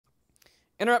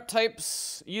Interrupt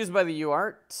types used by the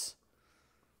UART.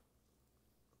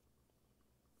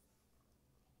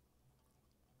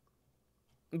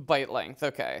 Byte length,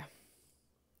 okay.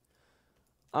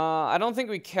 I don't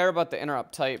think we care about the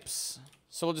interrupt types,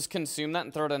 so we'll just consume that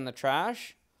and throw it in the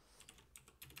trash.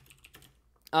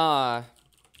 Don't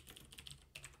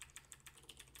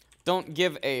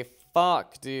give a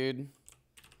fuck, dude.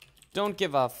 Don't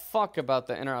give a fuck about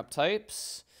the interrupt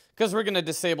types, because we're gonna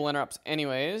disable interrupts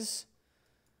anyways.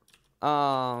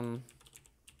 IRQ.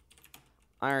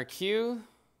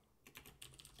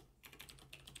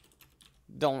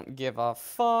 Don't give a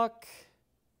fuck.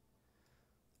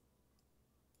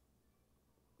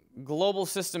 Global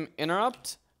system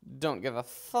interrupt. Don't give a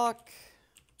fuck.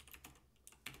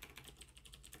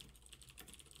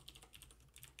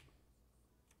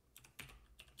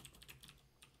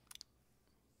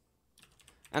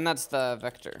 And that's the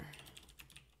vector.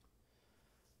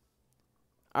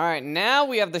 All right, now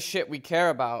we have the shit we care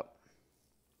about.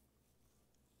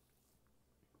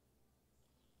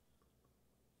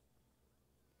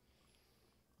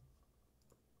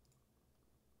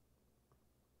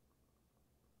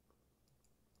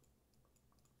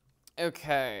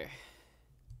 Okay.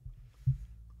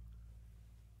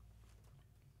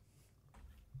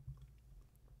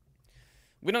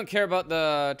 We don't care about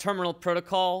the terminal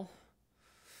protocol.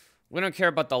 We don't care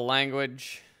about the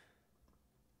language.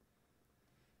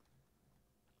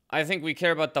 I think we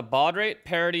care about the baud rate,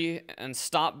 parity, and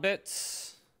stop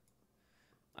bits.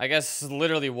 I guess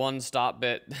literally one stop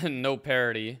bit, no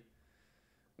parity.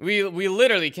 We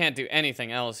literally can't do anything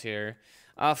else here.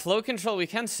 Flow control, we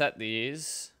can set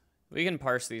these. We can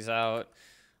parse these out.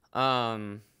 X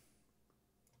on,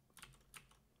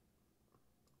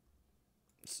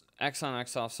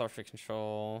 X off, software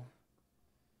control.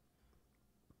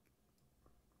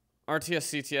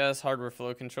 RTS, CTS, hardware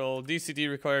flow control. DCD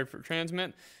required for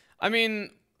transmit. I mean,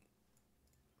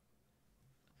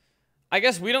 I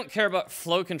guess we don't care about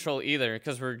flow control either,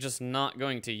 because we're just not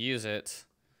going to use it.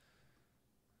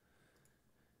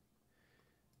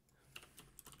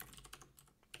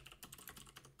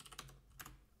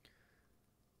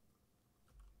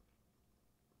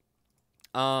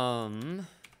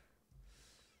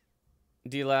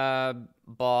 DLab,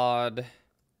 baud.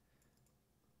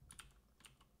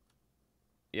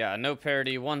 Yeah, no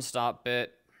parity, one stop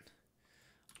bit.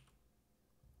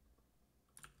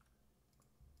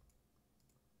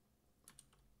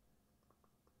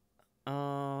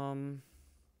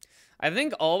 I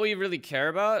think all we really care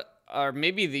about are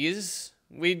maybe these.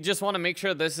 We just want to make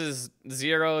sure this is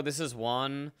 0, this is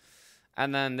 1,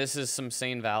 and then this is some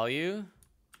sane value.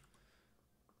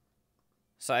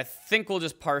 So I think we'll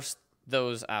just parse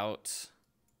those out.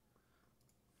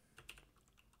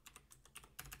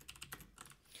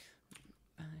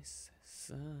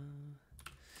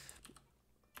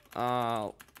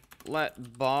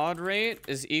 Let baud rate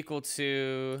is equal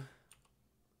to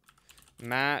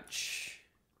match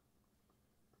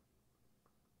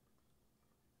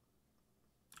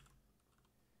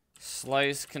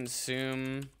slice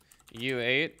consume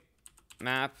U8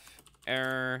 map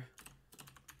error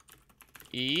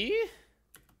E.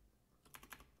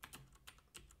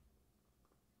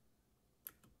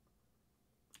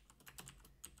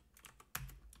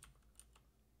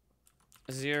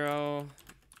 Zero,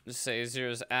 just say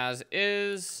 0 is as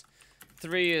is.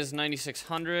 3 is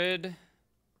 9600.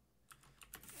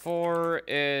 4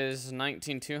 is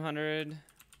 19200.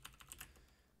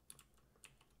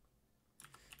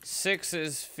 6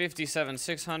 is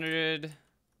 57600.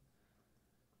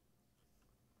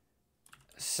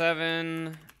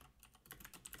 7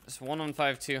 is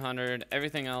 115200.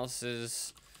 Everything else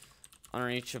is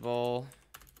unreachable.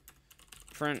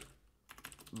 Print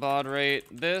baud rate.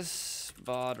 This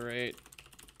baud rate.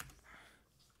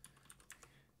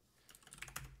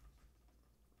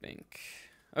 Bink.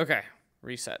 Okay.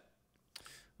 Reset.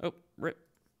 Oh, rip.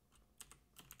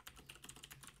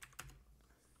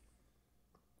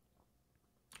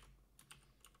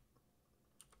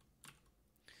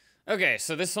 Okay,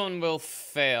 so this one will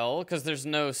fail because there's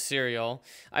no serial.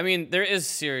 I mean, there is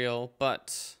serial,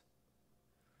 but...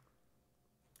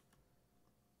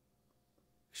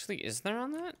 Actually, is there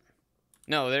on that?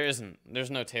 No, there isn't.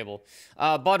 There's no table.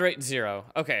 Baud rate 0.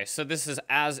 Okay, so this is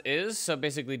as is, so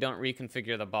basically don't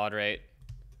reconfigure the baud rate.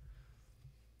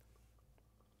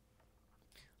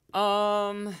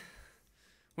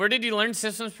 Where did you learn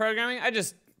systems programming? I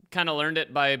just kind of learned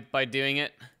it by doing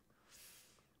it.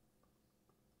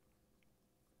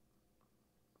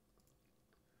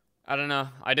 I don't know.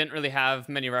 I didn't really have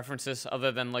many references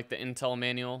other than like the Intel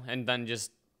manual and then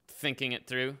just thinking it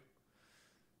through.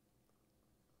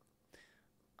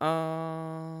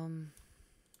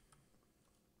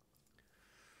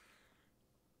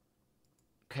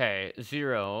 Okay,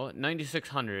 0,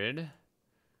 9600,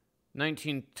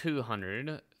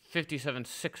 19200,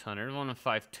 57600,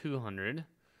 115,200.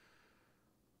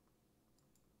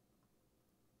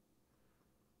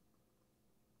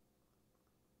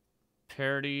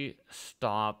 Parity,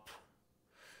 stop.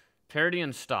 Parity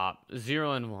and stop,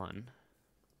 0 and 1.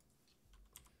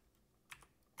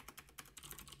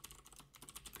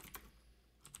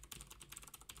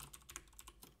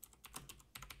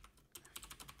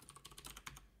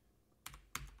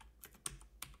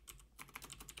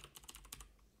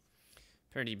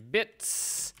 Parity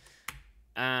bits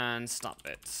and stop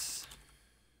bits.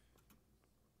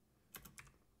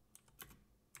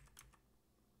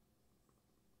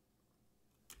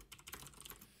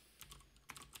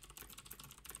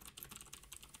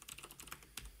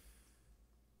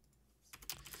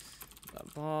 The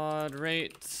baud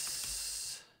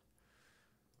rates.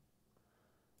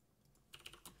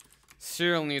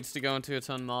 Serial needs to go into its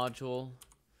own module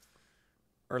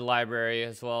or library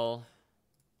as well.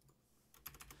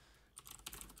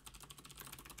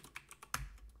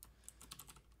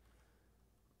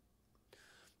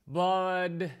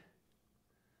 Baud,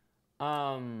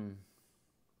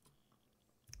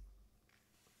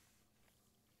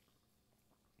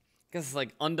 guess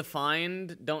like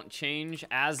undefined, don't change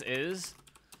as is.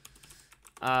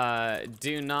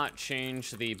 Do not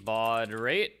change the baud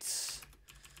rate.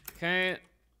 Okay.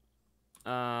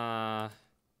 And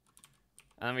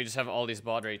we just have all these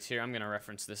baud rates here. I'm gonna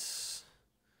reference this.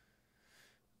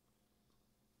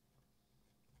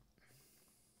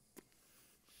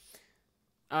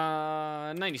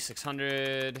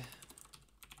 9600,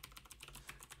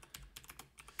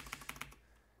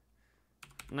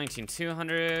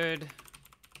 19200,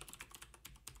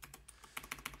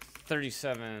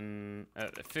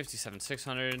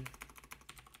 57600,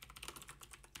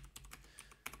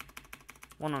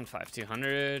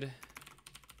 115,200.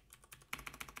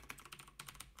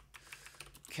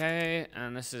 Okay,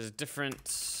 and this is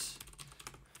different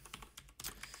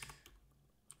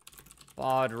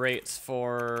baud rates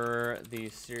for the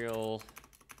serial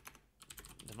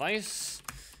device.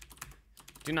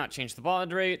 Do not change the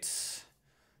baud rates.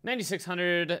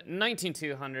 9600,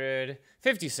 19200,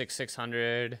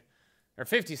 56600, or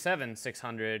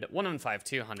 57600,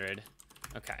 115,200.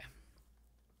 Okay.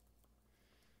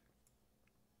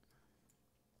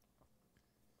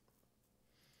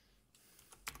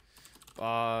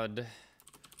 Baud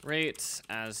rates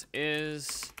as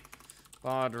is.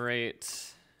 Baud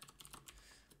rate.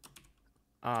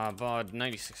 Baud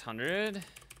 9600.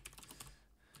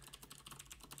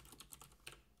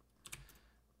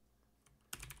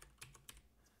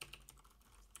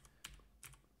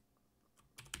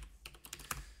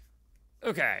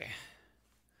 Okay.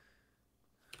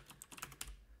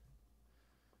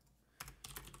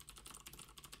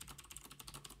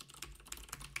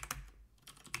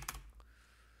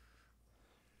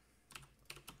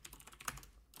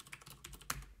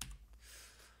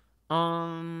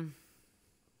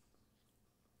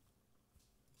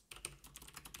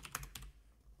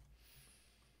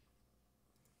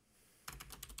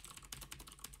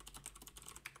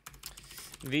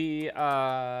 The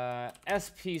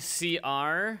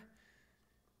SPCR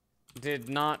did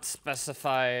not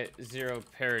specify 0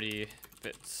 parity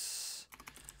bits.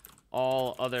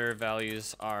 All other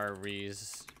values are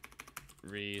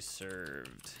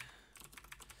reserved.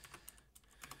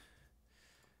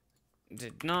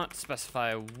 Did not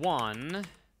specify 1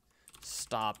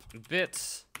 stop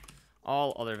bits.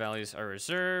 All other values are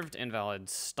reserved. Invalid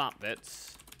stop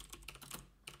bits.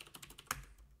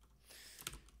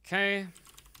 Okay.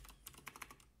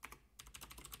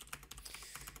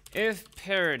 If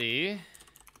parity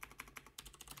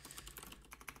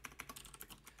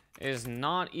is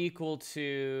not equal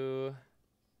to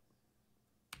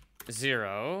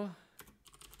 0,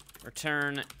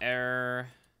 return error.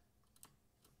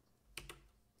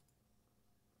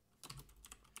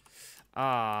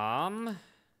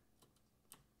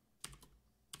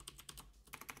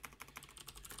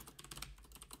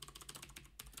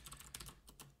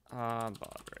 Baud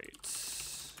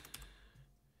rates.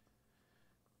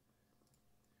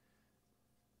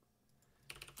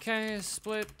 Okay,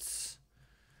 split.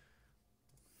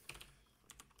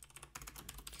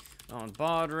 On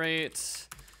baud rate,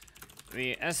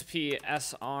 the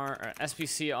SPSR or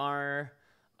SPCR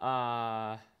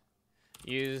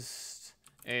used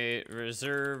a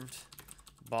reserved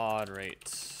baud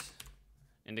rate.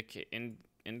 Indicated,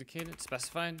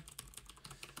 specified.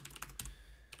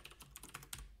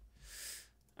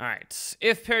 All right,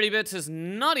 if parity bits is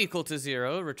not equal to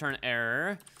 0, return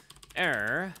error,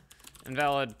 error,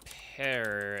 invalid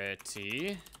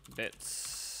parity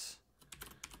bits.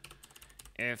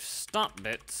 If stop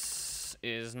bits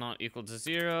is not equal to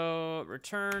 0,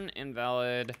 return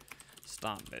invalid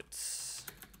stop bits.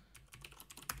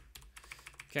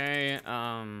 Okay,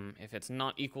 if it's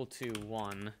not equal to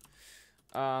 1.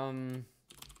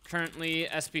 Currently,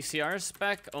 SPCR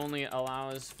spec only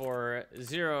allows for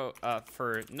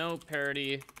for no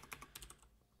parity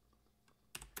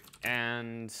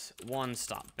and 1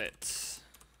 stop bit.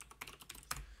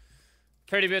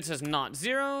 Parity bits is not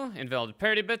 0, invalid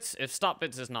parity bits. If stop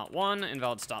bits is not 1,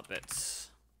 invalid stop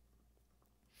bits.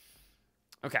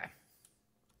 Okay.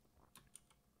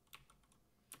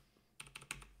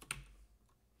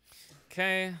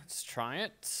 Okay, let's try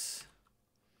it.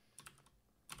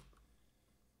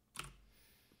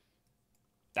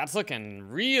 That's looking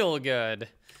real good.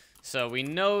 So we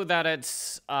know that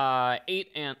it's 8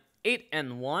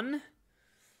 and 1.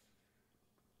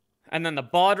 And then the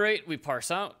baud rate we parse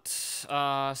out.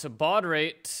 So baud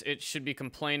rate, it should be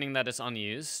complaining that it's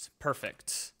unused.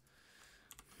 Perfect.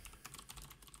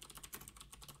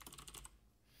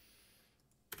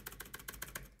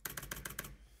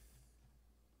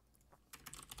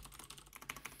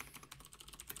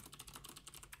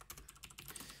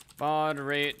 Baud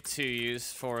rate to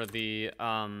use for the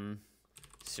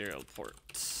serial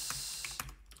ports.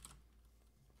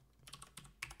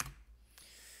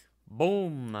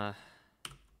 Boom.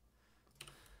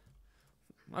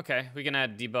 Okay, we can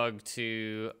add debug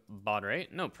to baud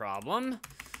rate, no problem.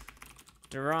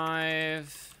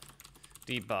 Derive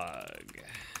debug.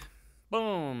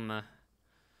 Boom.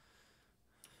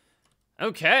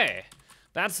 Okay,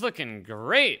 that's looking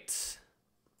great.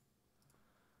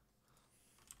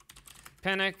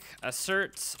 Panic,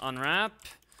 assert, unwrap,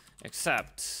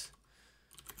 accept.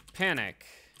 Panic,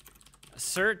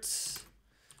 assert,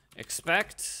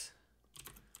 expect,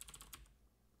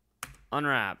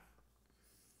 unwrap.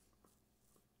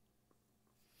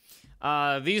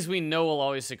 These we know will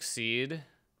always succeed.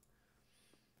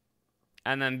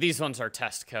 And then these ones are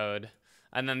test code.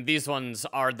 And then these ones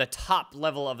are the top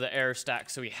level of the error stack,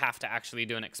 so we have to actually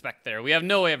do an expect there. We have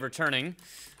no way of returning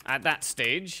at that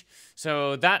stage.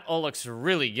 So that all looks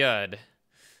really good.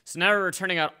 So now we're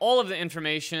returning out all of the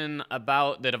information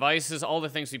about the devices, all the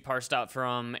things we parsed out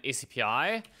from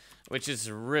ACPI, which is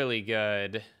really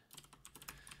good.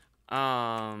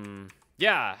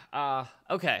 Yeah,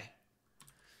 okay.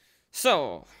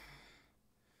 So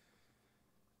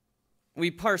we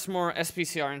parse more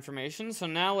SPCR information. So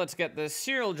now let's get the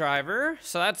serial driver.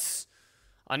 So that's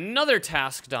another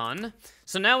task done.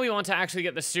 So now we want to actually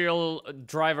get the serial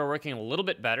driver working a little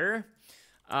bit better.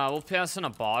 We'll pass in a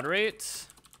baud rate.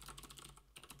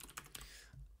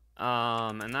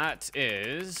 And that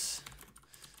is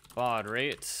baud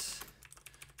rate.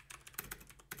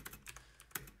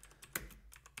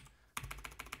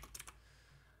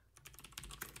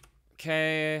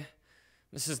 Okay.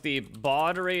 This is the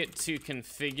baud rate to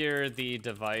configure the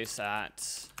device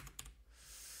at.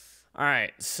 All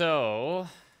right, so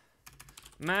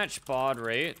match baud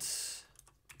rate.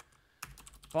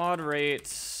 Baud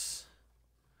rates.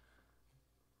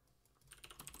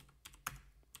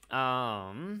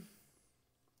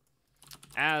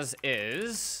 As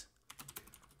is.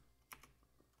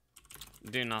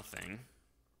 Do nothing.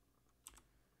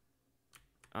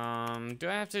 Do I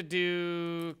have to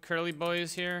do curly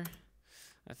boys here?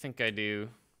 I think I do.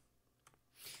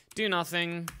 Do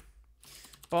nothing.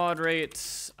 Baud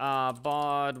rates,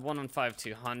 baud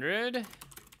 115,200.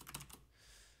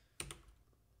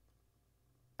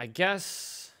 I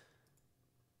guess.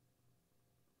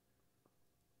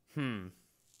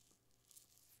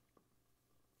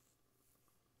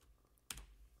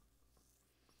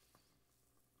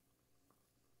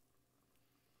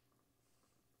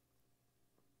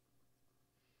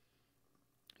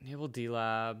 Enable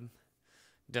DLab.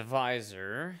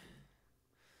 Divisor.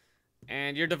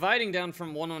 And you're dividing down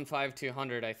from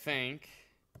 115,200, I think.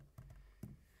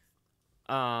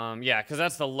 Yeah, because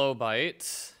that's the low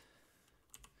byte.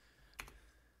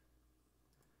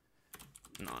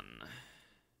 None.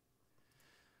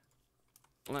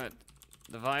 Let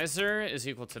divisor is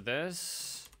equal to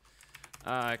this.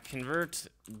 Convert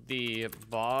the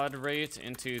baud rate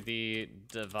into the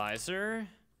divisor.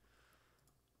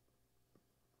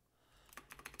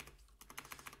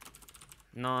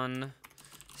 None.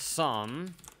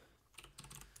 Sum.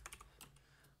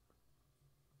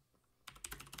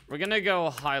 We're gonna go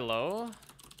high-low.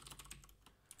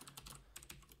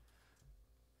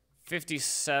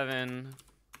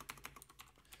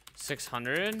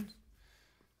 57,600.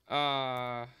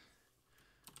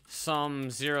 sum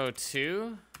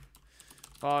 02,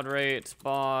 baud rate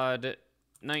baud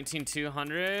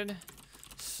 19200,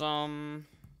 sum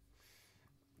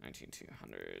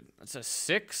 19200. That's a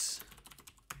 6.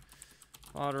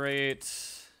 Baud rate,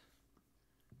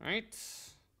 right?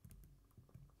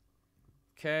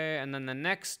 Okay, and then the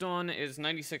next one is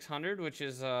 9600, which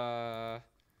is I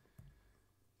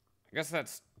guess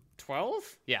that's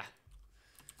 12? Yeah.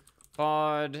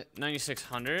 Baud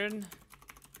 9600,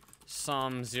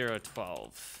 sum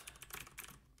 012.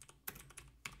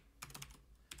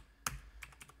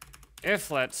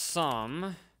 If let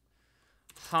sum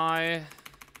high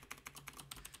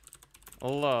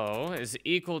low is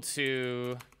equal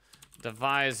to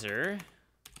divisor,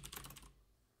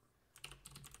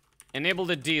 enable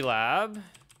the DLab.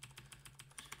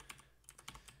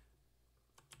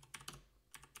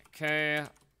 Okay,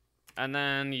 and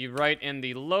then you write in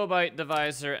the low byte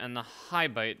divisor and the high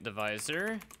byte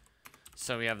divisor.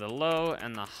 So we have the low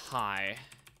and the high.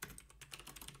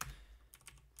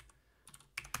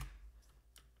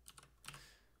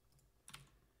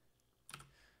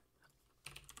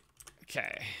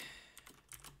 Okay.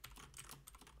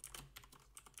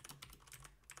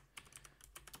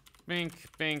 Bink,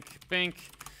 bink, bink.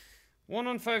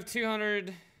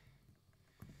 115200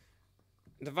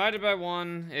 divided by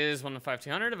 1 is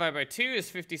 115200. Divided by 2 is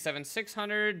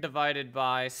 57600. Divided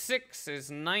by 6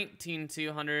 is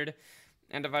 19200.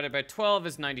 And divided by 12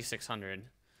 is 9600.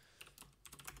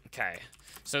 Okay.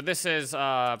 So this is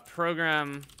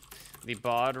program the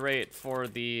baud rate for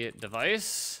the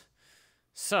device.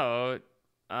 So,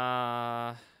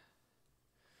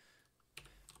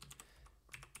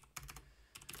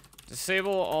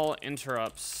 disable all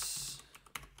interrupts.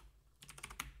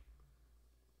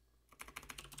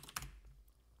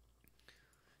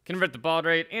 Convert the baud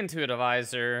rate into a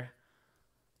divisor.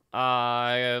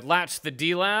 Latch the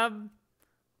DLab.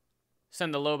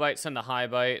 Send the low byte, send the high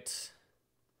byte.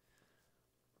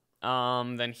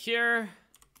 Then here,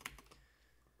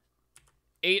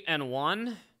 8 and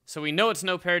 1. So we know it's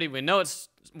no parity, we know it's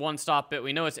 1 stop bit,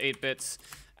 we know it's 8 bits,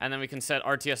 and then we can set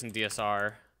RTS and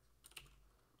DSR.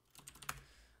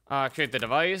 Create the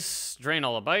device, drain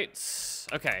all the bytes.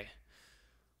 Okay.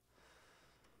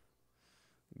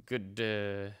 Good.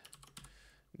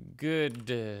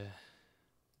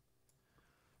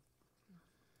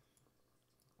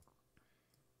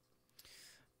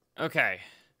 Okay.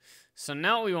 So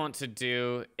now what we want to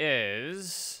do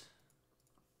is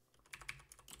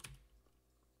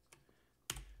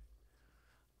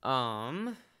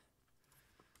now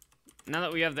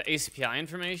that we have the ACPI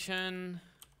information,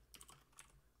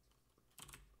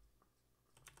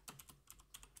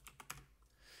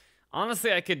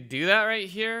 honestly, I could do that right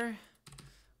here.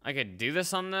 I could do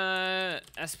this on the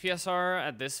SPSR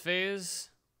at this phase.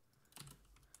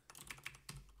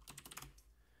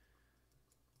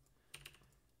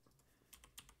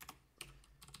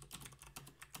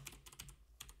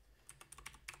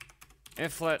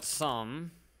 If let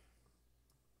sum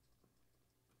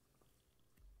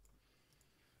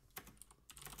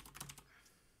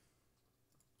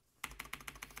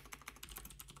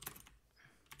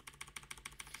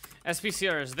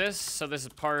SPCR is this, so this is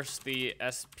parse the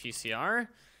SPCR.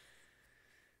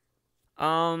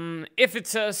 If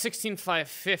it's a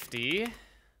 16550,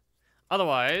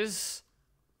 otherwise,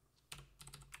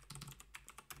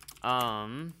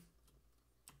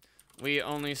 we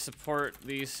only support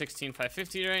the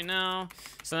 16550 right now.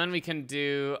 So then we can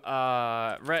do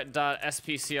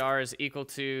ret.spcr is equal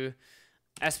to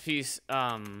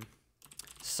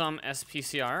sum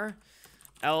SPCR,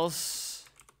 else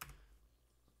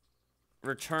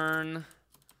return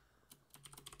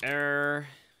error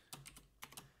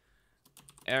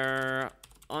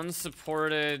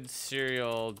unsupported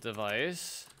serial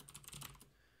device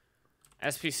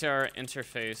SPCR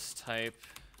interface type.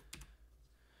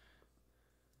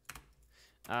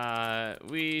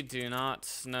 We do not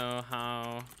know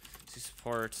how to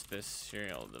support this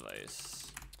serial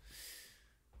device.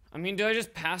 I mean, do I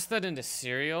just pass that into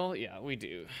serial? Yeah, we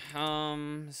do.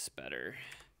 It's better.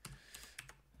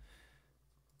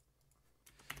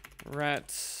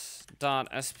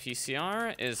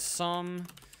 ret.spcr is sum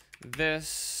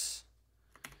this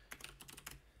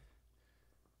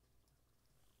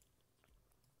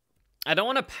I don't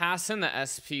want to pass in the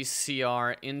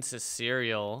SPCR into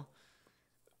serial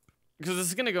because this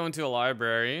is going to go into a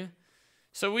library.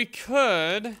 So we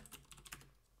could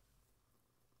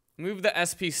move the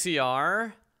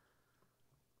SPCR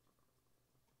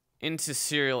into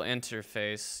serial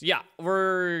interface. Yeah,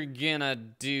 we're gonna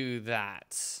do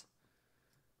that.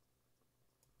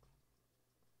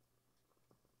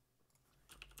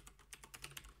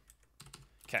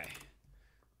 Okay.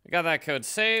 We got that code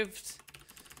saved.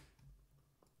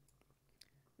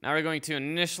 Now we're going to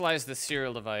initialize the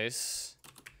serial device.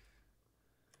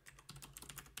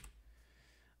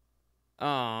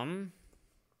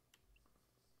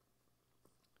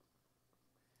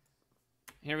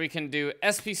 Here we can do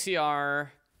SPCR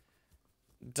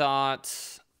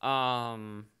dot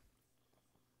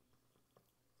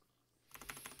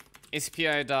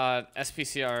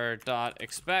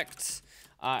ACPI.SPCR.expect.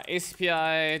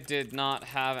 ACPI did not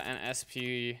have an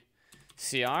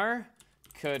SPCR,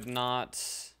 could not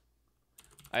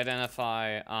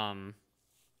identify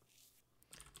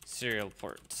serial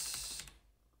ports.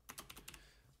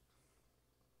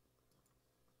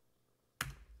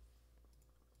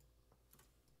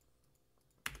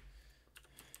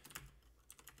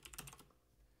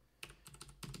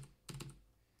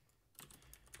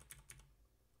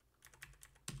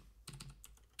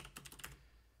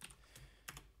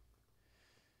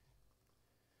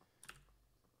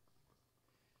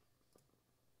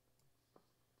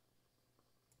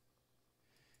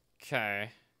 Okay.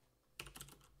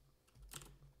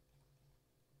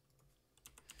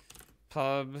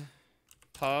 Pub.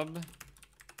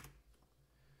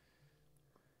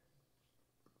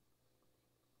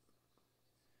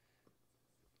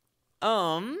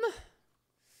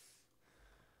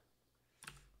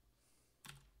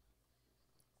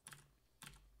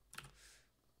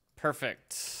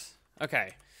 Perfect.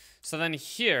 Okay. So then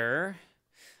here,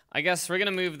 I guess we're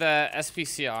gonna move the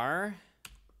SPCR.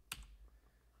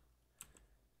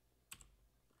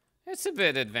 It's a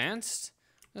bit advanced.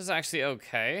 This is actually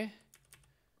okay.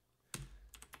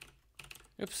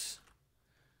 Oops.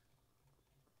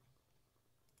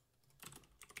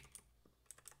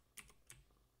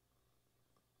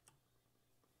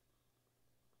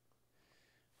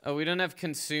 Oh, we don't have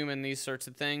consume in these sorts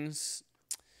of things.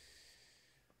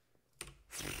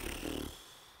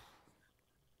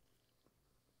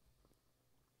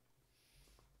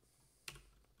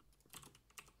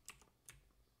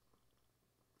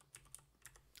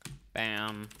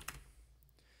 Bam.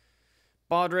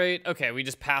 Baud rate. Okay, we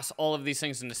just pass all of these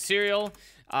things into serial.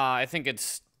 I think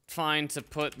it's fine to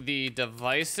put the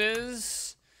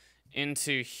devices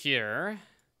into here.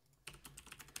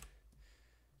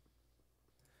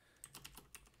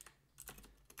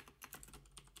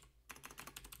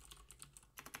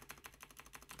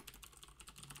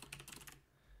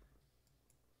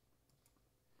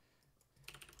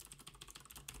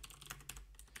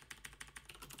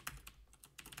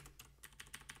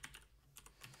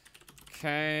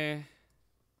 Okay.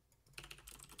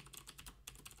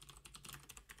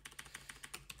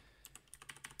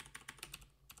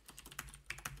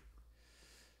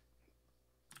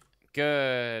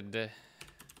 Good.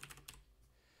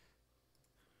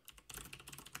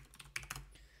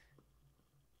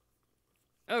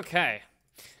 Okay.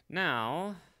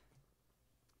 Now,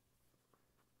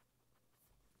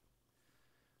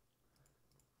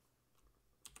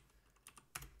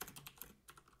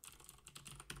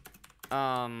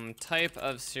 type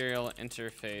of serial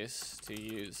interface to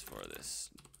use for this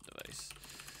device.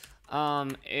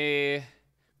 A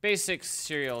basic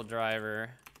serial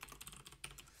driver,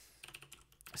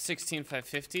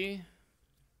 16550.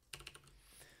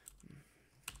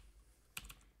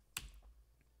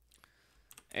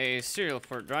 A serial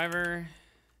port driver.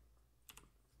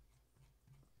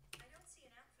 I don't see an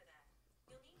app for that.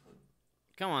 You'll need one.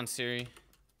 Come on, Siri.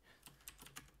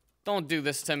 Don't do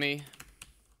this to me.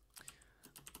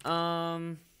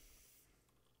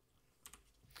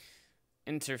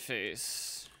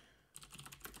 Interface.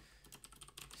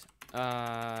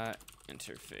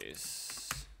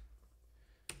 Interface.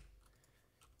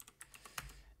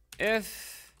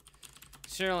 If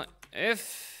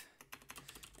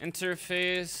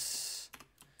interface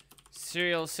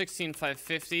serial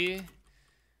 16550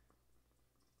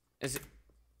 is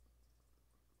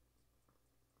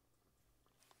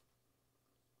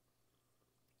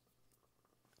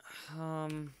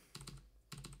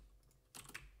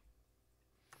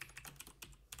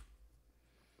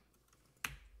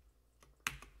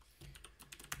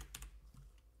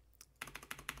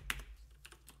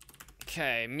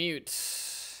okay, mute.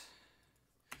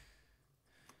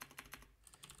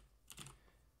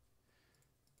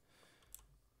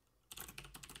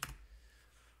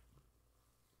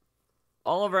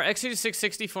 All of our x86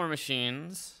 64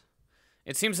 machines,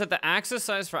 it seems that the access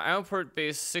size for IO port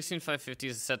based 16550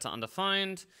 is set to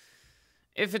undefined.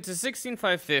 If it's a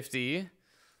 16550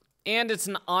 and it's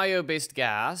an IO based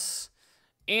gas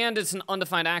and it's an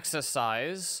undefined access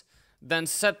size, then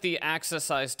set the access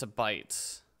size to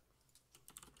bytes.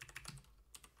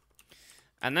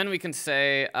 And then we can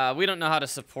say, we don't know how to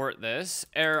support this.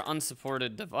 Error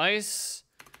unsupported device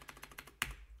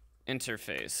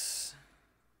interface.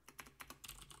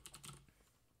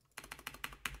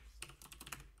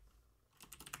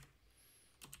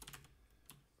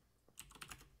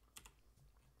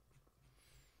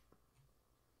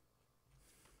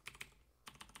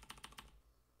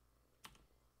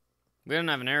 We don't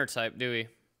have an error type, do we?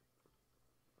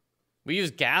 We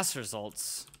use gas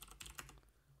results.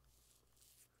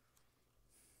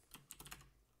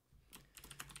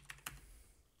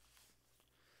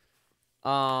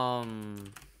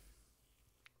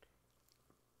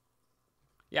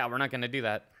 Yeah, we're not gonna do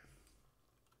that.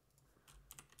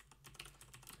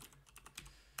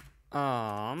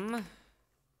 Pub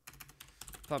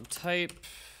type.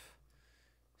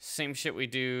 Same shit we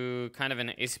do kind of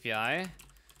in ACPI.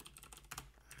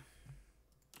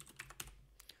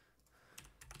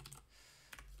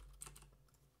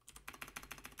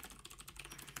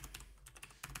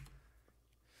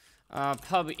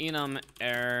 Pub enum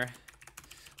error.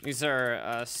 These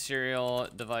are serial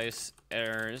device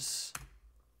errors.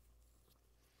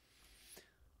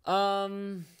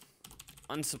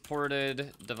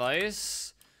 Unsupported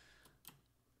device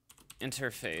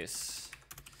interface.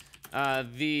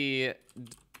 The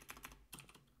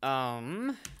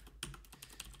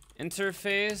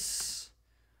interface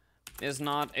is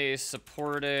not a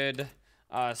supported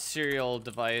serial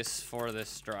device for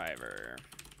this driver.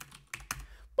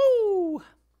 Woo!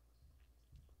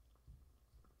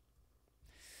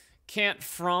 Can't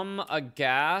from a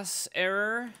gas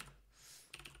error.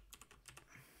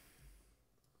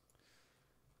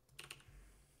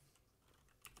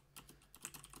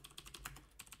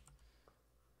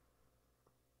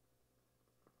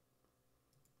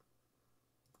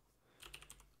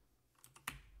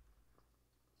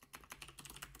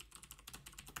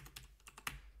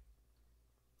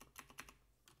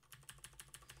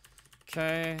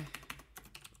 Okay.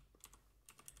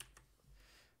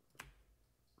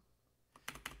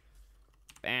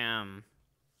 Bam.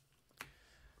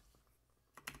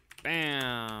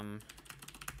 Bam.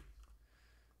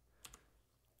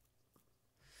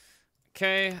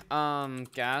 Okay,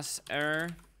 gas error.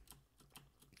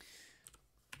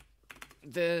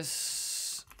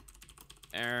 This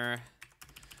error.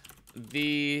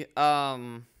 The,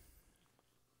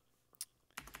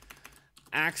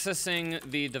 accessing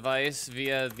the device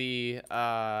via the,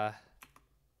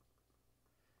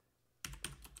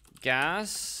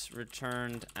 gas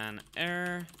returned an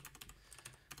error.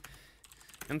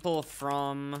 Impl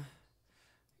from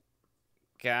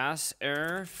gas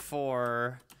error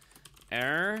for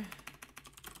error.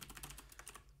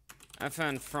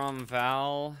 Fn from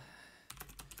val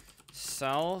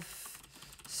self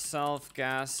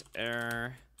gas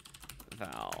error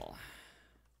val.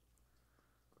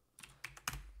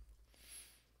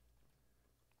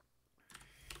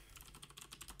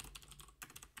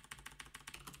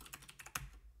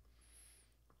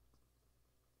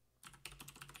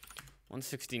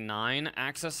 $169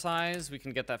 access size. We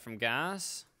can get that from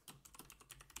gas.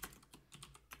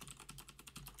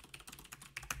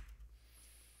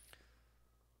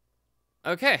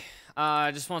 Okay,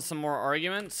 I just want some more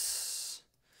arguments.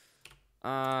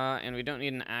 And we don't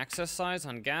need an access size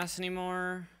on gas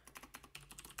anymore.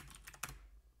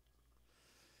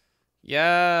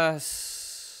 Yes.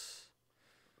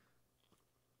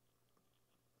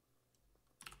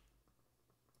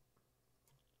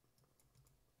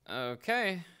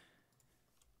 Okay.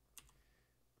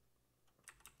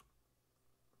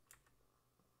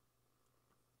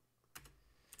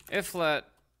 If let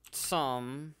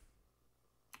sum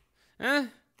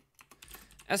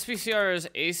SPCR is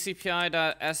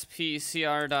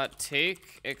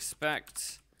acpi.spcr.take.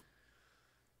 Expect.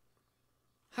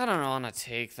 I don't want to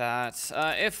take that.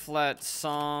 If let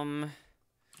sum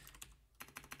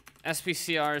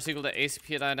SPCR is equal to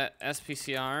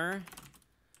acpi.spcr.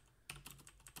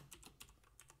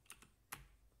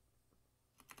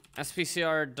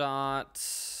 SPCR dot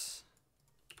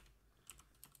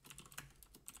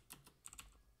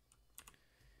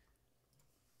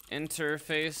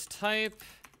interface type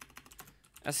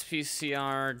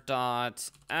SPCR dot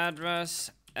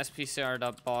address SPCR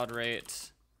dot baud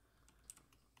rate.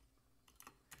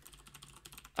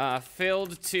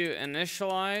 Failed to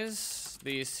initialize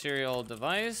the serial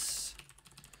device.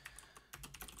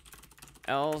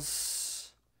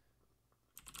 Else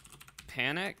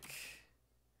panic.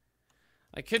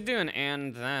 I could do an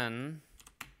and then,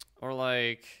 or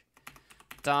like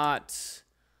dot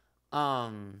I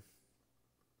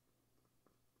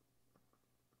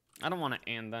don't want to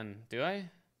and then, do I?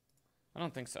 I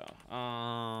don't think so.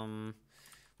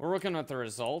 We're looking at the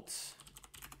results.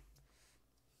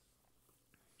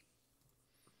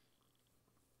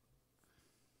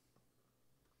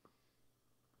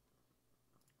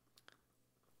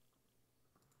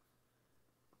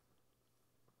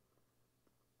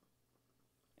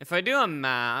 If I do a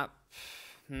map,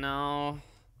 no.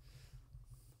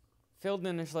 Failed to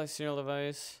initialize serial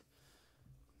device.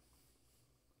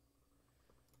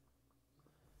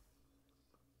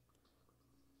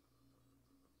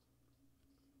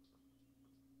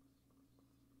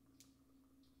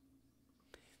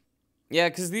 Yeah,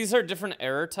 because these are different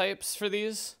error types for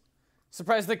these.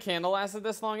 Surprised the candle lasted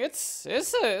this long. It's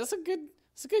a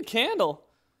good candle.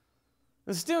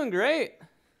 It's doing great.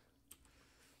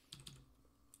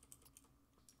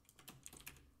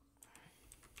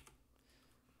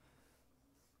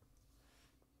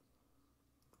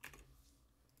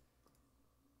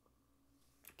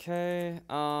 Okay,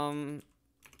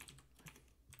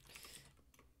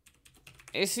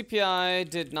 ACPI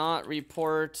did not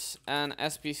report an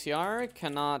SBCR,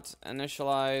 cannot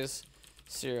initialize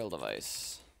serial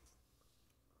device.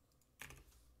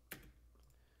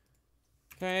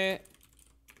 Okay,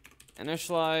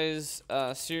 initialize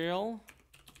serial.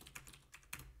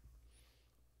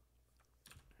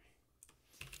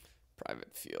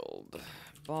 Private field,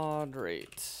 baud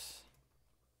rate.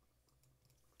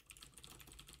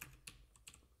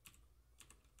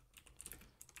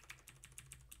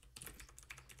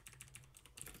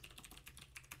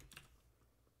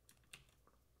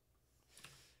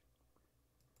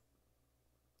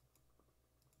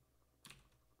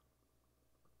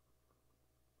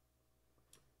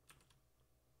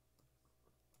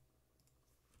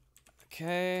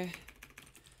 Okay,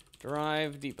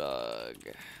 derive debug.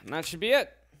 And that should be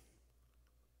it.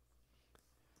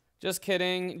 Just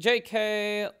kidding.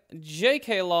 JK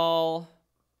lol.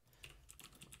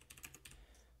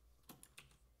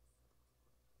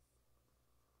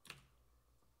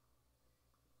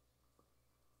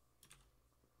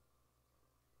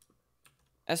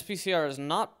 SPCR is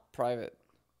not private.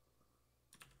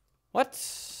 What?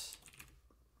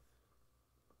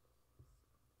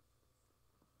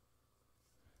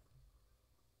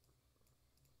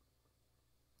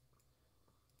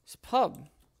 It's pub.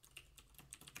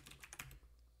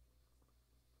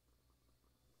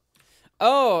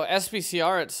 Oh,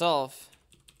 SPCR itself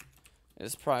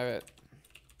is private.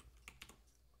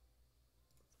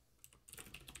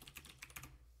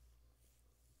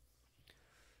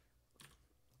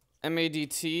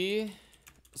 MADT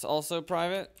is also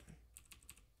private.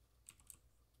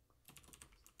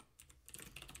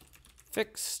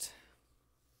 Fixed.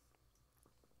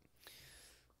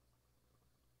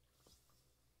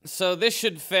 So this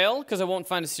should fail because I won't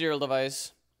find a serial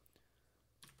device.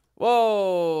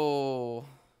 Whoa.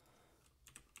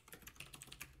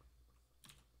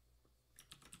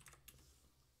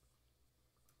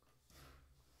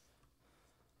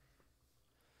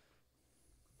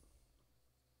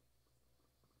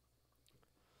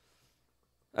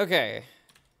 Okay.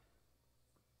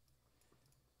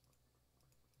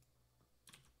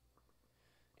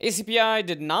 ACPI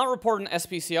did not report an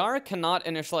SPCR, cannot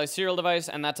initialize serial device,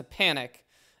 and that's a panic.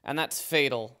 And that's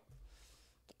fatal.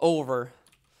 Over.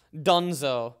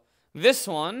 Dunzo. This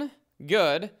one,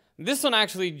 good. This one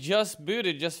actually just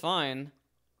booted just fine.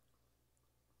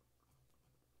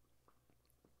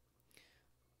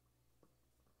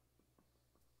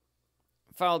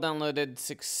 File downloaded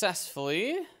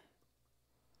successfully.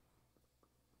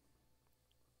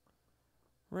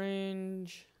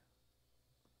 Range.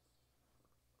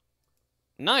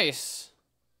 Nice.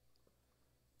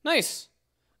 Nice.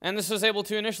 And this was able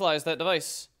to initialize that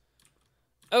device.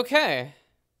 Okay.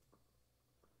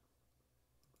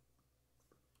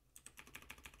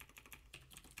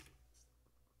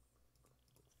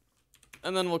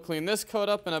 And then we'll clean this code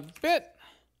up in a bit.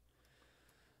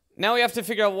 Now we have to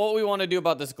figure out what we want to do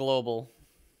about this global.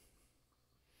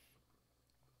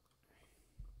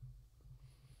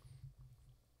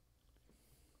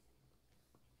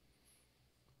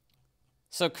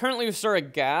 So currently we store a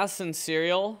gas in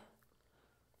serial.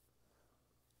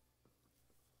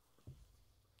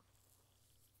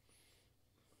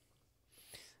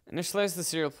 Initialize the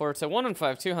serial ports at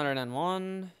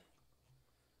 115.201.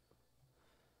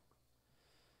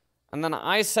 And then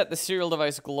I set the serial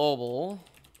device global.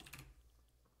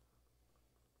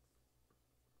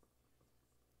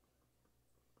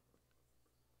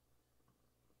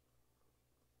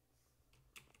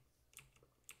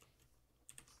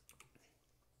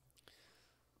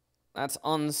 That's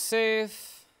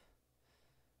unsafe.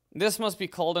 This must be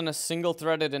called in a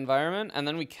single-threaded environment, and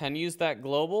then we can use that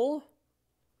global.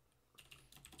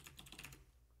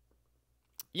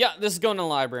 Yeah, this is going to the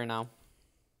library now.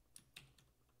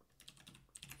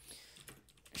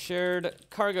 Shared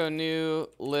cargo new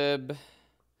lib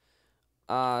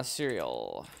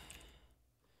serial.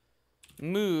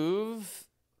 Move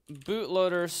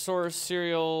bootloader source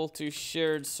serial to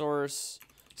shared source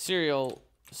serial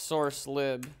source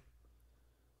lib.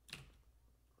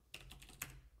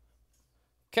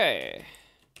 Okay.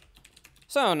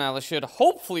 So now this should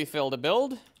hopefully fill the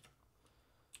build.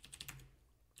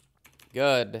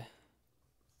 Good.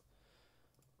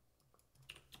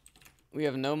 We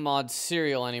have no mod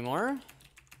serial anymore.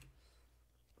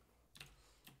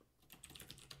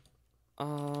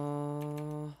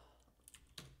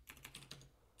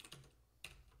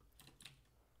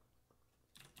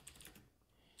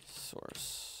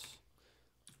 Source.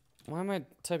 Why am I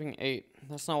typing 8?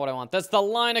 That's not what I want. That's the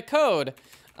line of code.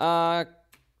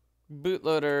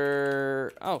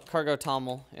 Bootloader. Oh, cargo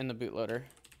toml in the bootloader.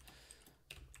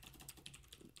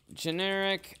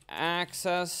 Generic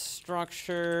access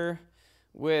structure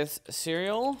with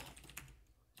serial.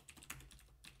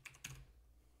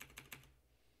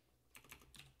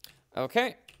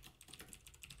 Okay.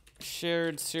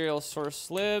 Shared serial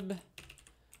source lib.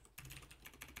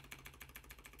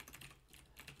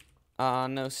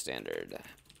 No standard.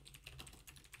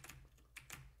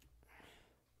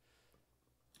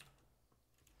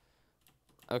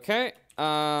 Okay.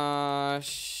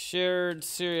 Shared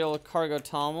serial cargo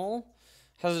toml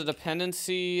has a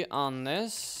dependency on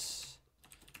this.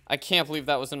 I can't believe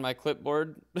that was in my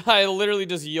clipboard. I literally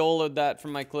just YOLO'd that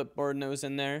from my clipboard and it was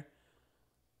in there.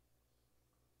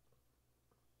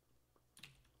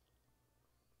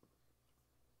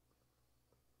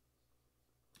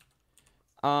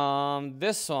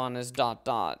 This one is ...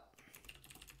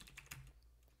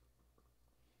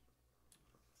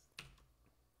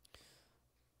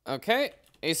 Okay,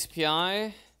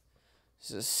 ACPI.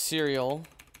 This is serial.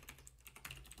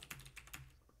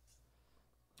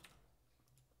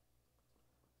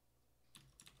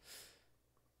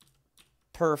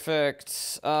 Perfect.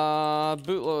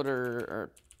 Bootloader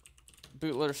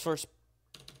source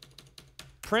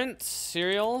print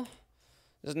serial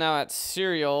is now at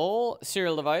serial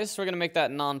device. We're gonna make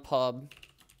that non-pub.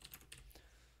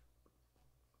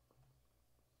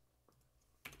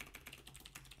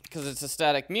 Because it's a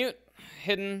static mute,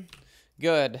 hidden,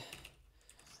 good.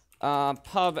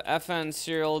 Pub fn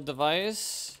serial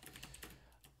device,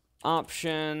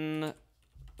 option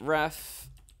ref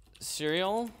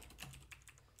serial,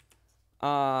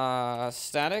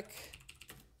 static,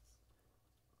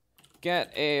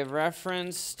 get a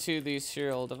reference to the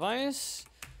serial device,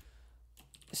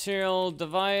 serial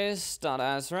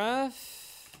device.asref,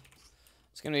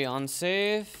 it's gonna be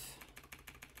unsafe.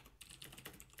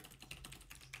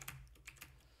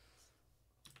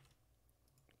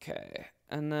 Okay,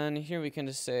 and then here we can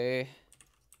just say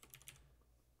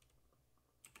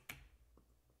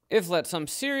if let some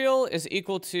serial is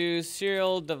equal to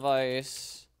serial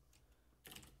device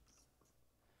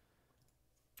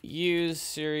use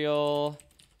serial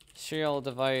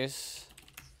device.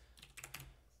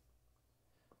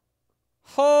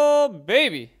 Oh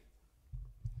baby.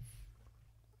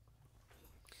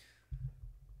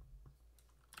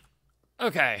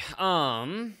 Okay,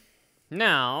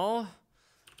 now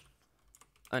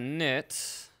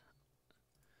init.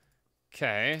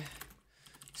 Okay.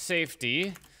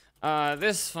 Safety.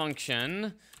 This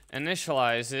function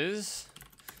initializes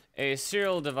a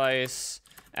serial device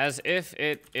as if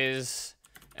it is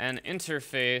an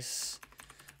interface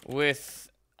with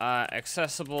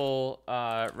accessible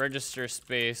register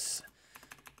space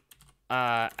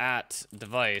at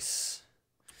device.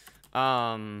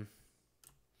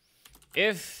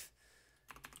 If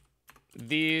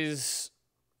these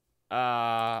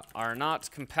are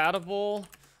not compatible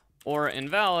or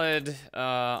invalid,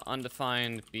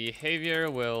 undefined behavior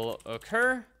will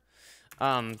occur.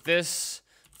 This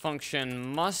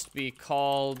function must be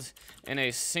called in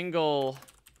a single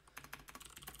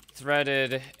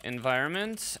threaded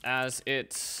environment as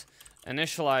it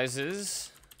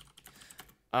initializes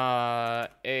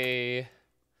a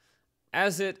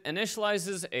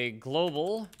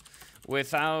global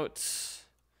without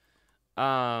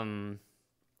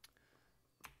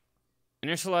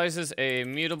initializes a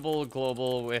mutable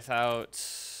global without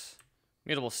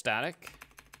mutable static,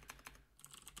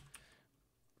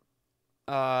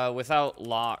 without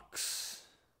locks.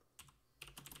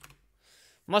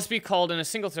 Must be called in a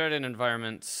single threaded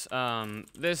environment.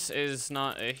 This is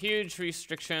not a huge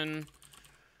restriction,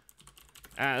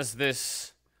 as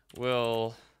this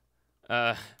will,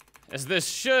 as this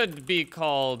should be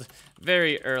called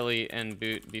very early in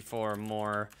boot before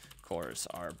more cores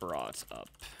are brought up.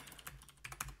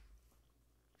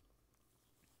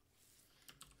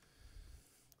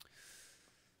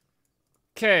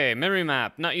 Okay, memory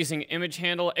map, not using image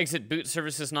handle, exit boot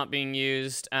services not being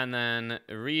used, and then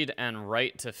read and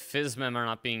write to FizzMem are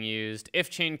not being used.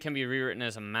 If chain can be rewritten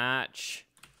as a match.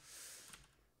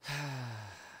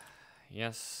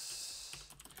 Yes.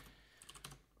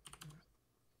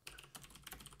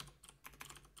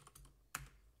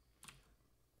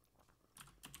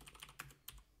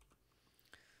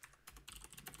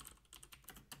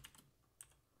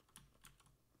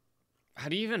 How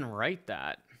do you even write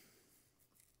that?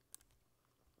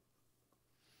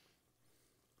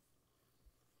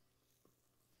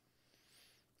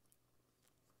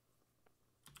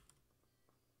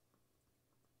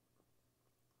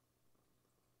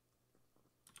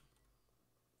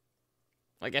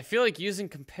 Like, I feel like using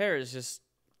compare is just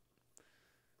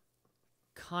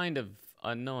kind of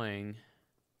annoying.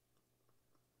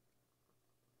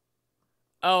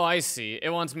 Oh, I see.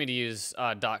 It wants me to use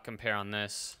dot compare on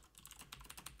this.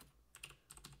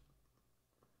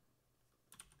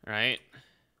 Right?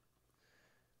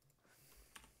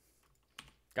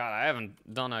 God, I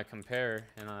haven't done a compare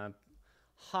in a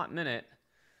hot minute.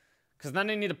 Because then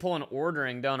I need to pull an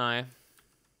ordering, don't I?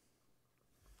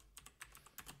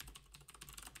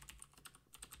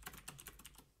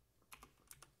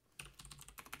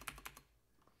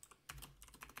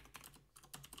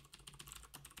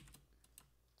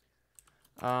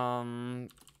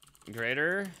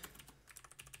 Greater.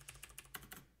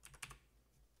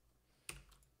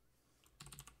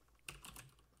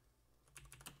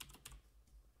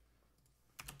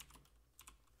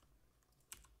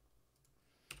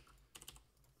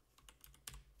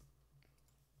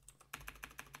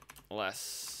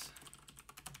 Less.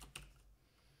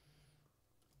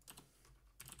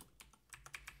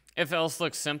 If else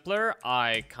looks simpler,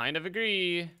 I kind of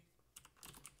agree.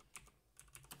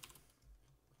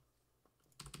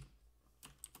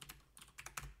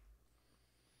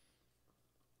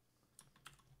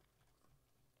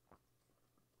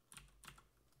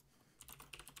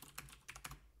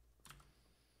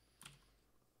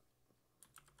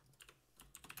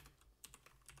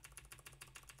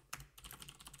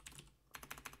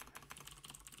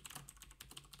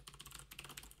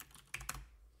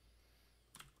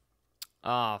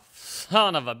 Oh,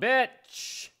 son of a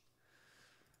bitch.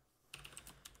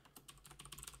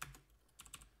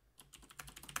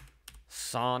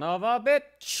 Son of a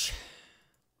bitch.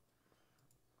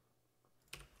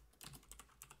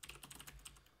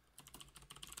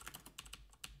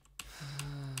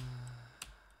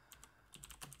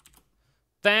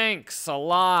 Thanks a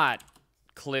lot,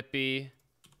 Clippy.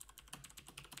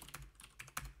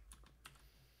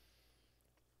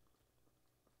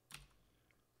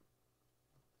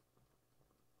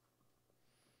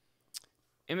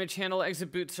 Image handle,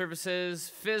 exit boot services,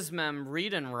 FizzMem,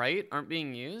 read and write aren't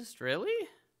being used? Really?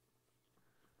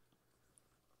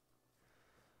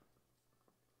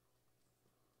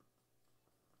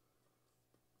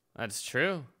 That's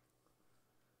true.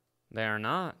 They are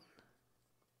not.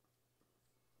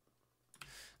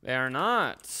 They are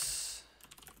not.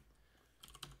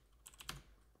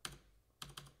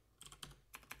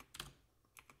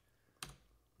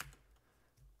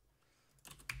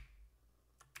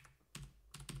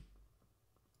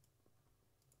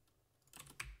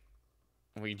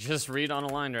 We just read on a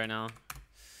line right now.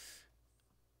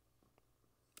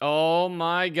 Oh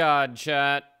my god,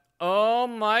 chat. Oh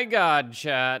my god,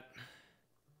 chat.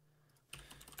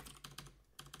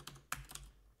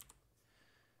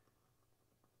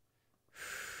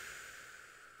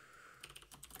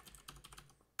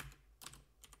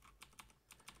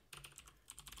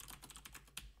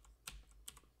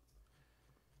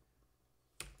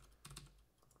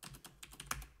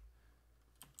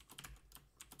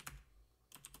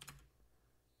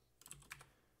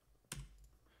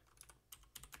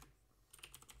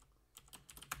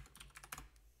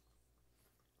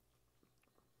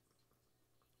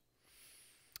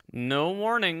 No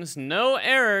warnings, no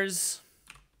errors.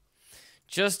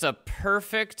 Just a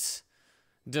perfect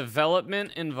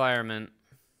development environment.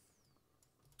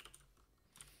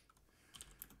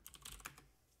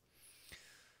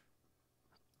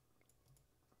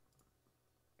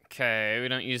 Okay, we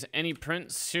don't use any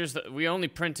prints. Here's the, we only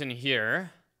print in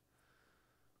here.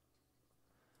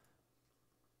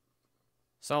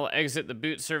 So I'll exit the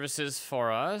boot services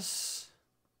for us.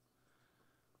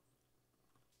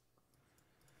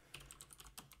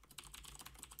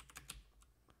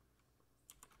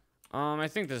 I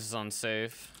think this is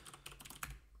unsafe.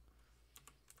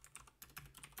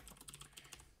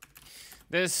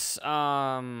 This,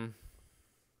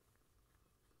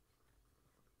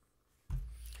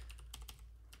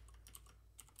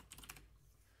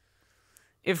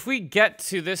 If we get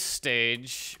to this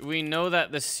stage, we know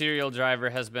that the serial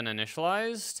driver has been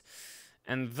initialized,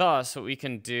 and thus what we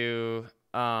can do,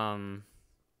 I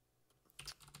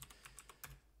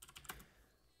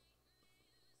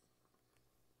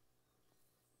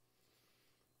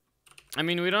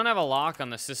mean, we don't have a lock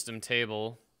on the system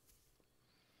table.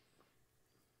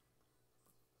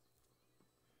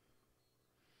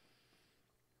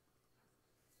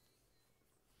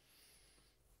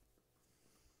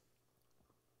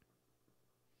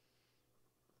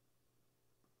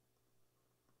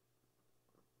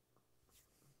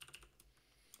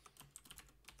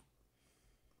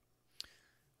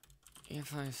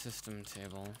 EFI system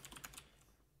table.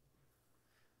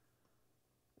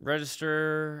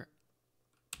 Register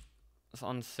is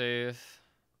unsafe.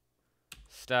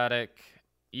 Static.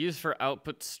 Use for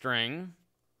output string.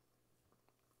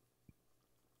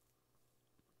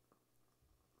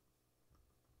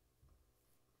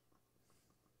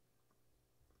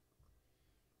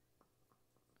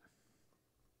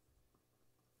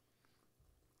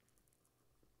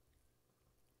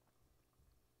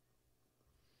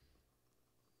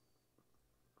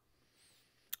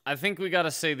 I think we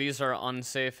gotta say these are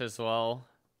unsafe as well.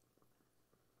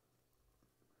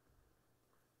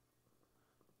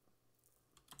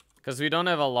 Because we don't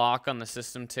have a lock on the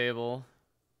system table.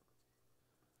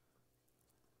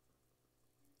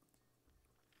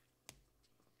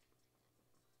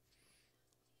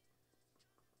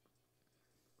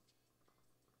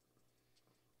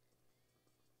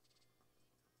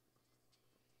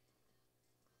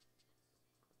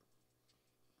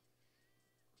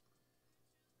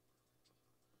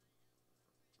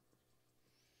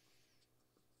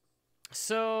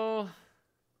 So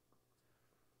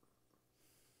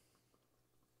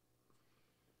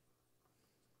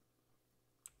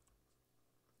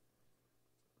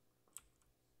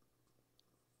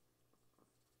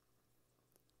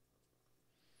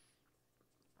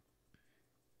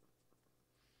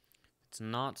it's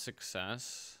not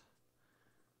success.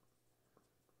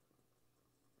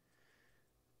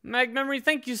 Mag Memory,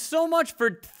 thank you so much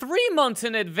for 3 months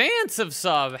in advance of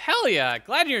sub. Hell yeah.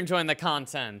 Glad you're enjoying the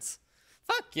content.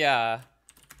 Fuck yeah.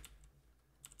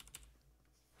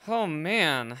 Oh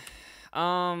man.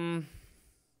 I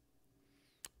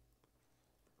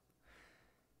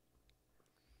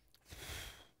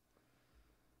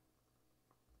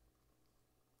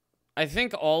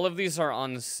think all of these are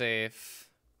unsafe.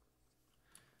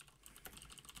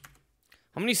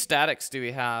 How many statics do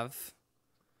we have?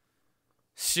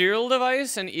 Serial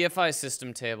device and EFI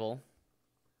system table.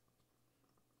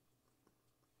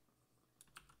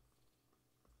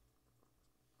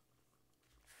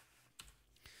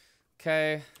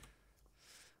 Okay.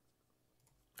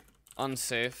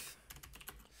 Unsafe.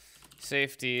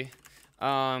 Safety.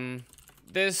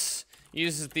 This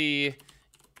uses the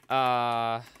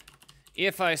EFI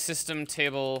system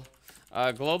table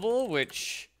global,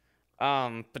 which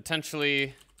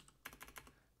potentially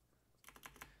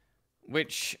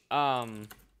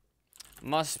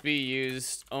must be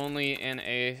used only in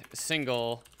a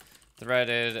single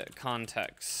threaded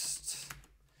context.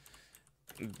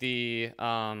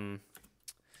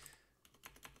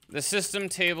 The system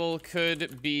table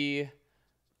could be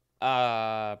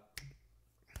I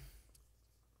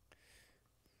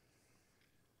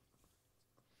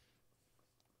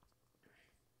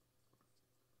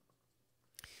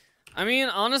mean,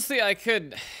 honestly, I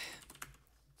could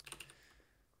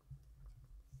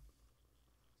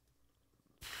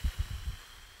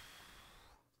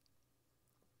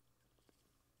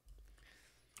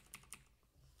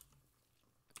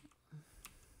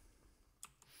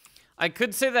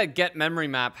say that get memory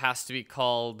map has to be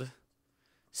called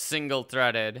single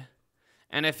threaded.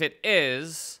 And if it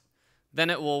is, then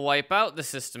it will wipe out the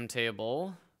system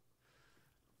table.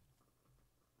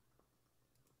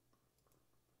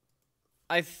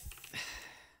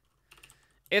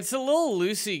 It's a little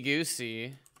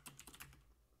loosey-goosey.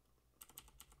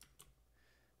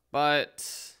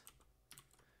 But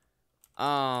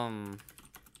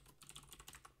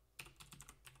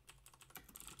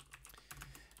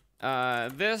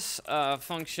this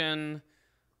function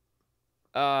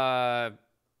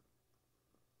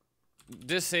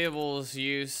disables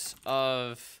use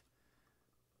of,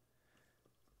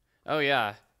 oh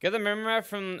yeah, get the memory map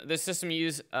from the system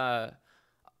use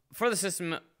for the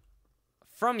system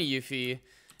from UFI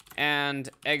and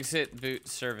exit boot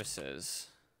services.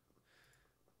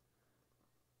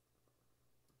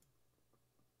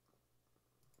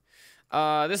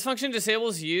 This function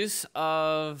disables use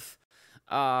of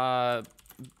UFI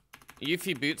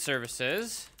boot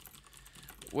services,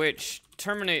 which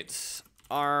terminates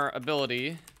our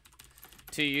ability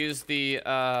to use the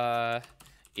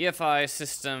EFI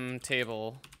system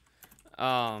table.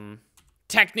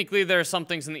 Technically, there are some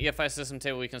things in the EFI system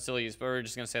table we can still use, but we're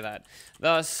just going to say that.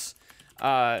 Thus,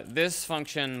 this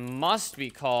function must be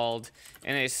called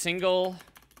in a single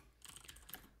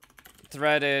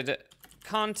threaded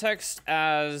context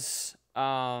as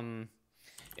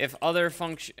if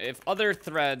other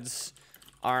threads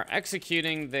are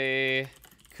executing, they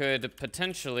could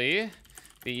potentially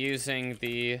be using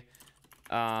the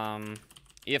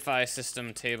EFI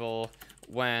system table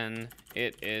when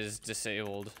it is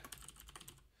disabled.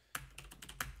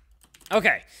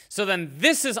 Okay, so then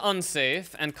this is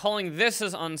unsafe, and calling this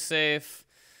as unsafe.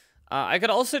 I could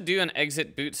also do an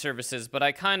exit boot services, but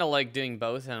I kind of like doing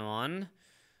both in one.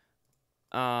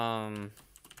 And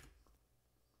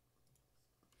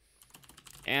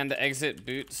exit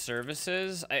boot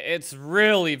services. It's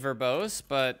really verbose,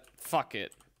 but fuck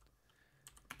it.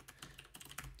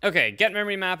 Okay, get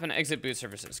memory map and exit boot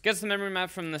services. Gets the memory map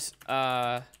from this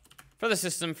for the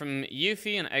system from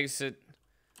UFI and exit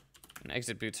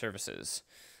boot services.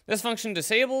 This function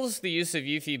disables the use of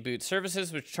UFI boot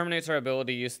services, which terminates our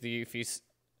ability to use the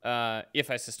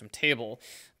EFI system table.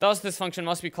 Thus, this function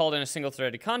must be called in a single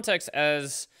threaded context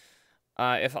as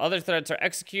if other threads are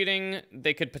executing,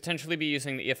 they could potentially be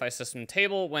using the EFI system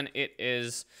table when it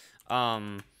is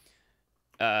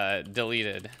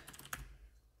deleted.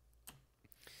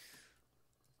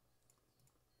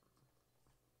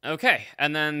 Okay,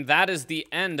 and then that is the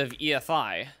end of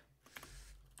EFI.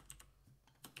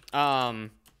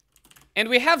 And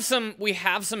we have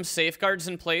some safeguards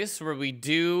in place where we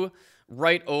do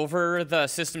write over the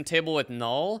system table with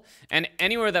null, and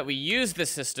anywhere that we use the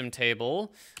system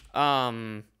table,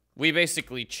 we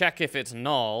basically check if it's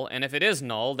null, and if it is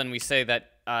null, then we say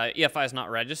that EFI is not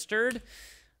registered.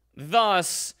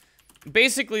 Thus,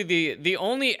 basically the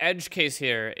only edge case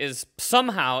here is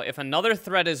somehow if another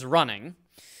thread is running,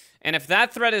 and if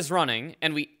that thread is running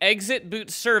and we exit boot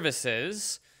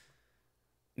services,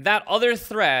 that other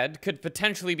thread could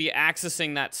potentially be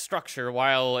accessing that structure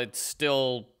while it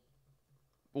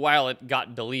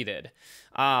got deleted.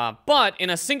 But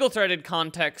in a single-threaded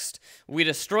context, we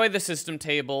destroy the system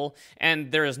table,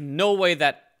 and there is no way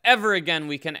that ever again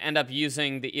we can end up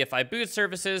using the EFI boot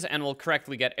services, and we'll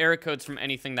correctly get error codes from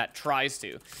anything that tries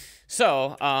to.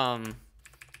 So,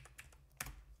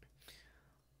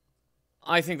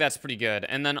 I think that's pretty good.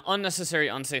 And then unnecessary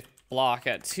unsafe block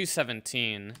at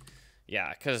 217.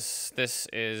 Yeah, because this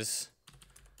is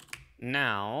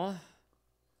now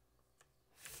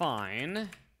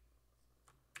fine,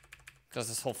 because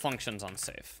this whole function's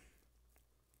unsafe.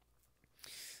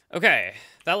 Okay,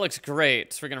 that looks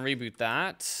great. So we're going to reboot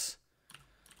that.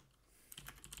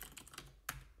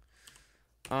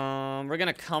 We're going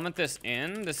to comment this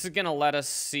in. This is going to let us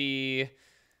see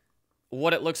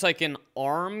what it looks like in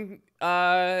ARM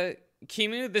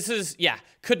QEMU. This is, yeah,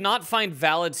 could not find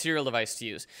valid serial device to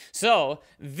use. So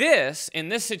this, in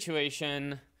this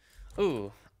situation,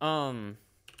 ooh,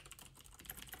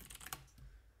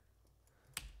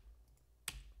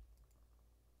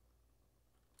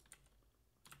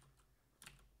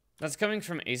 that's coming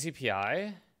from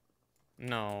ACPI?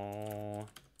 No.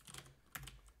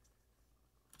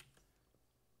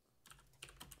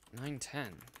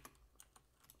 910.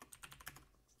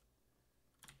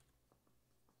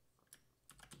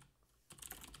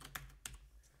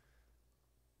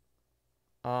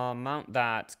 Mount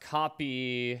that,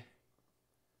 copy,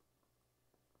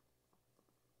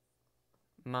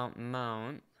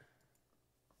 mount.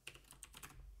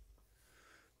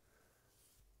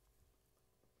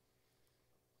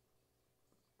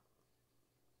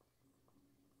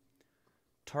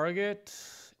 Target,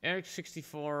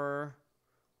 Eric64,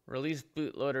 release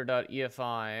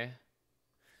bootloader.efi.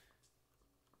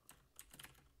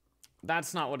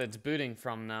 That's not what it's booting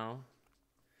from now.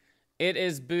 It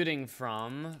is booting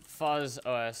from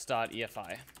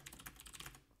FuzzOS.efi.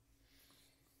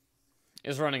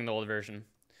 Is running the old version.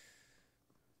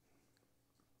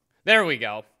 There we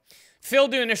go.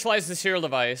 Failed to initialize the serial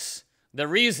device. The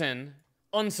reason,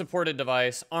 unsupported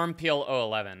device,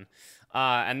 ARM-PL011.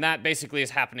 And that basically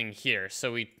is happening here.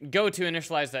 So we go to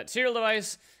initialize that serial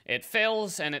device, it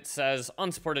fails, and it says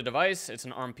unsupported device. It's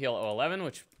an ARM-PL011,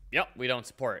 which, yep, we don't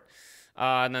support.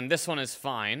 And then this one is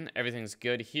fine. Everything's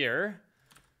good here.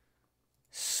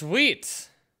 Sweet.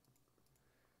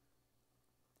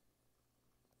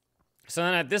 So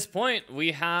then at this point,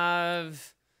 we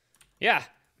have, yeah,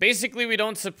 basically we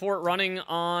don't support running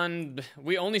on,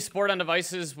 we only support on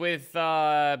devices with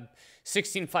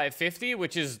 16550,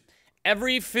 which is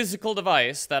every physical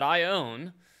device that I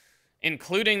own,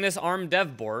 including this ARM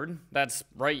dev board that's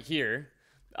right here.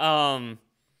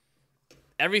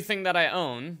 Everything that I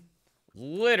own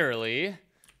literally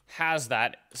has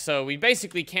that. So we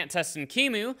basically can't test in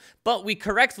QEMU, but we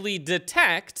correctly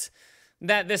detect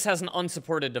that this has an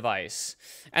unsupported device.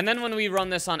 And then when we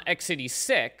run this on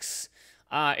x86,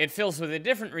 it fails with a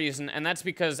different reason, and that's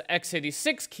because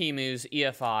x86 QEMU's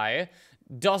EFI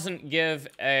doesn't give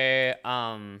a,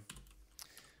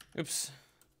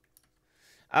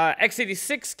 x86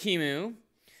 QEMU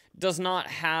does not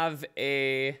have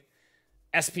a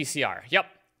SPCR. Yep.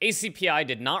 ACPI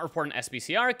did not report an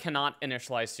SPCR, cannot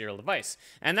initialize serial device.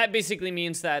 And that basically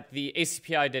means that the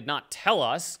ACPI did not tell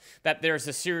us that there's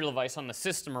a serial device on the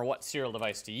system or what serial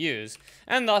device to use,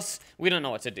 and thus, we don't know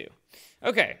what to do.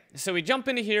 Okay, so we jump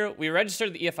into here, we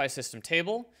register the EFI system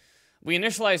table, we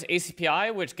initialize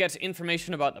ACPI, which gets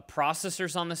information about the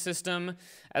processors on the system,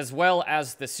 as well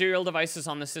as the serial devices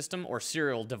on the system, or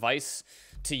serial device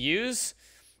to use.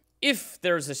 If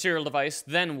there's a serial device,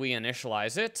 then we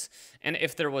initialize it. And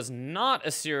if there was not a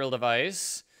serial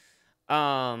device,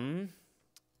 then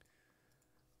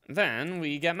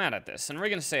we get mad at this. And we're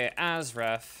going to say as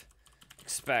ref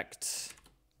expect,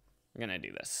 we're going to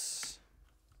do this.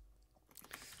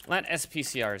 Let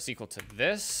SPCR is equal to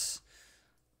this.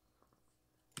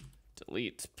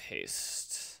 Delete,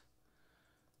 paste.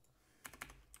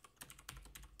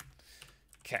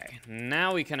 Okay,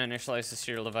 now we can initialize the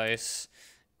serial device.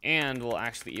 And we'll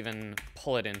actually even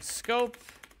pull it in scope.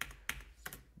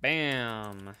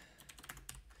 Bam.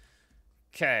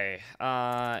 Okay,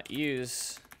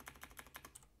 use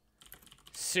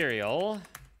serial.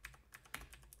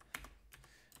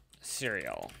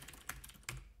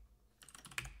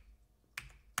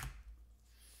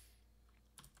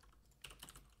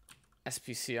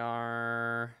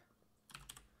 SPCR.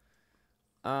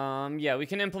 Yeah, we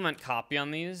can implement copy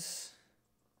on these.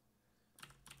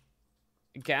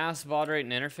 Gas, baud rate,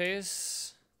 and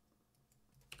interface.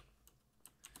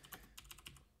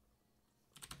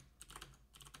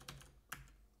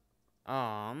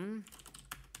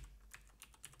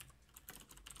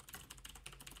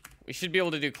 We should be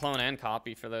able to do clone and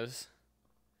copy for those.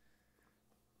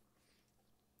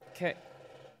 Okay.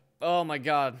 Oh my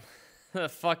god. The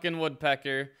fucking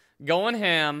woodpecker. Going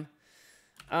ham.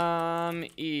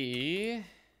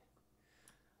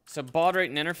 So baud rate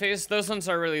and interface, those ones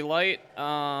are really light.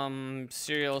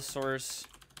 Serial source.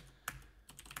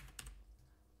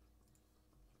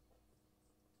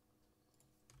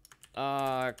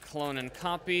 Clone and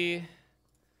copy.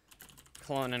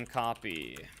 Clone and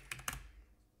copy.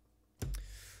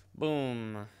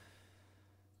 Boom.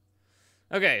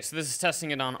 Okay, so this is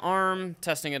testing it on ARM,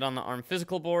 testing it on the ARM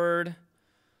physical board.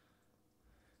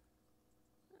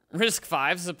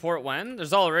 RISC-V support when?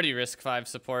 There's already RISC-V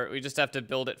support. We just have to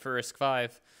build it for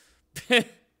RISC-V.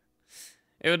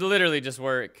 It would literally just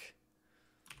work.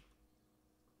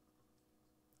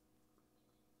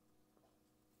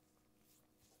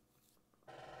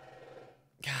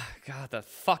 God, the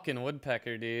fucking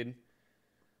woodpecker, dude.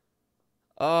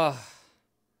 Ugh.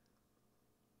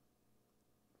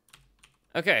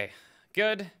 Okay,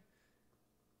 good.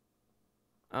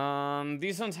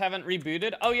 These ones haven't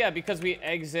rebooted. Oh yeah, because we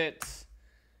exit.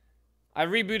 I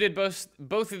rebooted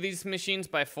both of these machines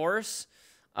by force.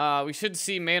 We should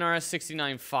see main RS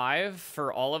 69.5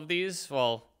 for all of these.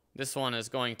 Well, this one is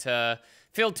going to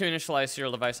fail to initialize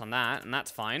serial device on that, and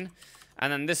that's fine.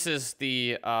 And then this is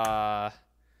the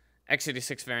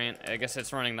x86 variant. I guess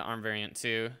it's running the ARM variant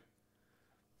too.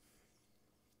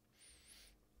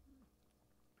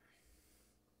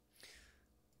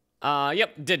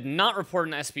 Yep, did not report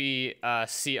an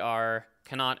SPCR,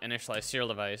 cannot initialize serial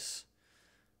device.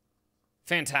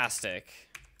 Fantastic.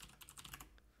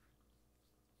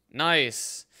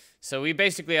 Nice. So we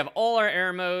basically have all our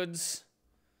error modes.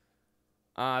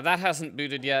 That hasn't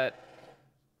booted yet.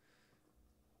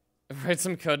 Write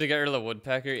some code to get rid of the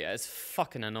woodpecker. Yeah, it's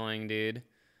fucking annoying, dude.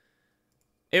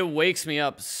 It wakes me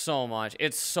up so much.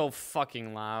 It's so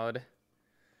fucking loud.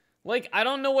 Like, I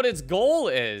don't know what its goal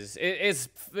is.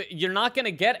 You're not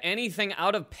gonna get anything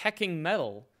out of pecking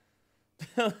metal.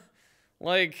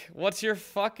 Like, what's your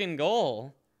fucking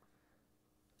goal?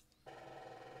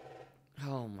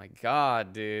 Oh my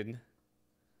god, dude.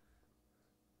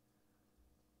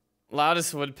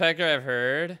 Loudest woodpecker I've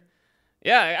heard.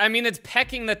 Yeah, I mean, it's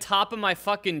pecking the top of my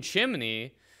fucking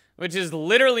chimney, which is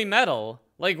literally metal.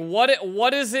 Like,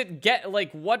 what does it get?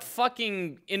 Like, what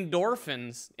fucking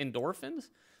endorphins? Endorphins?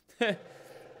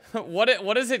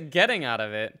 What is it getting out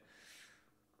of it?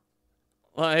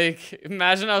 Like,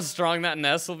 imagine how strong that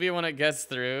nest will be when it gets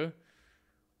through.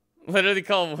 Literally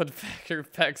called woodpecker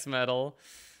pecks metal.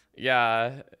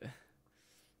 Yeah.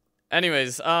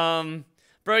 Anyways,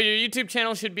 Bro, your YouTube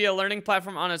channel should be a learning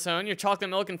platform on its own. Your chocolate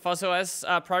milk and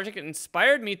FuzzOS project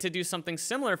inspired me to do something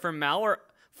similar for a malware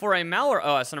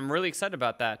OS, and I'm really excited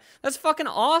about that. That's fucking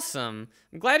awesome.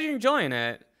 I'm glad you're enjoying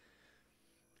it.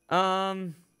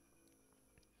 Could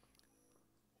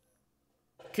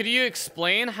you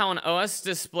explain how an OS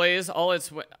displays all its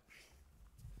Fuck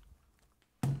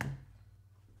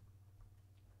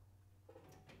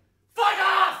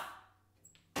off!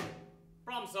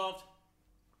 Problem solved.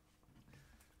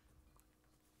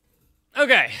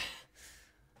 Okay.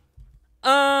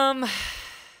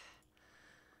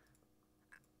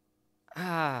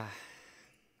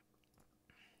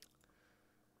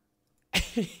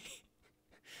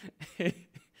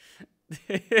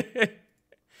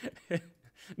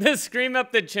 The scream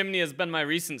up the chimney has been my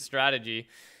recent strategy.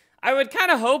 I would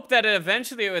kind of hope that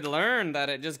eventually it would learn that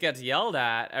it just gets yelled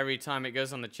at every time it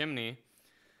goes on the chimney.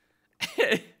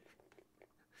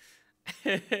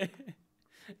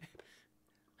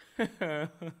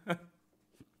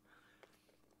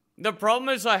 The problem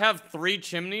is I have 3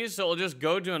 chimneys, so it'll just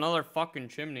go to another fucking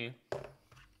chimney.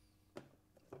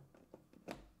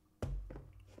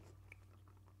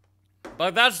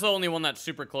 But that's the only one that's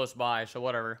super close by, so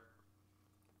whatever.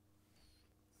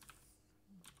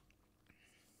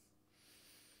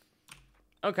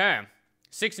 Okay.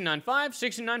 69.5,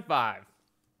 69.5.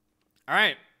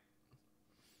 Alright.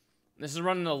 This is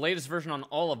running the latest version on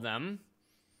all of them.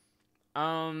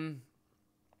 Some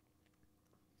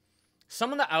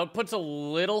of the output's a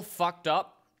little fucked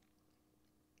up.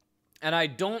 And I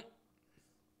don't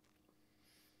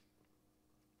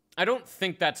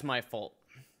think that's my fault.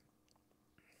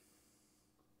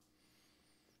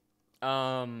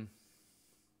 I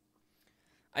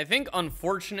think,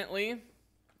 unfortunately...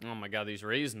 Oh my god, these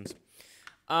raisins.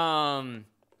 I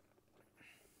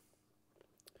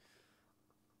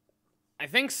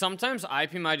think sometimes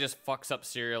IPMI just fucks up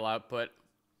serial output.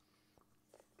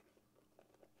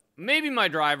 Maybe my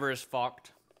driver is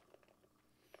fucked.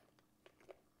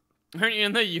 Aren't you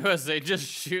in the USA? Just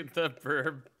shoot the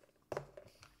verb.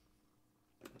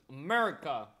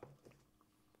 America.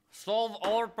 Solve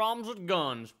all our problems with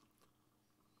guns.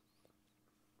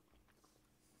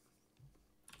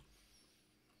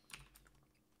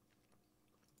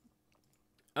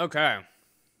 Okay.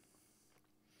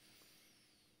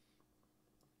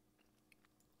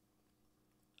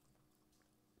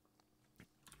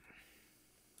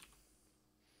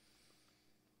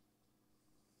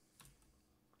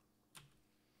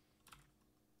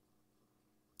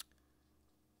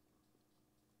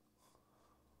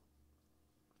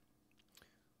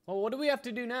 Well, what do we have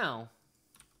to do now?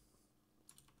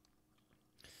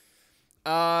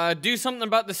 Do something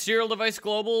about the serial device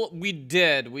global? We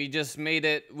did. We just made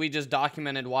it, we just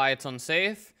documented why it's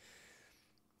unsafe.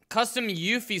 Custom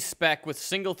UEFI spec with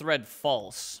single thread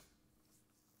false.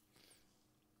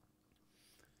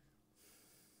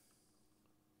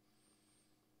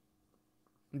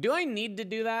 Do I need to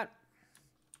do that?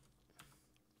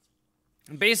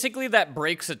 Basically, that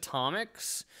breaks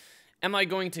atomics. Am I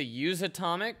going to use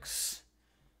atomics?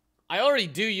 I already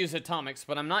do use atomics,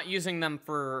 but I'm not using them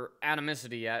for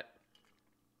atomicity yet.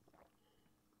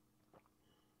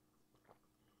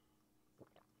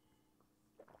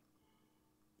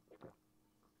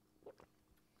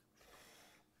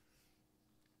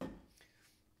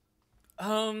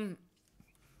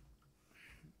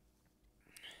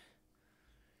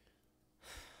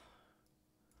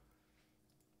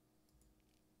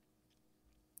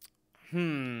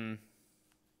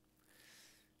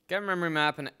 Get memory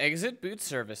map and exit boot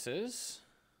services.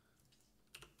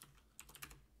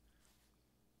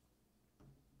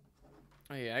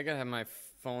 Oh yeah, I gotta have my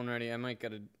phone ready. I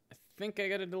think I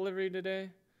got a delivery today.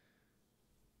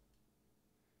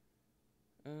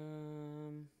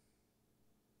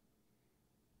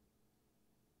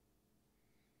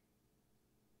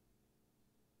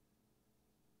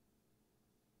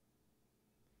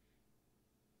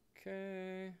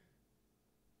 Okay.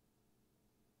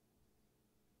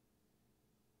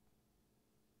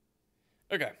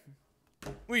 Okay.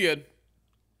 We good.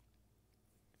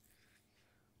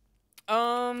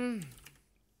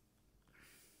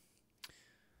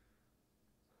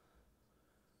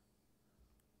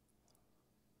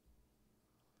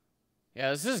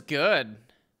 Yeah, this is good.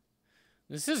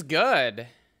 This is good.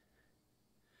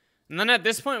 And then at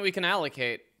this point we can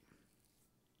allocate.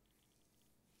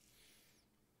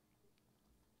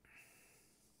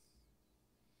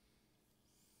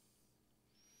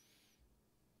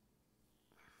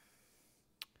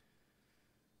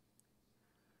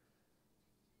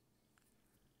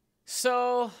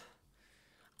 So,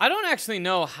 I don't actually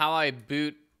know how I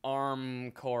boot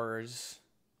ARM cores.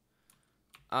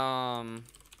 Let's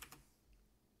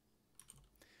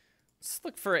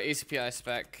look for an ACPI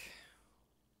spec.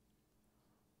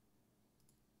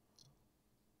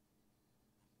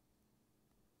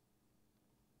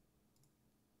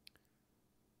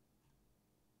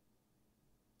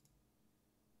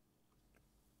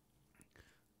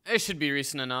 It should be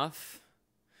recent enough.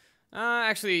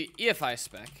 Actually, EFI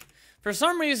spec. For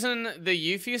some reason,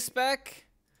 the UFI spec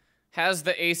has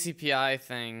the ACPI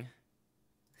thing.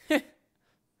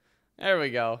 There we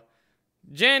go.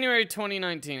 January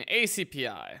 2019,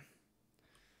 ACPI.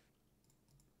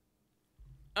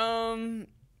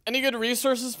 Any good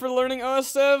resources for learning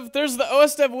OS Dev? There's the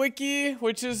OS Dev Wiki,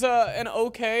 which is an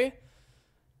okay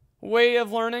way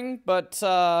of learning, but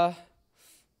I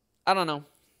don't know.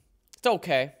 It's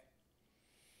okay.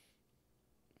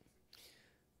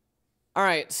 All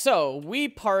right, so we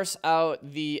parse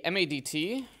out the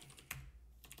MADT.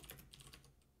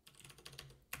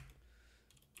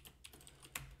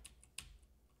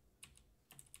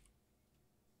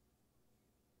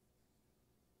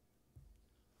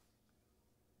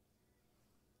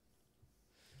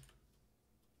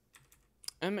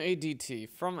 MADT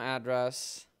from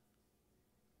address.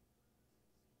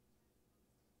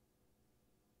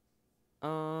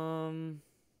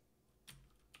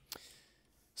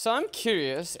 So I'm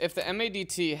curious if the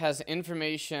MADT has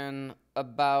information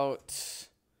about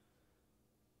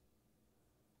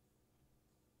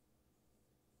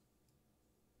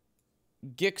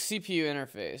GIC CPU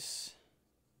interface.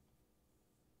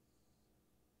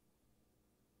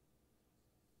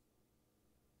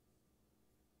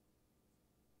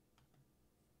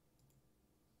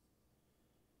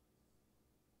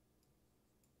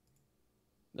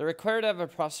 They're required to have a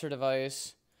processor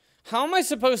device. How am I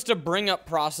supposed to bring up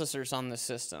processors on this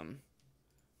system?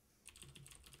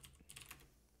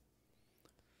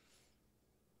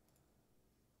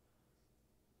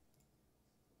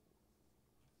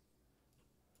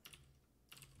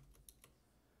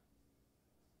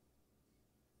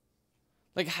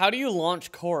 Like, how do you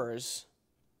launch cores?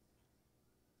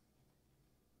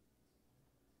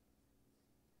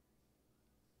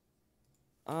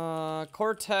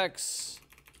 Cortex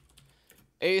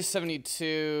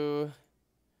A72.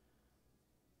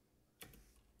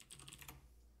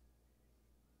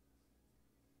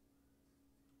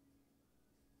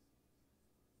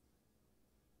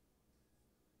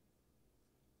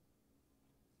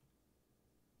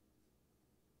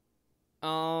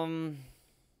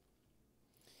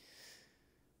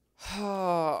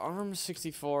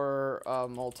 ARM64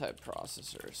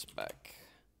 multiprocessor spec.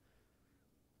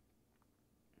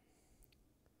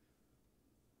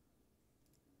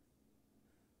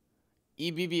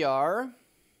 EBBR.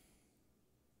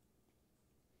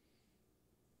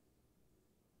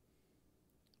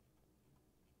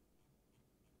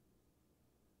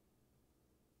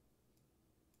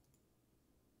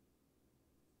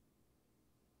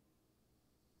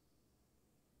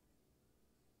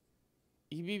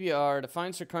 EBBR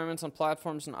defines requirements on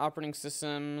platforms and operating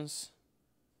systems.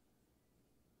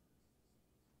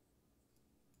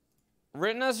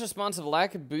 Written as responsive,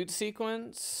 lack of boot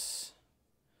sequence.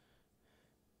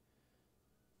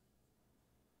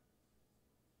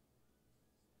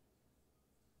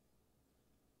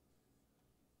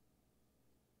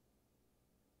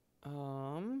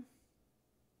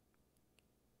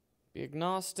 Be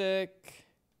agnostic.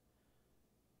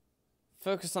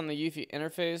 Focus on the UFI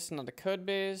interface, not the code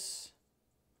base.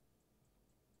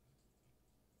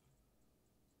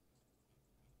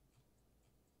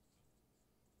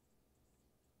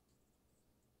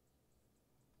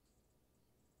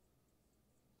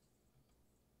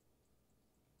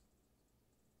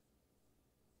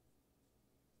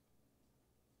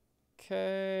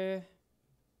 Okay.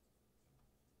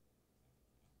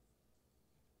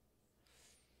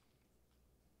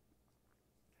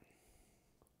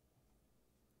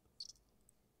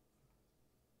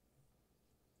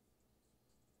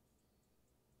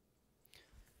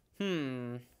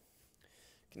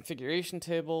 Configuration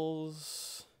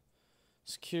tables,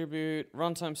 secure boot,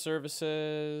 runtime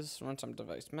services, runtime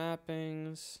device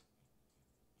mappings.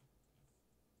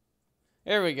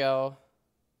 There we go.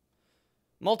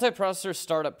 Multiprocessor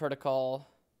startup protocol.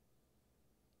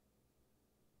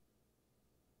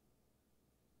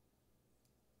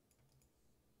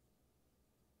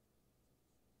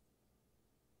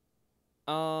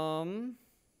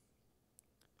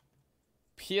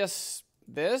 PS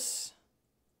this.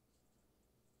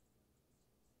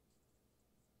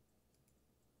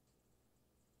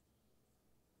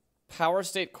 Power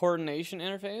state coordination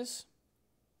interface.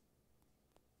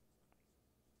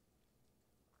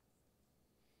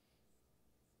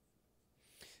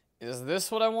 Is this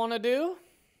what I want to do?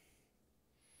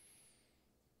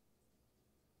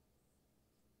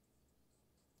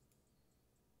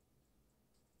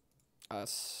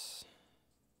 Us.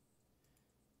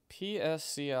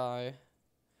 PSCI.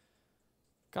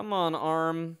 Come on,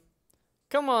 ARM.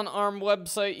 Come on, ARM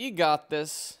website. You got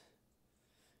this.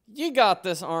 You got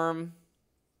this, ARM.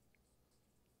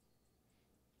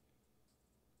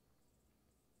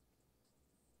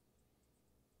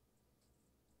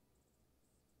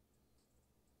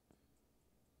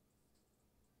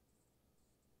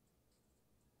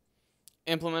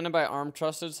 Implemented by ARM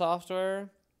trusted software.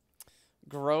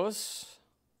 Gross.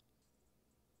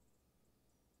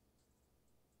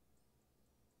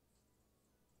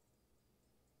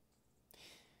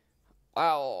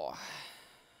 Wow.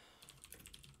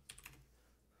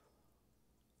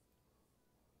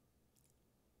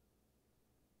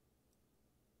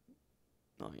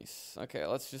 Nice. Okay,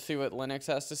 let's just see what Linux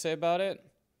has to say about it.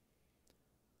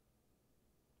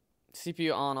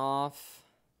 CPU on off.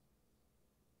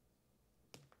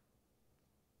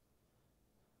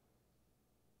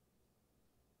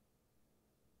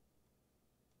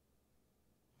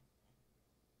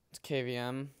 It's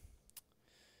KVM.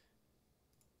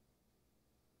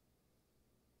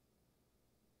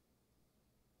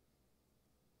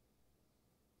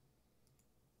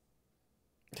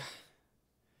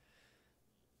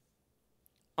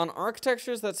 On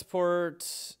architectures that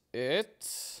support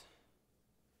it,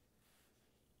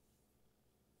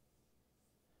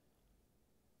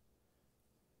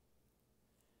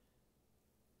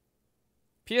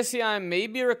 PSCI may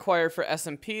be required for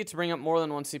SMP to bring up more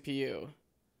than one CPU.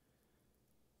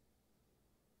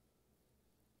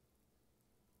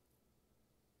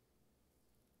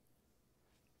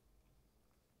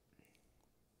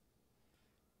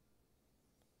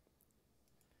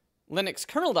 Linux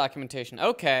kernel documentation.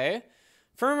 Okay.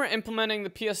 Firmware implementing the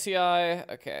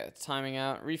PSCI. Okay, it's timing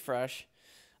out. Refresh.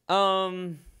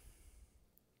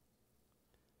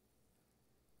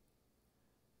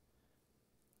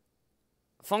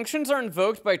 Functions are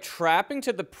invoked by trapping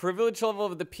to the privilege level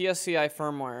of the PSCI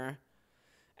firmware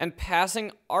and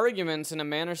passing arguments in a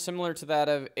manner similar to that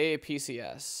of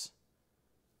AAPCS.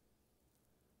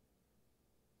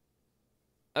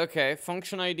 Okay,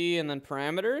 function ID and then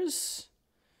parameters.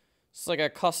 It's like a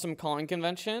custom calling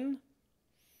convention.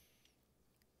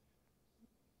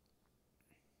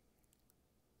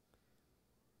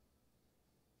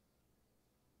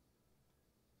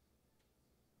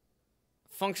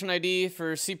 Function ID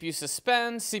for CPU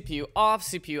suspend, CPU off,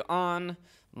 CPU on,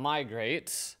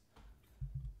 migrate.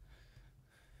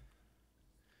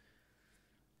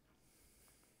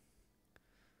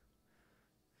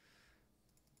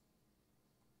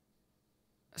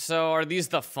 So are these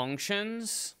the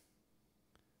functions?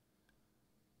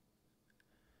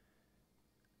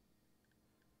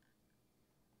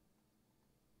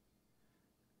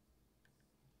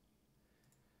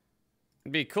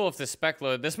 It'd be cool if this spec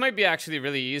load. This might be actually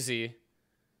really easy.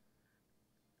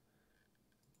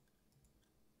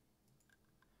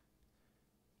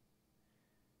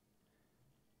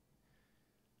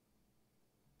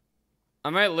 I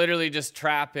might literally just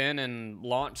trap in and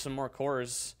launch some more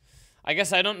cores. I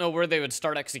guess I don't know where they would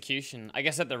start execution. I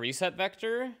guess at the reset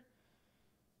vector.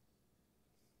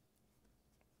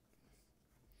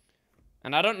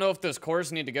 And I don't know if those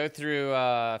cores need to go through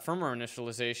firmware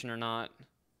initialization or not.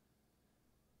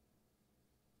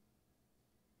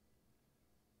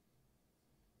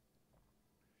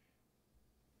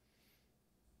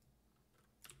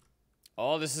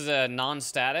 Oh, this is a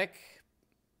non-static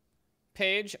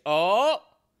page. Oh.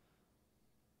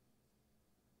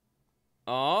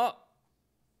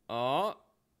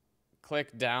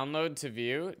 Click download to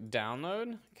view.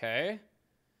 Download. Okay.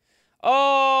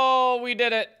 Oh, we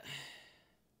did it.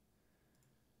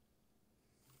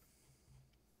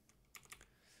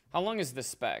 How long is this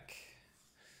spec?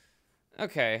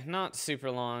 Okay, not super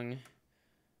long.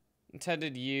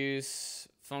 Intended use,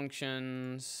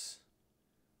 functions.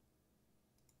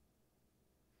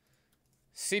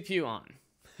 CPU on.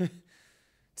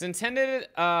 It's intended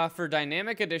for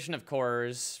dynamic addition of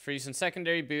cores for use in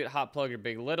secondary boot, hot plug, or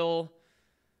big little.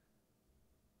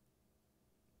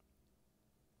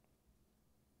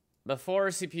 Before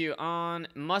CPU on,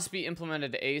 must be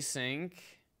implemented async.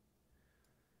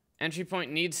 Entry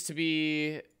point needs to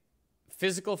be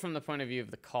physical from the point of view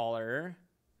of the caller.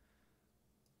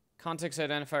 Context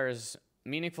identifier is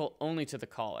meaningful only to the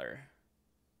caller.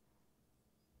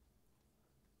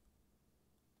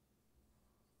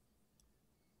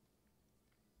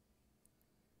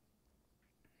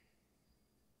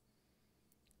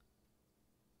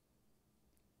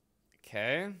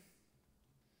 Okay.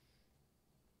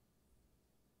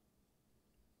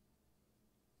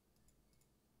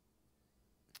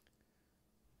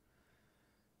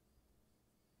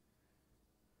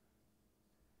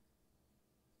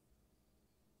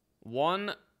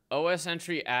 One OS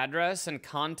entry address and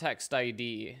context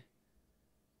ID.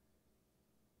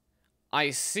 I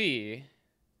see.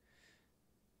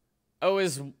 Oh,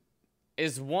 is 1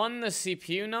 the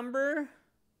CPU number?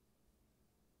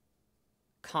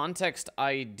 Context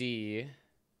ID.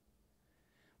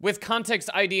 With context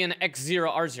ID and X0,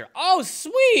 R0. Oh,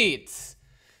 sweet!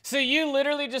 So you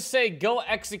literally just say, go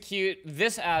execute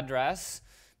this address,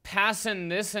 pass in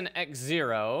this and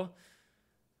X0.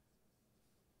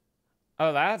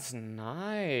 Oh, that's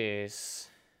nice.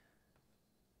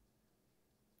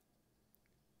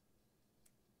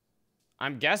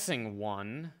 I'm guessing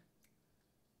 1.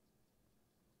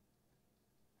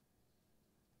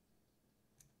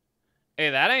 Hey,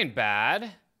 that ain't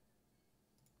bad.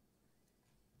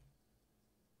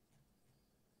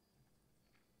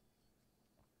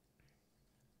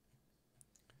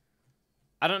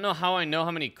 I don't know how I know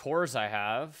how many cores I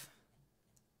have.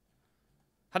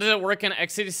 How does it work in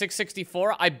x86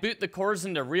 64? I boot the cores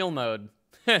into real mode.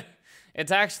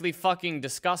 It's actually fucking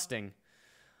disgusting.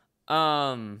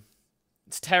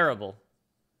 It's terrible.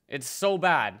 It's so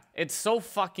bad. It's so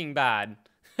fucking bad.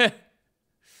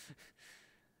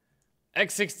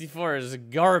 x64 is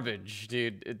garbage,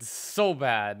 dude. It's so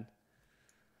bad.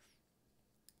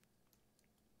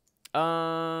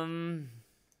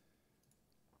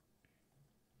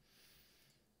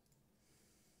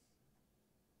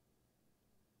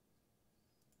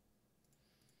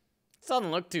 It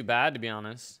doesn't look too bad, to be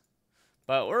honest.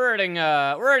 But we're writing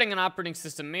an operating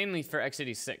system mainly for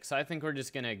x86, so I think we're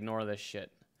just gonna ignore this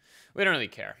shit. We don't really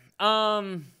care.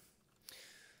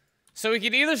 So we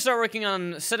could either start working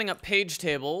on setting up page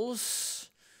tables,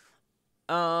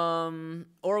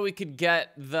 or we could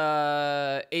get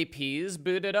the APs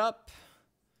booted up.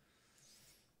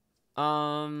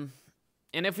 And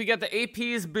if we get the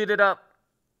APs booted up,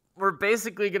 we're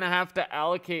basically gonna have to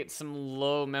allocate some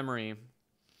low memory.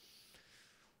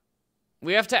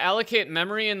 We have to allocate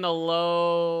memory in the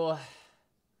low...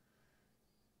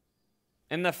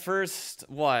 In the first,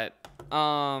 what?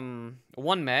 1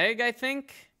 meg, I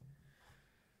think?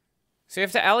 So you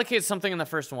have to allocate something in the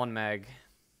first 1 meg.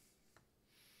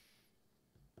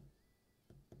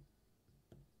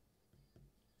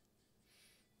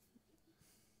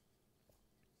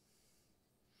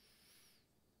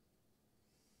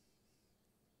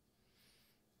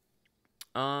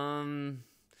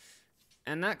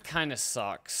 And that kind of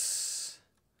sucks.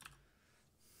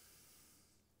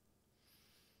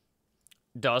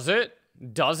 Does it?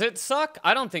 Does it suck?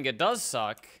 I don't think it does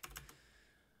suck.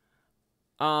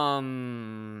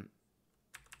 Mute.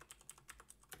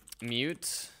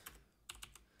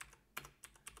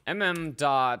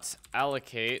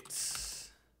 mm.allocate.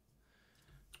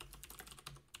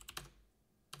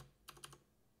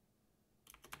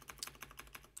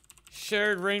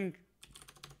 Shared range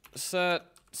set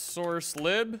source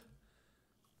lib.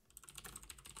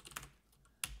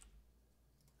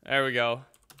 There we go.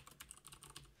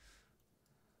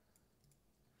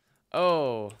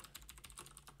 Oh.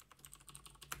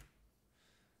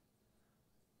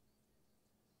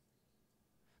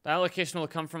 The allocation will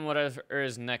come from whatever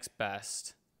is next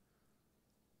best.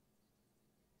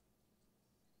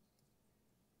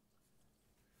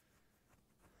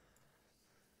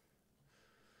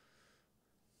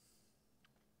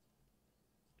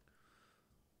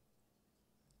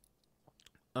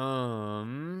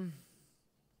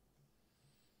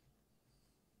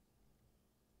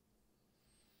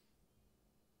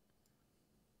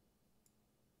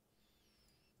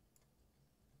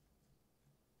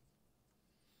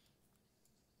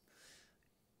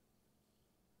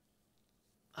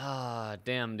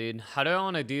 Damn, dude. How do I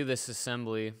want to do this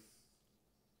assembly?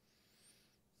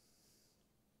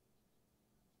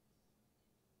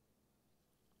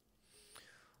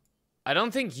 I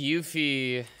don't think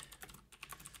Eufy...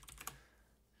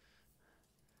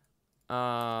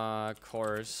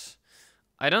 cores.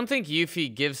 I don't think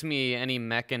Eufy gives me any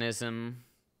mechanism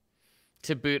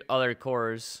to boot other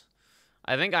cores.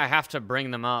 I think I have to bring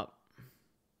them up.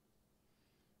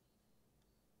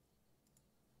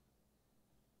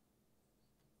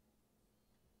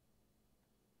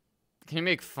 Can you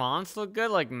make fonts look good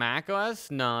like macOS?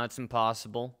 No, it's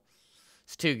impossible.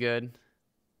 It's too good.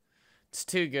 It's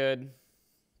too good.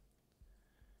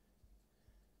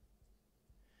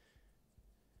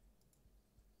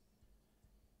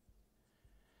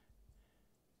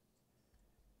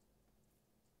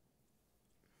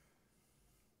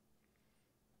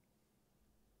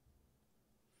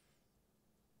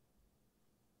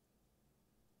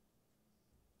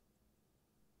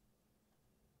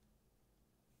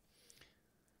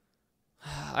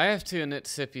 I have to init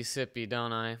sippy sippy,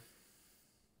 don't I?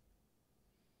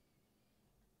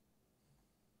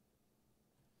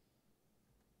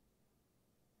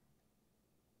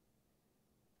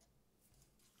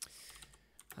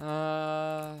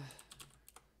 Uh...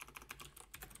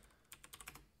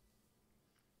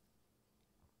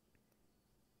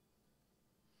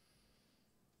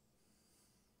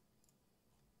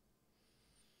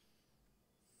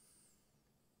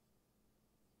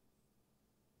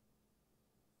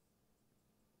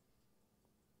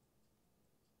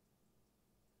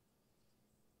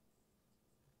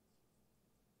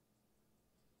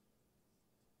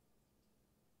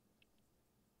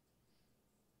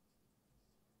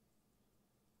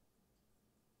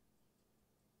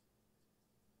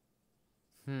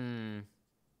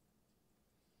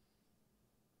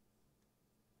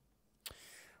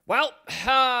 Well,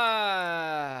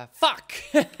 fuck.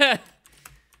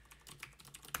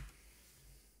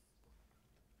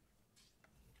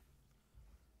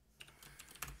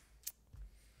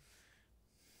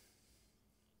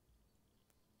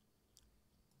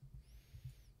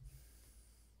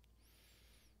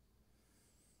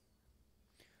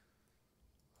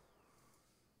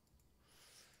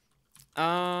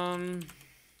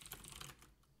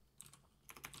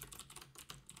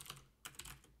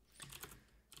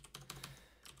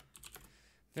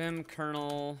 Vim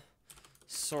kernel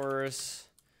source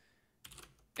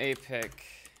apic.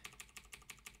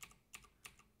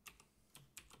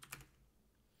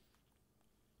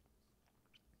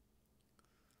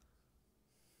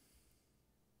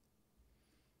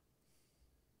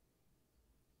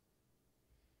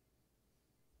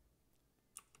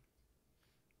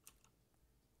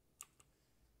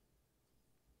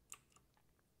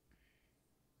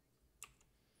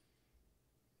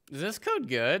 Is this code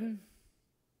good?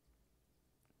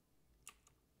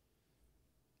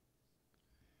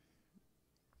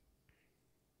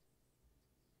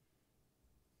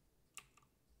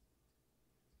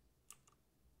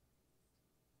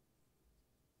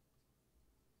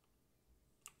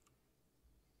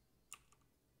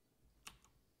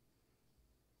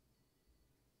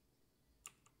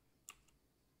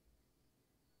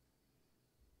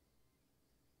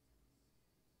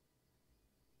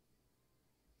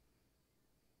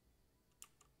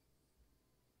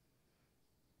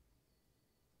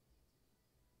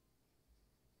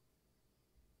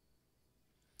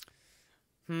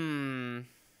 Hmm.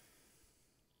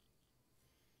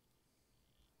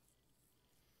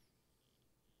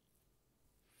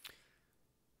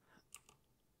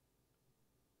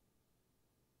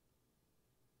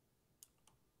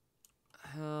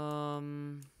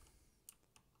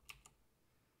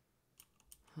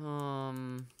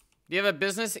 Do you have a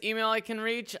business email I can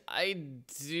reach? I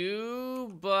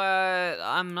do, but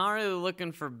I'm not really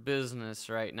looking for business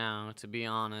right now, to be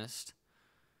honest.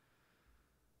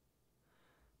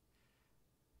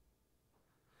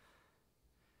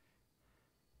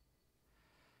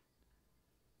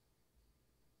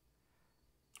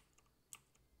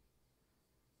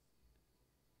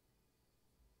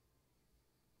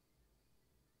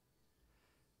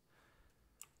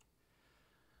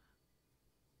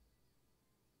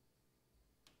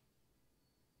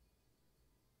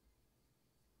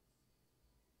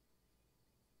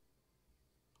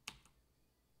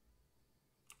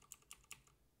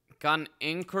 Got an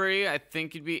inquiry I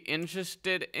think you'd be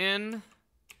interested in.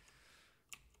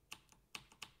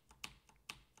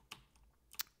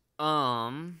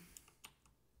 You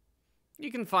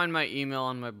can find my email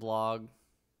on my blog.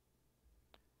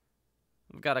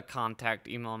 I've got a contact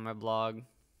email on my blog.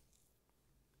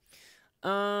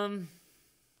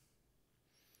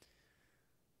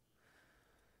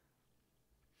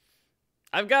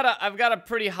 I've got a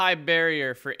pretty high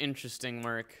barrier for interesting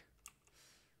work.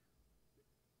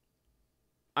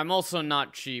 I'm also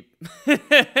not cheap.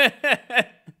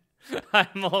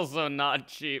 I'm also not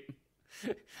cheap.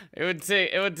 It would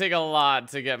take a lot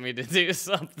to get me to do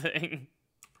something.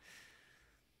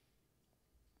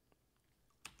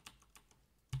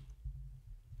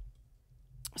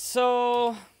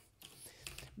 So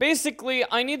basically,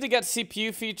 I need to get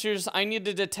CPU features. I need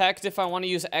to detect if I want to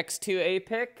use X2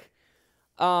 APIC.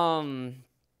 I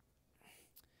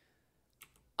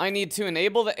need to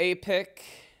enable the APIC.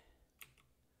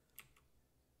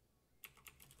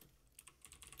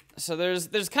 So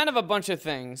there's kind of a bunch of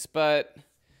things, but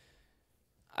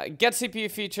get CPU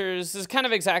features is kind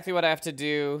of exactly what I have to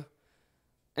do.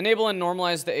 Enable and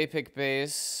normalize the APIC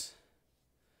base.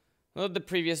 Load the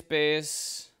previous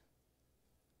base.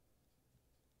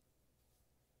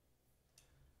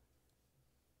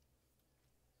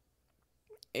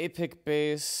 APIC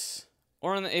base.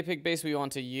 Or on the APIC base we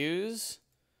want to use.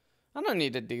 I don't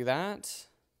need to do that.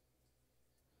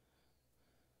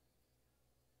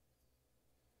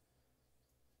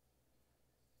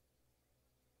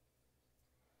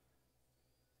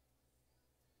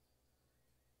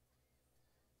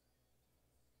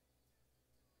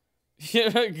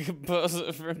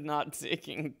 Composer for not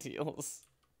taking deals.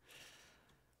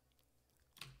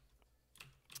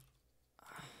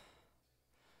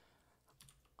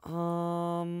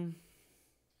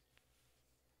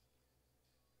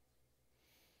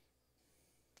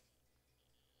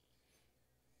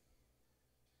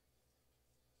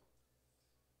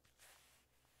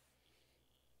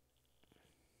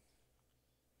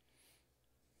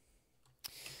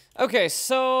 Okay,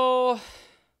 so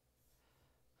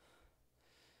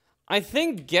I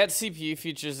think get CPU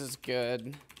features is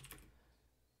good.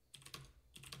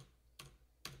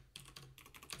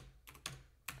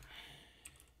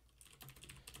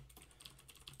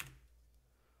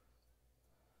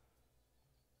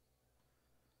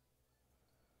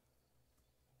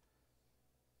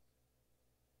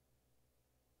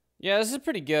 Yeah, this is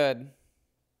pretty good.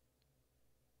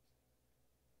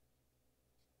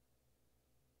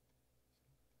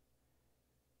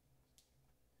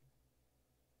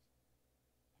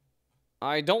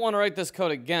 I don't want to write this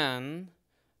code again.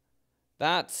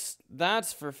 That's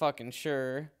for fucking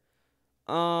sure.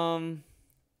 All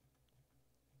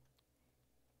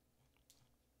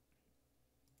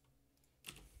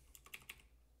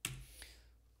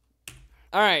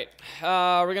right,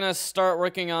 we're gonna start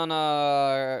working on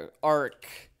arc.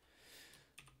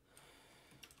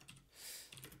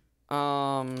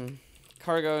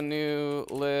 Cargo new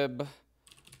lib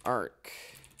arc.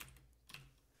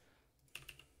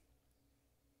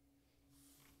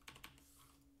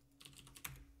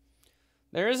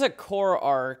 There is a core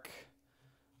arc,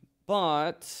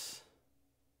 but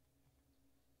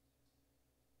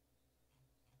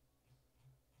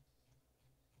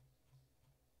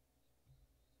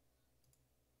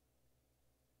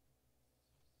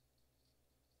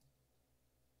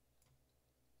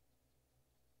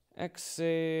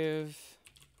xsave.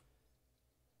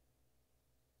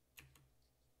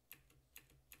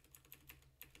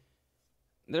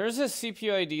 There's a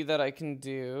CPU ID that I can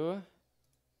do.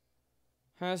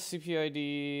 Has CPU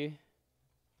ID.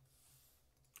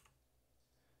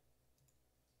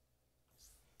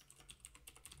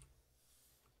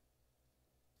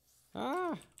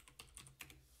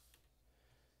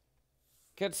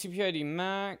 Get CPU ID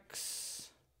max.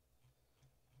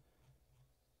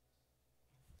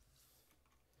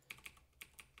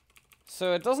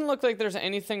 So it doesn't look like there's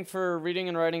anything for reading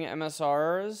and writing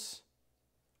MSRs.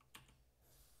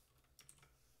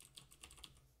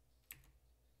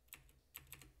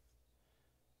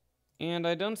 And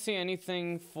I don't see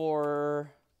anything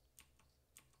for...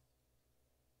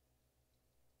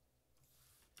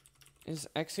 Is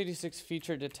x86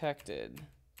 feature detected?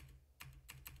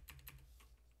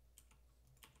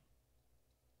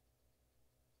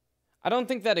 I don't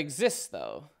think that exists,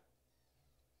 though.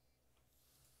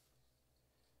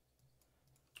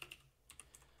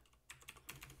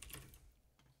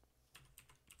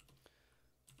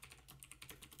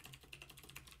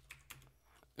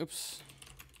 Oops.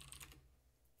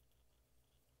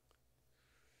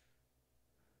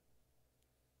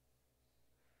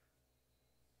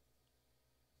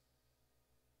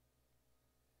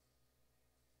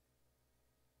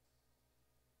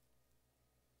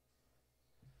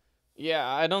 Yeah,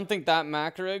 I don't think that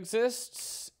macro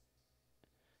exists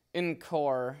in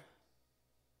core.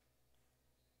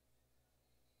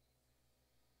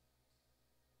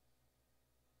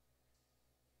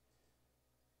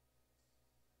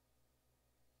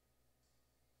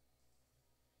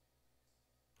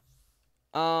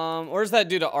 Or is that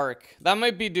due to arc? That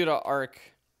might be due to arc.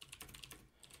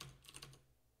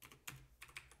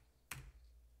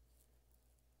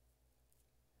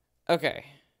 Okay.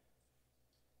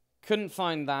 Couldn't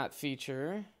find that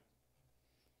feature.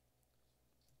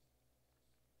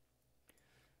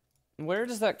 Where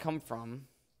does that come from?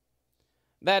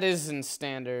 That is in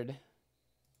standard.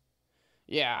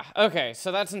 Yeah, okay,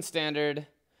 so that's in standard.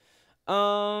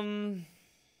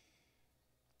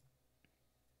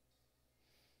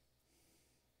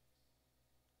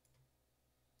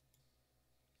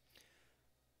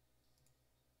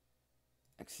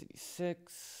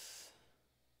 x86.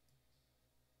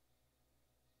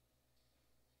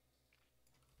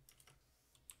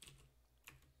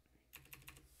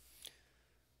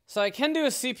 So I can do a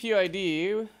CPU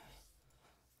ID,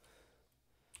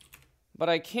 but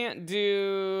I can't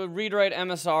do read-write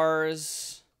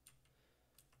MSRs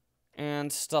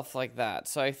and stuff like that.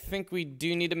 So I think we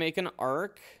do need to make an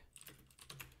arc.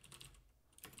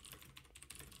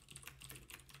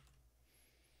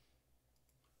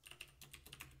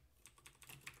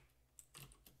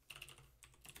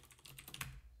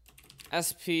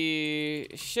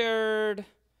 SP shared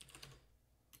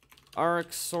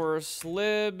arc source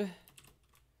lib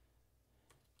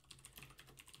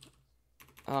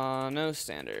No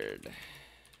standard.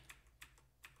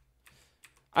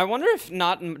 I wonder if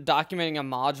not documenting a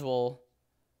module.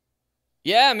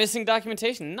 Yeah, missing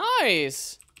documentation.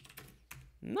 Nice.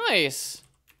 Nice.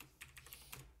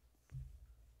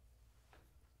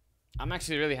 I'm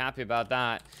actually really happy about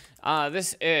that.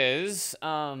 This is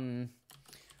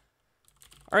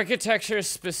architecture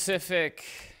specific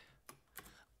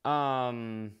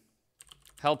helper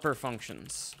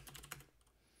functions.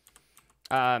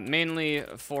 Mainly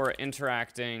for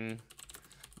interacting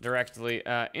directly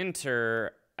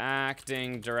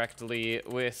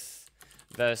with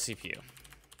the CPU.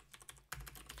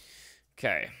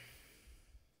 Okay.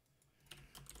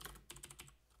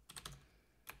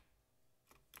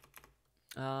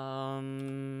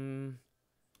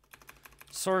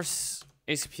 Source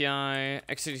ACPI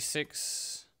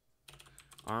x86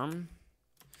 ARM.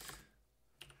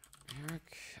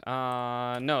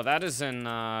 No, that is in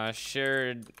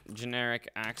shared generic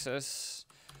access.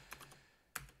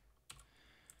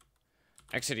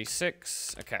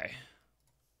 x86. Okay.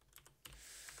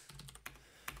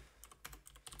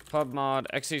 PubMod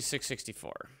x86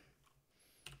 64.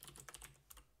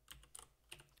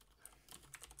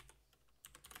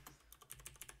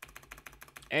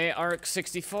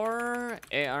 ARC64,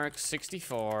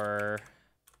 ARC64.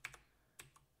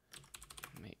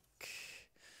 Make.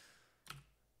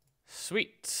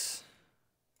 Sweet.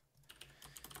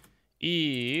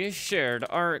 Shared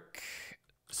arc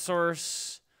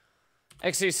source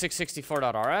x86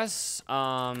 64.rs.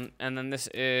 And then this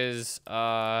is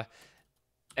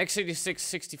x86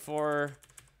 64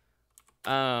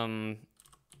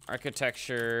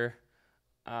 architecture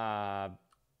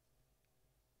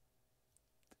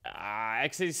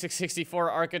x86 64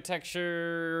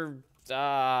 architecture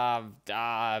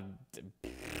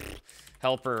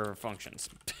helper functions.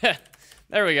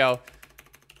 There we go.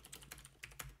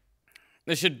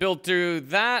 This should build through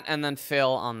that and then fail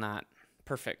on that.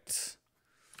 Perfect.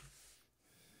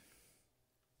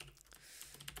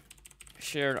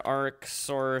 Shared arc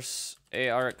source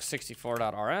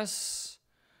arc64.rs.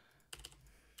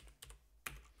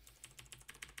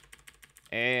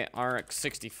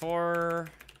 arc64.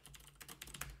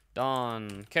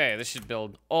 Done. Okay, this should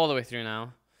build all the way through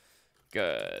now.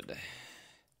 Good.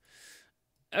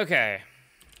 Okay.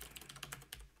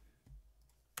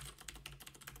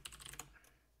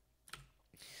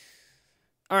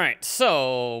 All right,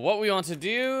 so what we want to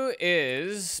do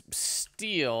is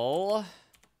steal.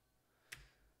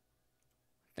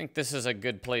 I think this is a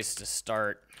good place to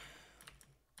start.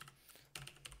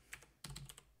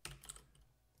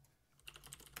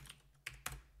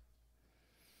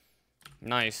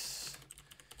 Nice.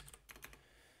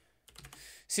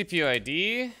 CPU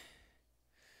ID.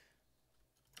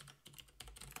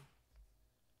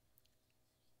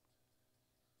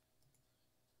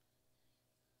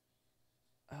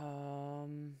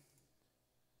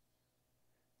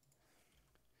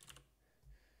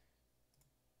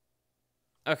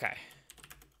 Okay.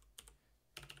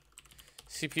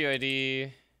 CPU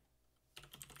ID.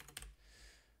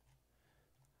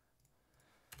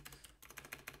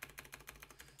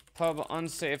 Pub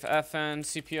unsafe FN,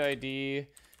 CPU ID,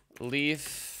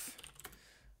 leaf,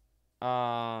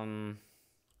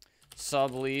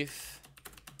 sub leaf.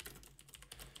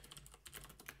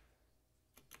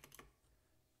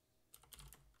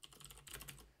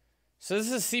 So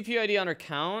this is CPU ID under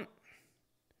count.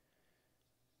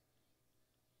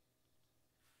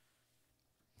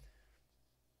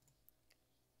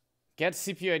 Get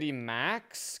CPU ID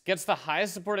max. Gets the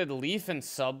highest supported leaf and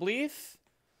subleaf.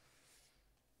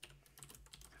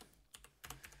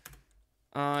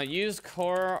 Use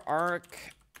core arc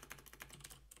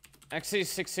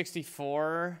x86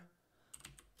 64.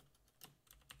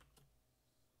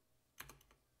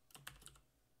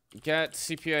 Get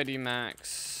CPU ID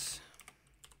max.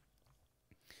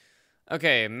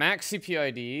 Okay, max CPU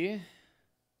ID.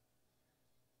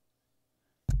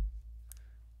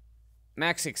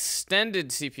 Max extended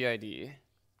CPU ID.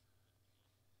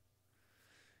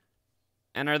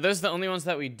 And are those the only ones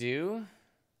that we do?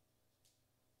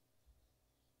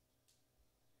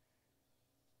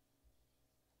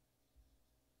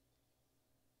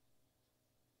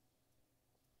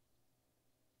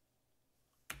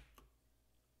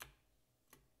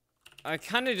 I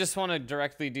kind of just want to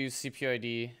directly do CPU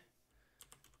ID.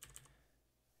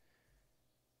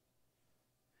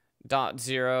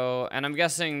 .0, and I'm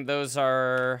guessing those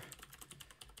are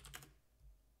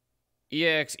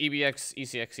EAX, EBX,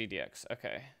 ECX, EDX.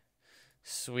 Okay.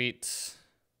 Sweet.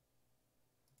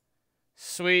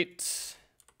 Sweet.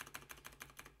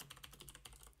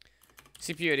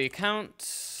 CPU ID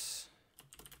count.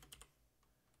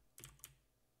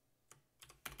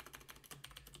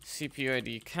 CPU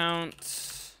ID count.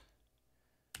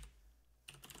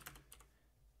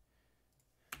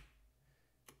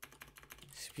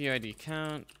 CPU ID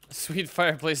count. Sweet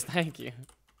fireplace, thank you.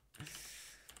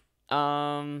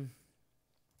 Max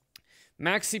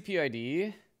CPU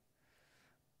ID.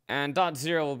 And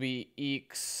 .0 will be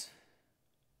eeks.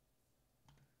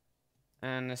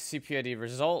 And the CPU ID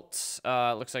results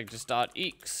looks like just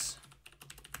 .eeks.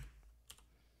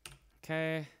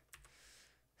 Okay.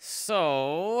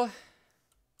 So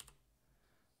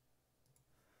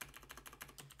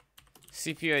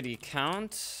CPU ID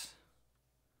count.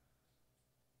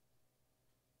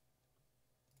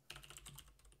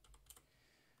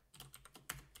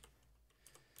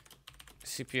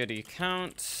 CPU ID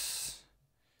count.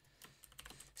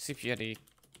 CPU ID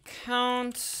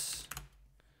count.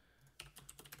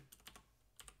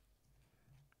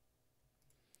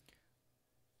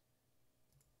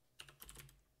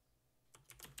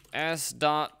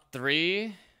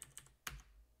 S.3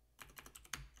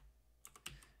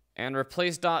 and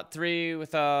replace .3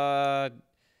 with a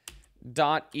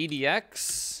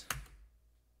 .edx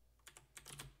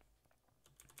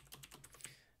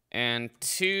and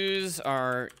 2s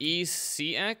are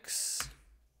ECX.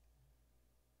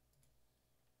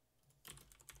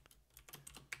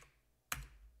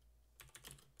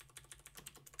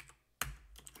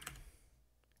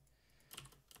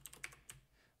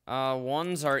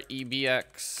 Ones are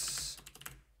EBX.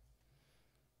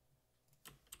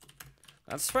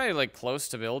 That's probably like close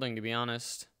to building, to be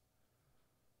honest.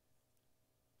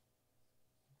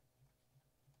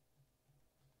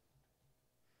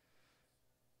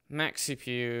 Max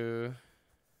CPU.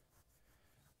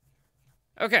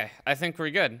 Okay, I think we're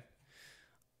good.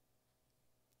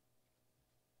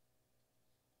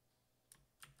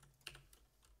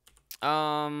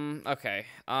 Okay,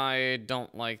 I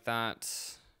don't like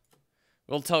that.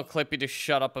 We'll tell Clippy to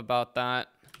shut up about that.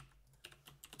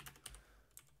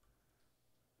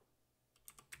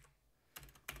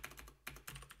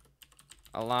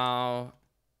 Allow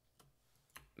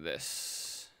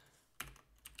this.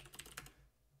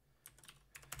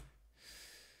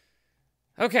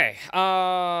 Okay,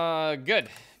 good.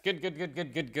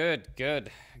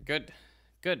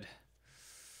 Good.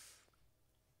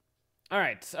 All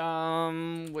right,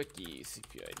 wiki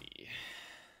CPU ID.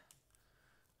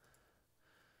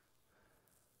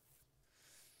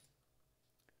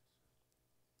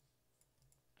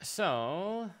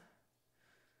 So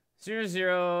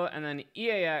 00 and then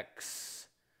EAX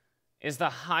is the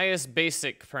highest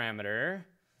basic parameter.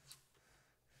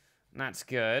 And that's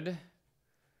good.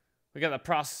 We got the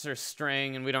processor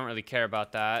string and we don't really care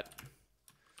about that.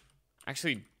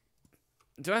 Actually,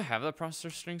 do I have the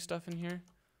processor string stuff in here?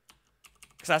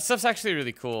 Because that stuff's actually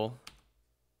really cool.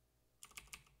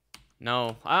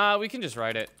 No, we can just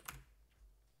write it.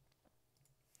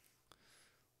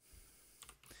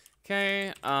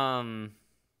 Okay,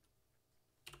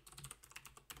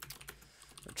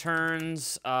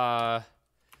 returns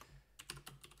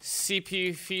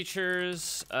CPU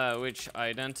features, which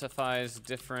identifies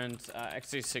different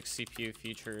x86 CPU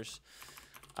features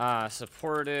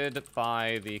supported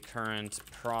by the current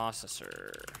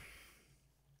processor.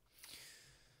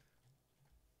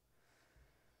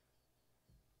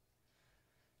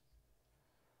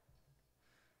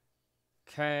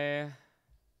 Okay.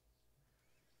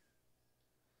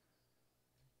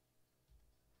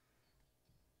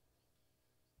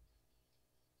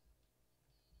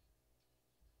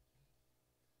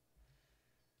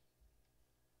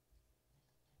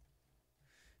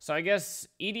 So I guess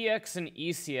EDX and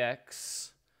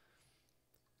ECX.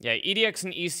 Yeah, EDX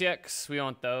and ECX, we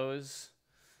want those.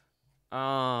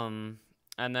 And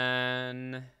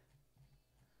then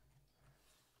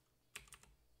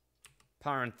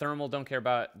power and thermal, don't care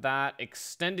about that.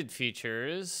 Extended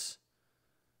features,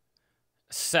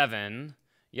 7.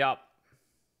 Yup.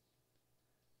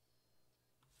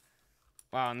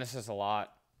 Wow, and this is a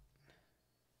lot.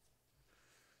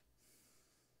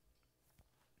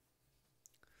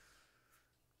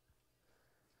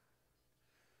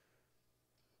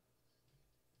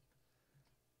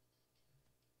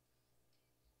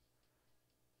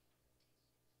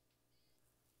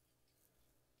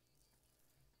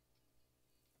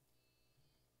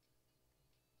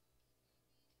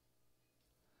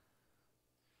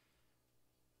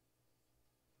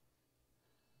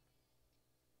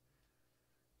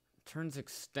 Turns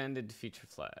extended feature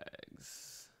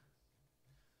flags.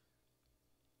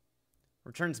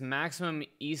 Returns maximum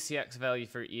ECX value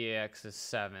for EAX is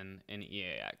 7 in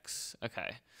EAX.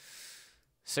 Okay.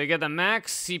 So you get the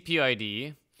max CPU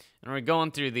ID, and we're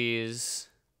going through these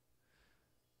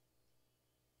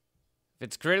If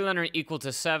it's greater than or equal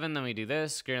to 7, then we do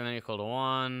this. Greater than or equal to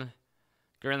 1.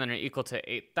 Greater than or equal to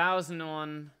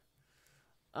 8,001.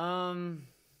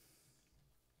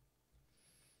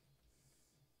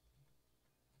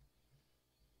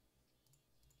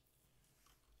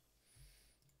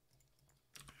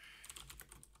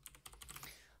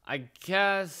 I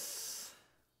guess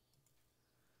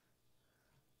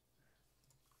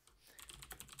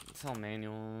it's all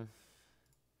manual.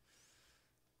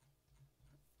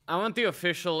 I want the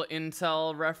official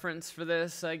Intel reference for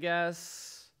this, I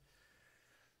guess.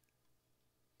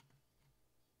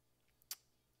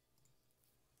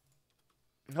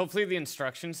 Hopefully the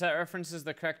instruction set reference is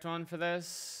the correct one for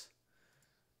this.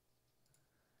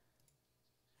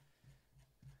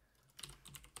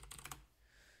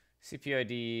 CPU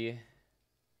ID.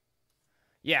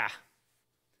 Yeah.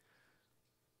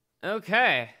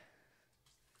 Okay.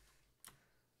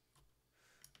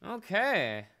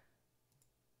 Okay.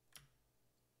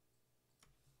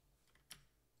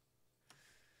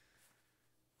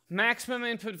 Maximum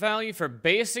input value for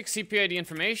basic CPU ID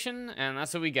information, and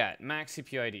that's what we get. Max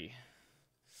CPU ID.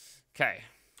 Okay.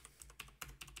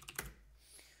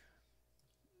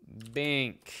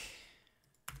 Bank.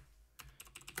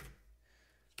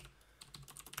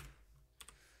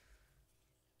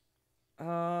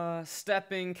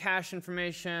 Stepping, cache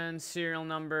information, serial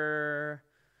number,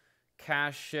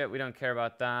 cache shit. We don't care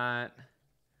about that.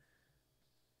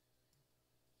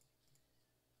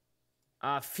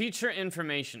 Feature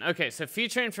information. Okay, so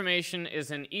feature information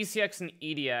is in ECX and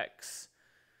EDX.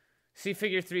 See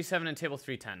figure 3.7 and table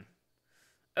 3.10.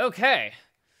 Okay.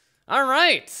 All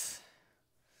right.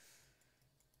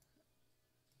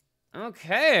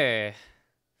 Okay.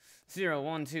 0,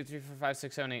 1, 2, 3, 4, 5,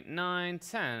 6, 7, 8, 9,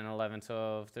 10, 11,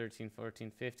 12, 13,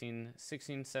 14, 15,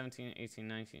 16, 17, 18,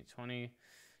 19, 20,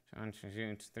 21,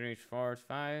 22, 23, 24,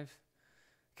 5.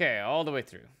 Okay, all the way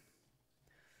through.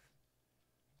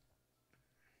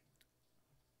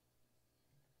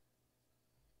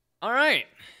 All right.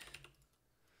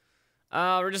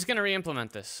 We're just going to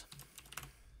re-implement this.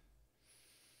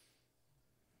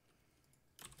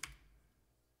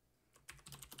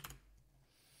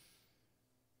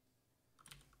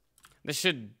 This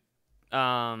should,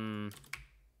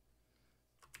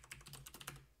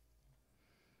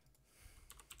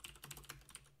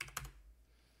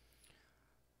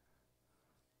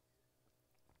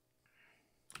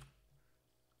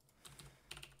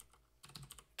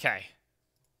 okay.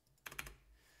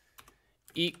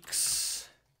 Eeks.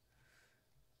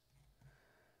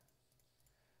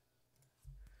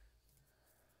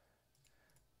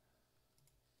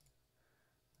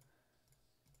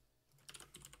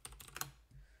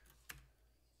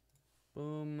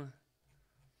 Boom.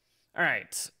 All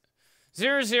right.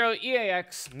 00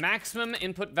 EAX, maximum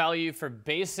input value for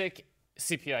basic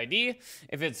CPU ID.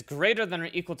 If it's greater than or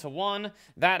equal to 1,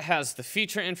 that has the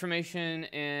feature information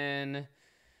in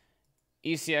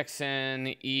ECX and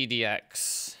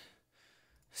EDX.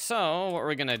 So what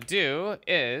we're going to do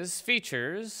is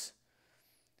features.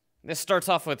 This starts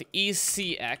off with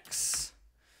ECX.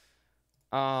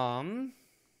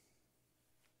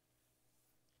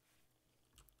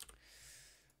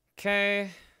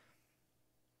 Okay.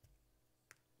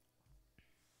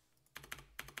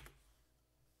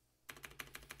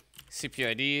 CPU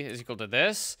ID is equal to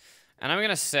this. And I'm going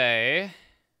to say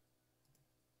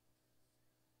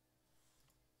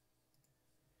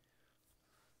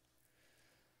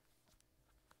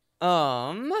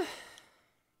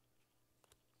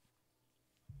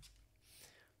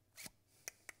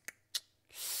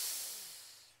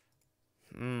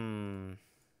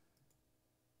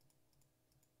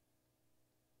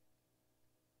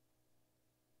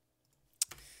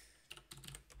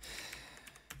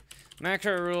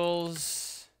macro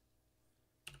rules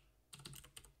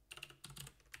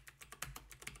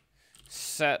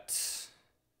set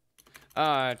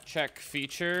check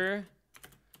feature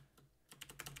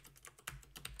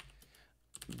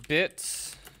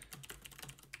bit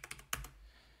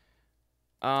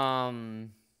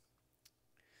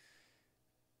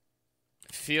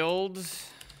field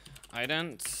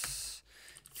ident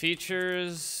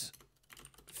features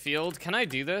field. Can I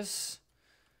do this?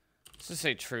 Let's just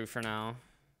say true for now.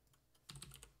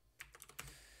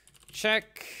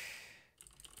 Check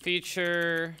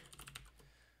feature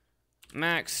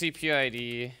max CPU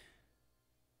ID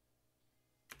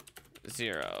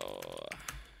 0.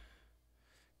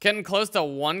 Getting close to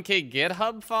 1K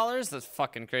GitHub followers? That's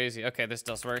fucking crazy. Okay, this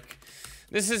does work.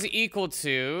 This is equal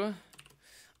to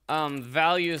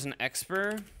value as an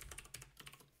expr.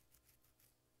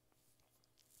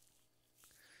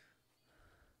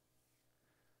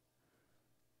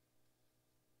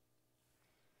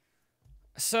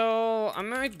 So I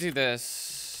might do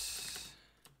this.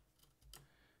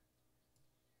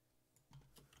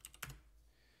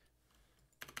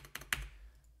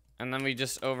 And then we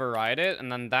just override it,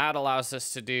 and then that allows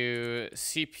us to do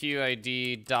CPU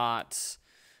ID dot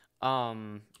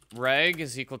reg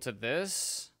is equal to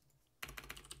this.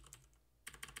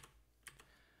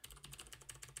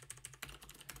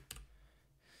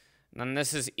 And then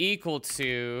this is equal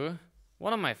to,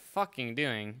 what am I fucking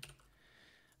doing?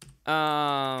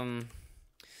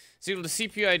 It's equal to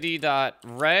CPU ID dot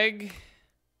reg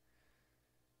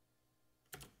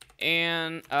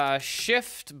and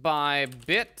shift by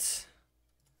bit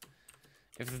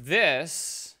if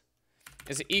this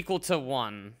is equal to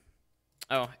 1.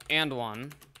 Oh, and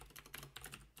 1.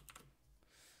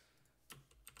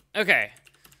 Okay.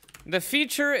 The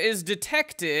feature is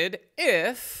detected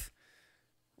if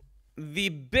the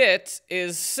bit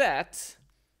is set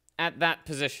at that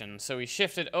position. So we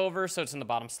shift it over so it's in the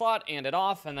bottom slot, and it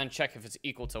off, and then check if it's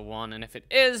equal to 1. And if it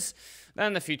is,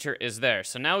 then the feature is there.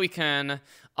 So now we can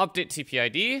update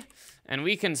TPID, and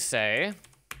we can say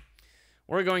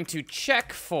we're going to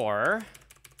check for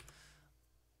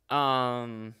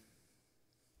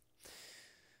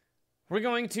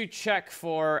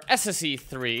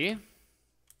SSE3.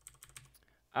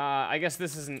 I guess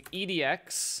this is an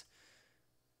EDX.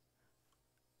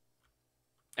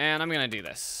 And I'm going to do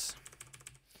this.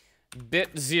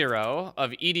 Bit 0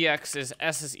 of EDX is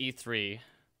SSE3.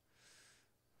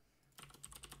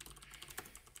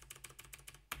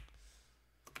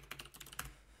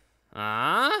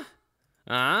 Uh-huh.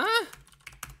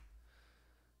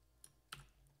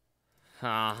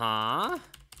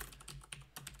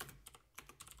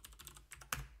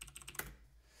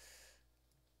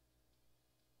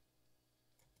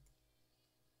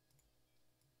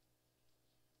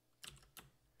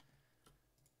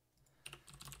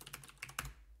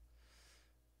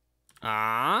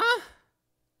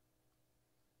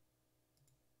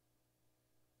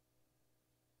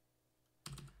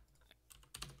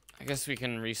 I guess we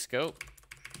can rescope.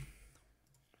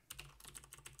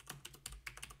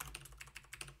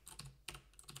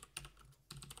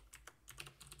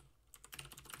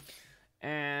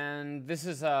 And this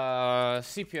is a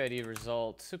CPU ID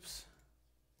result. Oops.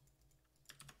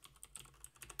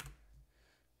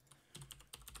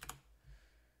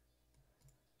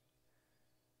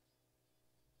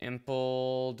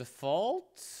 Impl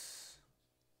default?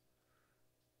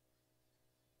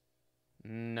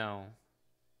 No.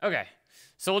 Okay,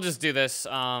 so we'll just do this.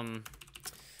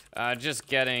 Just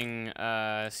getting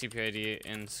CPU ID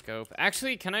in scope.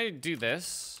 Actually, can I do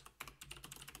this?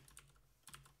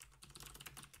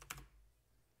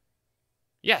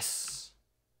 Yes.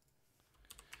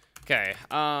 Okay.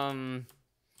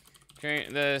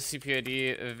 Create the CPU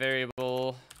ID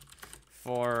variable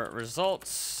for results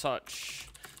such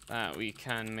that we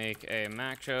can make a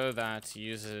macro that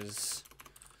uses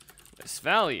this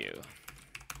value.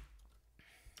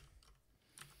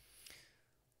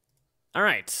 All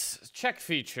right, check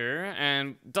feature,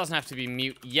 and doesn't have to be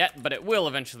mute yet, but it will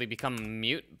eventually become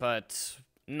mute, but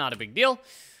not a big deal.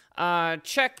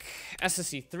 Check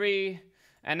SSE3,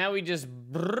 and now we just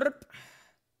burp.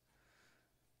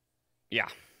 Yeah.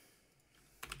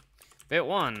 Bit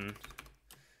 1.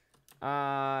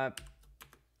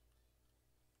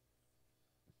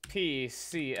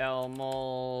 PCL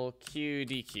mol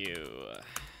QDQ.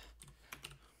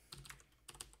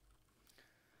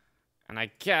 And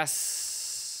I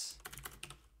guess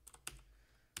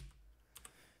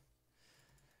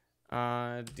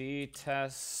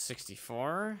dtest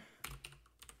 64.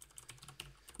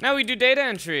 Now we do data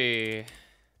entry.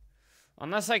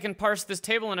 Unless I can parse this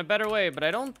table in a better way, but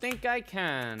I don't think I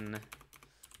can.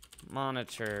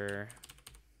 Monitor.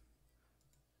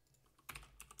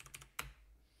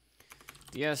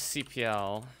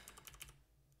 DSCPL.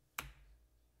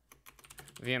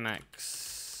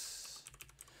 VMX.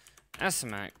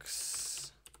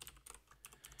 SMX.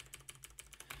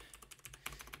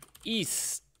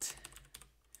 East.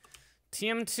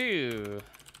 TM2.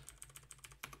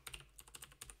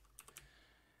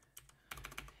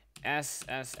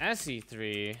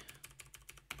 SSE3.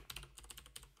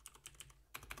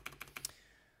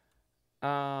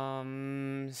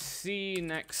 C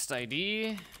next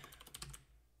ID.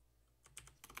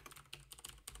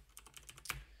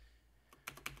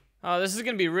 Oh, this is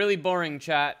gonna be really boring,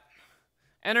 chat.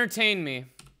 Entertain me.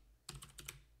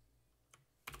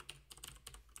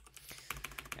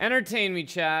 Entertain me,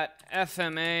 chat.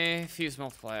 FMA, fuse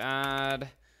multiply add.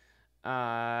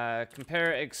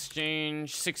 Compare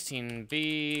exchange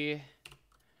 16B.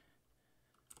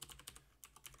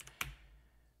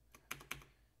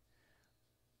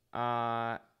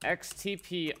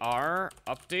 XTPR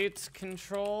updates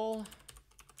control.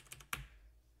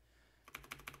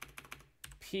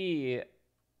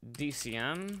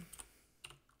 DCM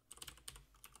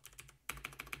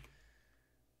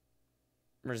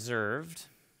reserved.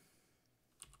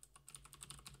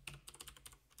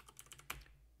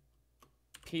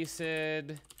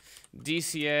 PSID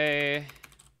DCA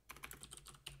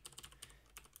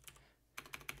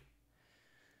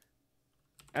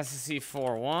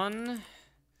SSE41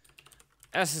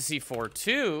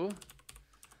 SSE42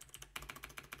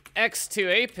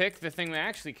 X2 APIC, the thing we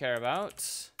actually care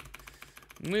about.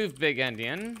 Move big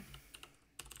endian.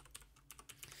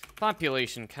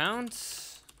 Population count.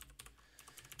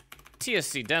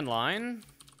 TSC deadline.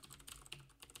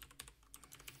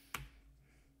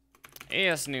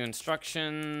 AS new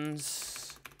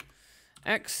instructions.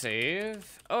 Xsave.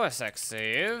 OSX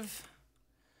save.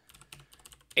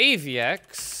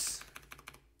 AVX.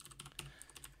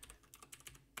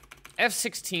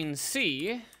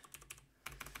 F16C.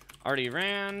 Already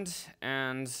ran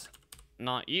and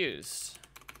not used.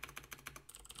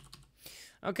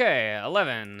 Okay,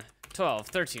 11, 12,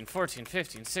 13, 14,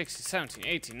 15, 16, 17,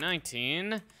 18,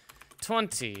 19,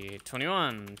 20,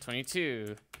 21,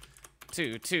 22,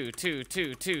 2, 2, 2,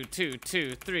 2, 2, 2,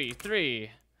 2, 3,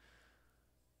 3,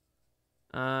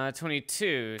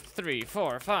 22, 3,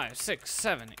 4, 5, 6,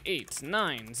 7, 8,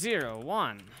 9, 0,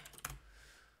 1.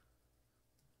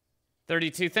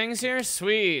 32 things here?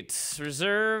 Sweet.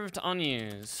 Reserved,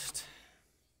 unused.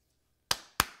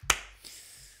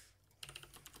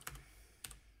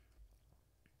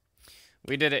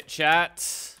 We did it,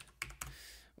 chat.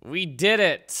 We did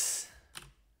it.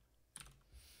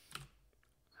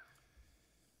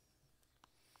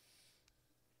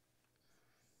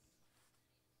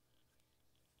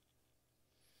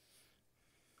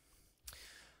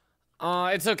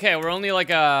 It's okay. We're only like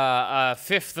a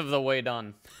fifth of the way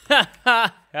done.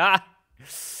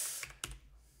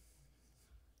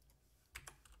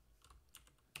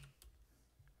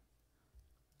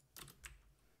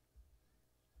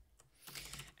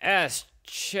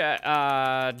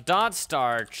 Dot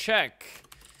star check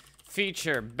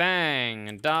feature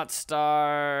bang dot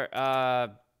star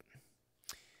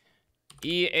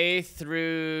EA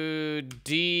through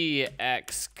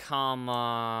DX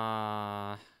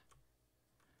comma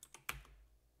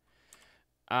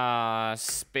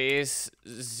space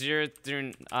 0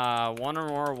 through 1 or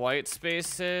more white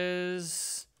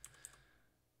spaces.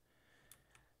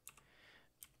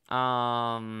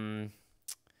 One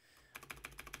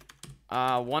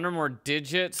or more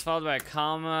digits followed by a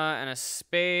comma and a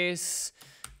space,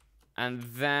 and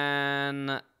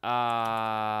then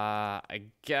I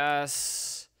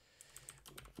guess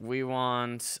we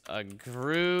want a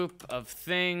group of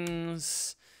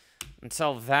things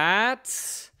until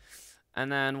that,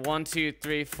 and then 1, 2,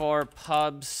 3, 4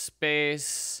 pub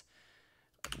space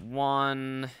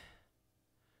 1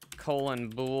 colon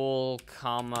bool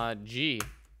comma G.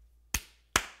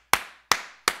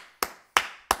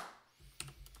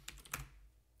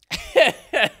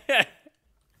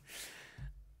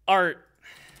 Art.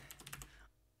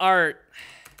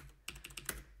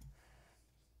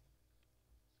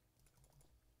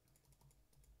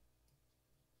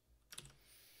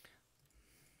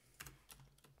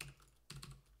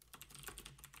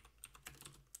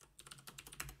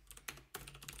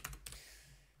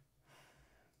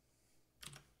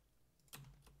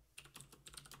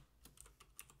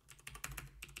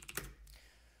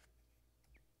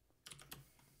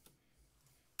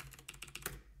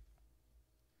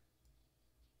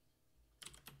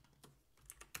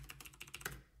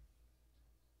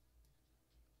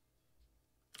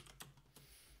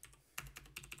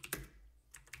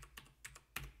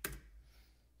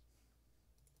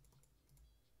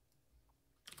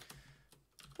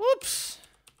 Whoops.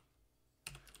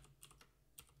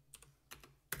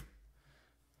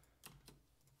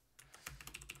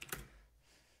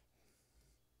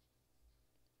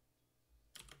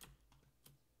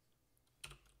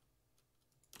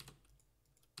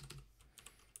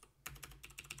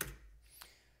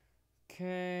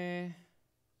 Okay.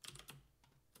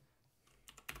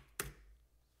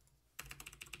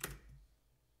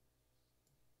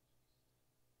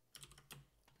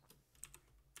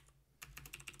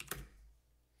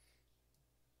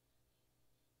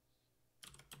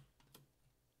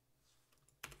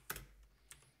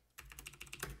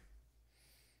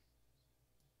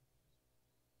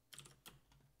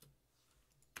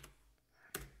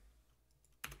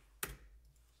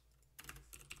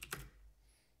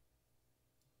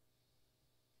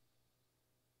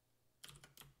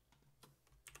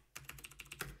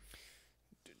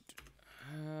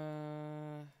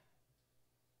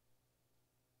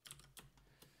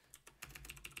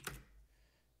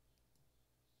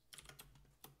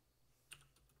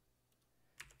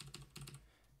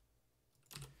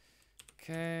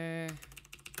 Okay.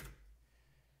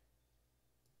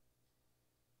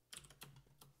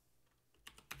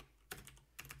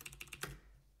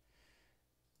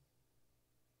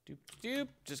 Doop doop.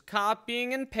 Just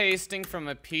copying and pasting from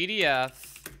a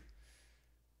PDF.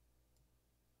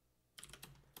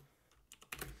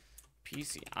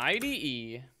 PC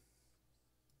IDE.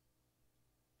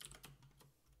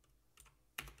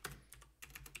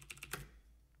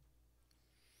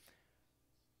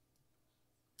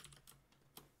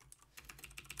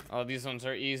 Oh, these ones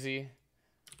are easy.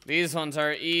 These ones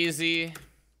are easy.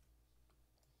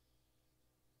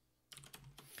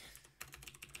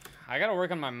 I gotta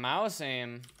work on my mouse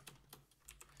aim.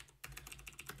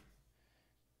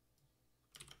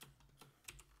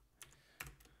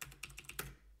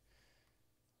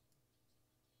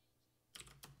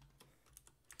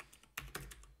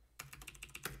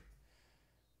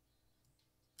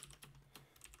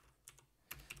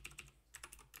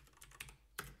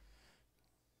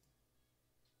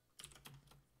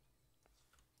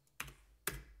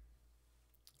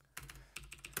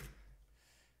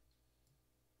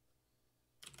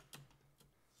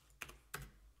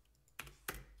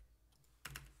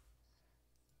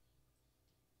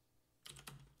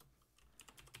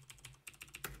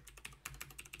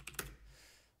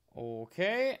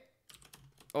 Okay.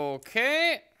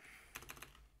 Okay.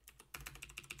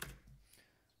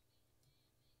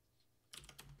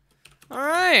 All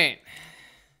right.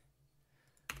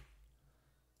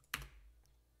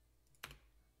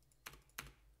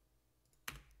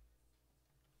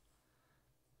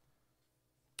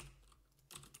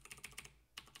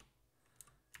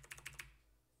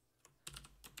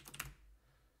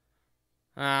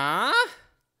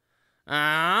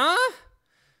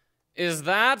 Is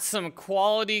that some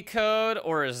quality code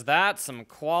or is that some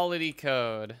quality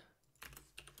code?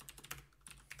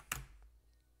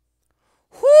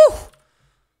 Whew!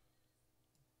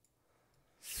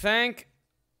 Thank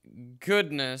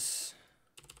goodness.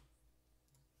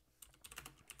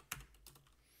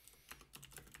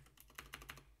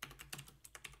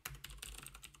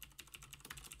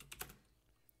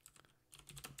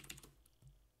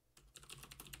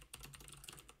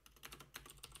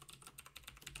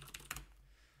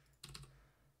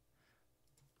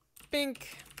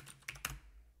 Bink.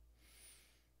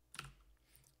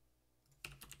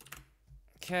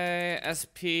 Okay,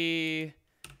 SP,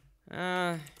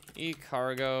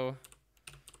 e-cargo,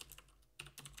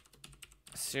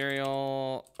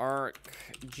 serial arc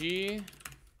G.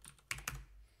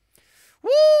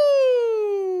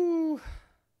 Woo!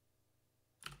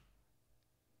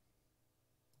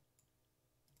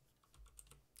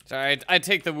 Sorry, I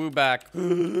take the woo back.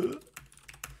 Woo!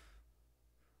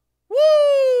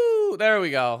 There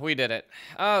we go. We did it.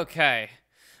 Okay.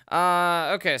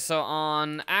 Okay, so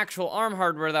on actual ARM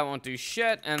hardware, that won't do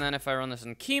shit. And then if I run this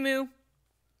in QEMU...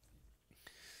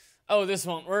 Oh, this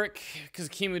won't work, because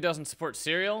QEMU doesn't support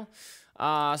serial.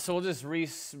 So we'll just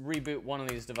reboot one of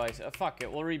these devices. Fuck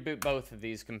it, we'll reboot both of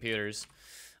these computers.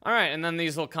 Alright, and then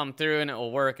these will come through, and it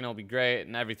will work, and it'll be great,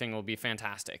 and everything will be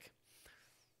fantastic.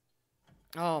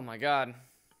 Oh my god.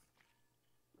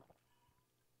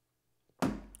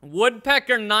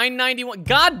 Woodpecker 991.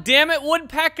 God damn it,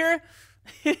 Woodpecker!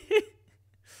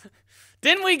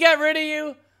 Didn't we get rid of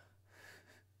you?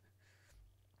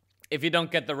 If you don't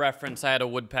get the reference, I had a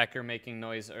woodpecker making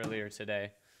noise earlier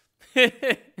today.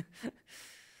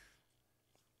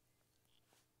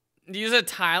 Use a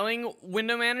tiling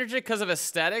window manager because of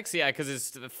aesthetics? Yeah, because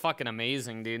it's fucking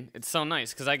amazing, dude. It's so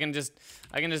nice because I can just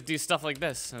do stuff like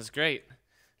this. That's great.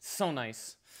 It's so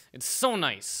nice. It's so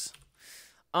nice.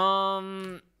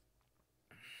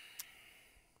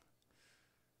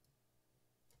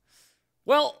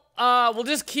 Well, we'll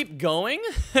just keep going.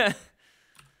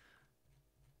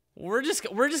 We're just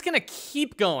gonna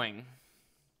keep going.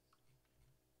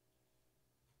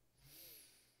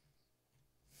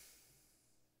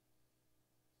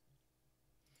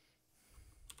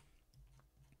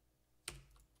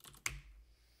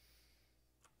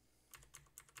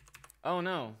 Oh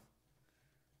no.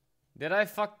 Did I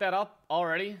fuck that up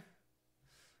already?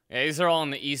 Yeah, these are all in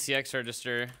the ECX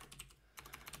register.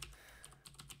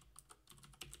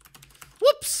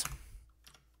 Whoops!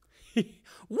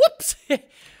 Whoops!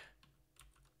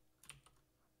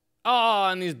 Oh,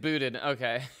 and these booted.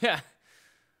 Okay. Yeah.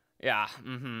 Yeah.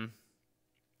 Mm-hmm.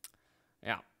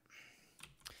 Yeah.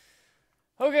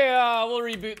 Okay, we'll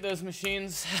reboot those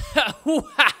machines.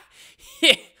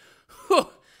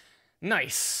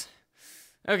 Nice.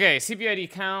 Okay, CPU ID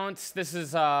count. This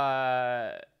is,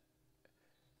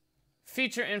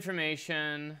 feature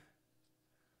information.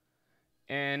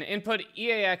 And input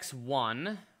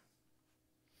EAX1.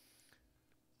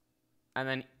 And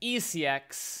then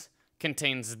ECX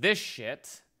contains this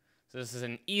shit. So this is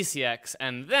an ECX.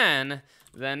 And then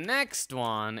the next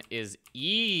one is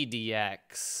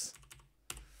EDX.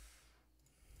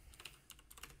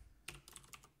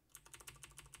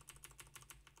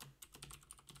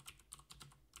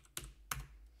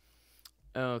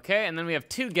 Okay, and then we have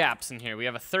two gaps in here. We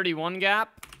have a 31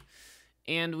 gap,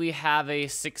 and we have a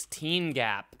 16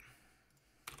 gap.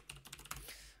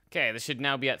 Okay, this should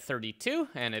now be at 32,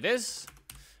 and it is.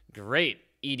 Great,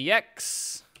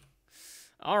 EDX.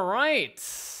 All right.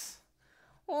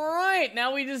 All right,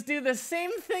 now we just do the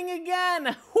same thing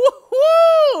again.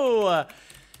 Woohoo!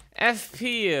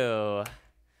 FPU,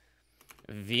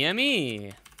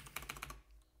 VME,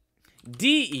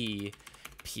 DE,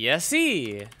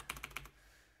 PSE,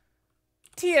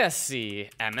 TSC,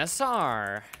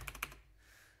 MSR,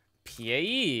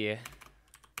 PAE,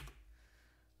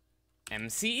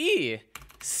 MCE,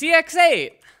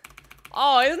 CX8.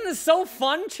 Oh, isn't this so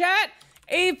fun, chat?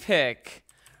 APIC,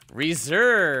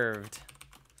 reserved,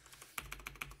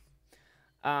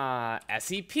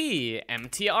 SEP,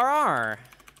 MTRR,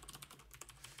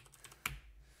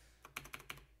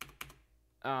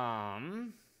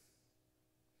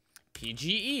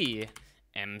 PGE,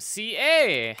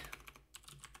 MCA,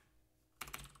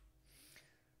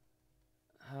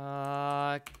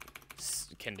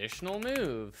 conditional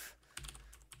move,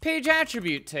 page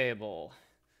attribute table,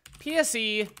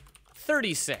 PSE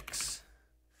 36,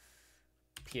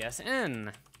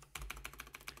 PSN,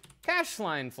 cache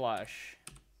line flush,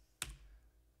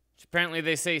 which apparently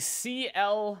they say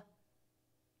CLFSH,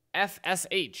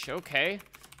 okay,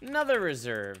 another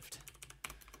reserved,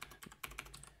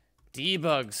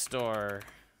 debug store,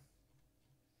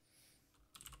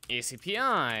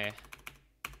 ACPI,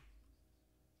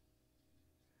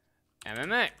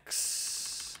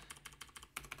 MMX,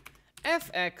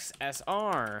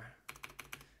 FXSR,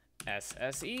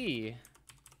 SSE,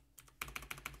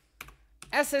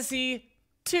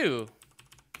 SSE2,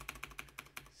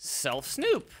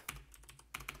 self-snoop,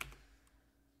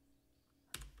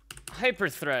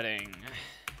 hyperthreading,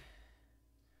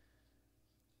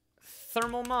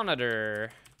 thermal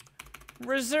monitor,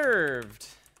 reserved,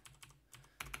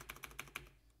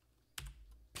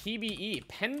 PBE,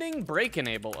 pending break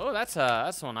enable. Oh,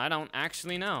 that's one I don't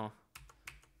actually know.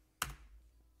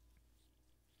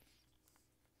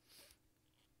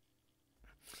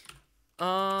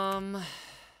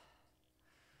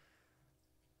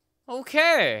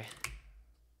 Okay.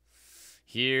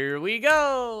 Here we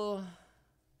go.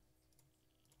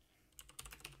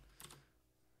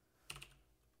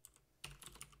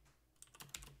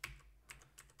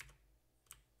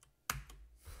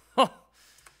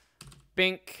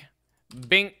 Bink,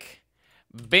 bink,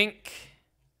 bink.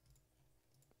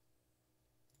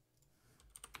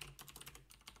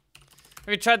 Have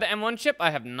you tried the M1 chip?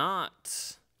 I have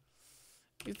not.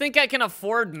 You think I can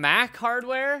afford Mac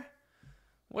hardware?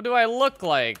 What do I look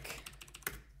like?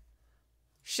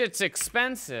 Shit's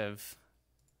expensive.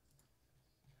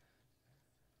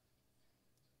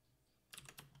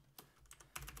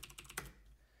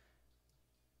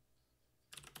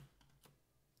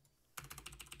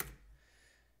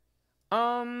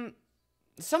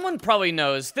 Someone probably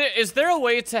knows. Is there a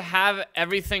way to have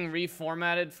everything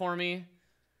reformatted for me?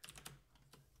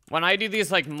 When I do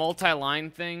these, like,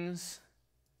 multi-line things?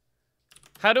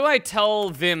 How do I tell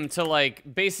Vim to,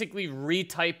 like, basically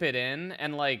retype it in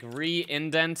and, like,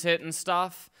 re-indent it and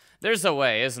stuff? There's a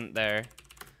way, isn't there?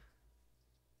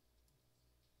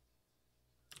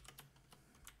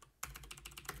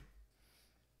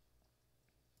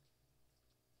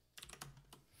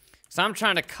 So I'm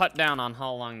trying to cut down on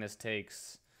how long this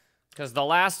takes. Because the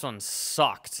last one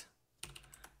sucked.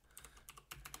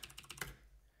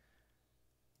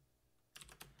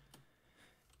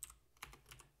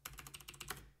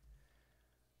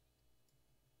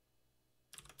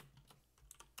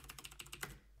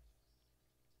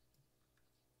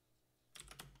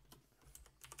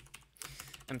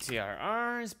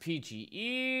 MTRRs,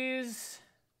 PGEs.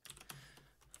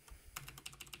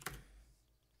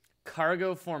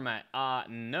 Cargo format.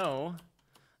 No.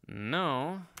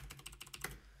 No.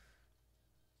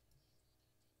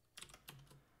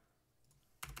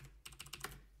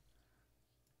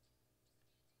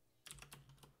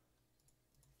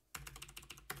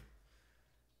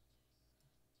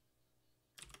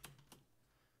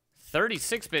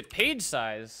 "36-bit page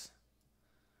size.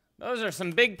 Those are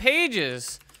some big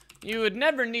pages. You would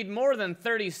never need more than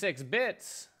 36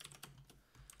 bits.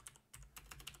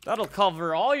 That'll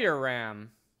cover all your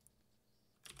RAM.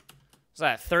 What's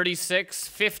that, 36,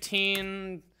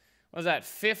 15, what was that,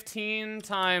 15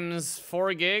 times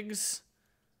 4 gigs?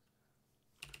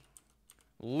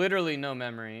 Literally no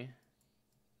memory.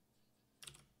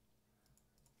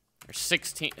 Or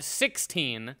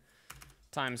 16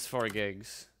 times 4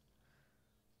 gigs.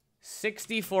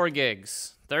 64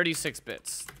 gigs. 36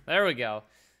 bits. There we go.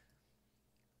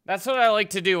 That's what I like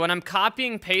to do. When I'm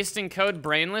copying, pasting code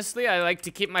brainlessly, I like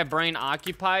to keep my brain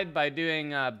occupied by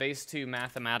doing base 2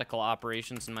 mathematical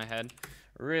operations in my head.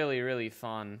 Really, really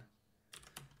fun.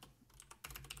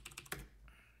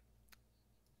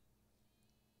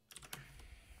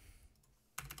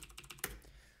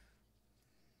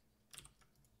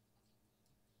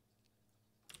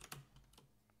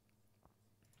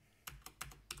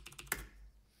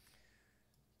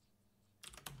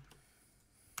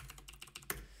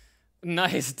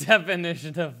 Nice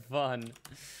definition of fun.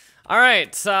 All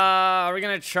right, we're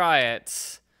gonna try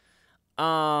it.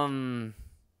 GW?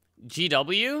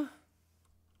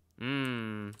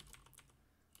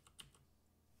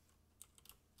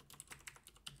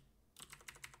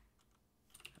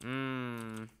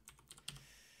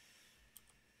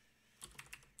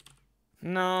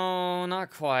 No,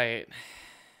 not quite.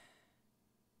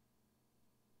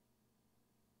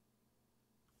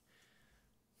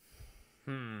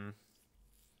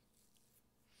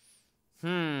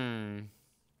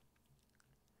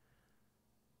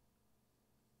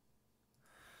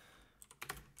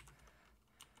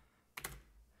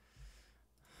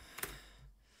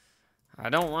 I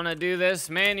don't want to do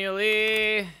this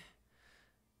manually.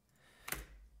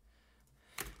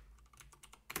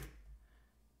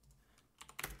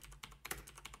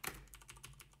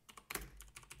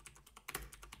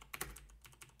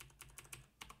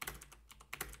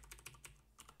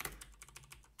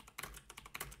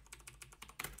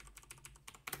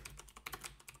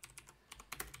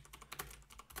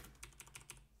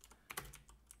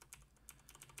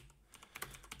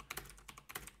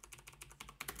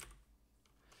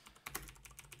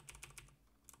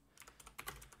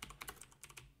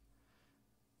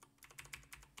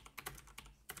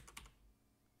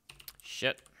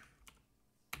 Shit.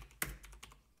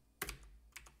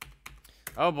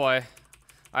 Oh boy.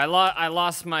 I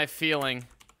lost my feeling.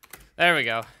 There we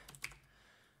go.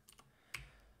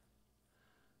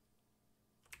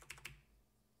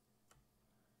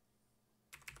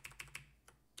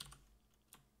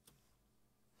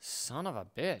 Son of a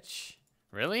bitch.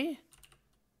 Really?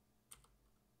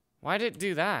 Why did it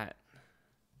do that?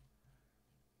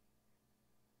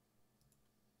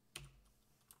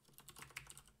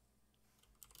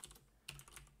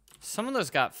 Some of those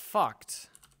got fucked.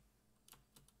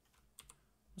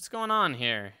 What's going on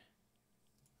here?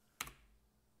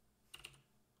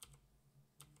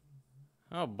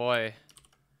 Oh boy.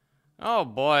 Oh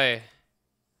boy.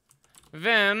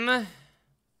 Vim. What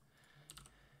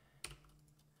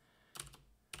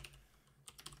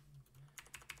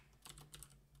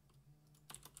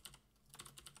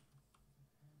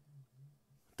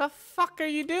the fuck are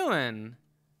you doing?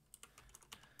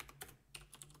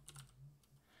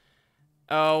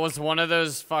 Oh, was one of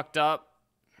those fucked up?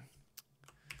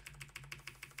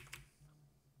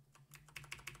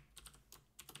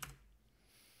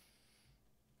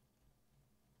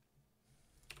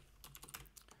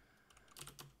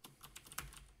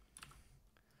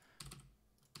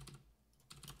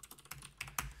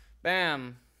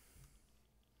 Bam.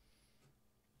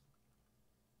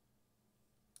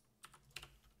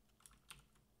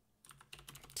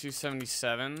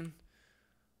 $277.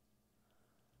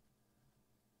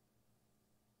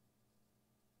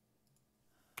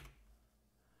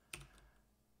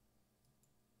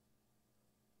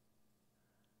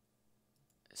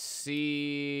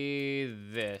 See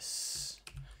this.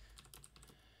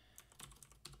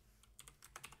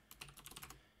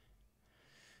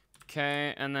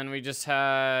 Okay, and then we just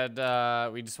had,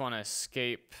 we just want to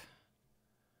escape.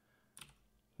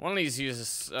 One of these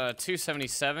uses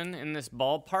 277 in this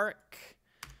ballpark.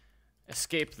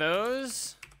 Escape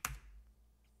those.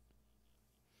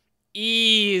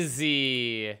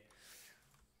 Easy.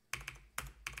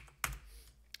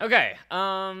 Okay,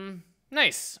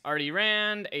 nice. Already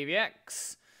ran,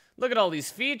 AVX. Look at all these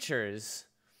features.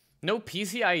 No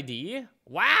PCID?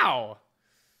 Wow.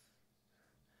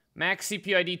 Max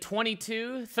CPU ID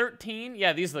 22, 13.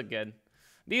 Yeah, these look good.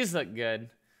 These look good.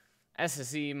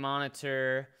 SSE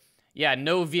monitor. Yeah,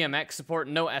 no VMX support,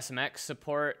 no SMX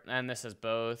support, and this is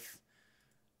both.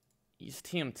 Use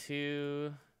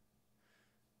TM2.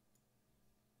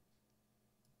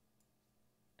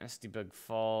 SDBug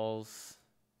falls.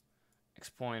 X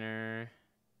pointer.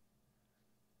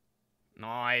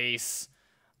 Nice.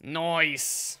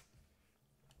 Nice.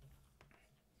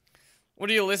 What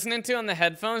are you listening to on the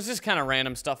headphones? Just kind of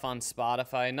random stuff on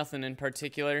Spotify. Nothing in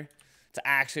particular. It's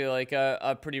actually like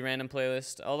a pretty random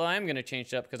playlist. Although I am going to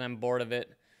change it up because I'm bored of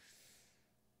it.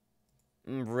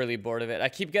 I'm really bored of it. I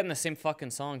keep getting the same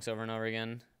fucking songs over and over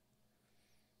again.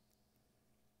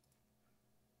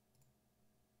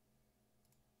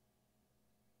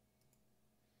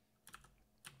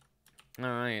 All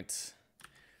right.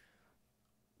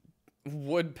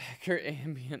 Woodpecker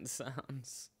ambient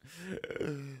sounds.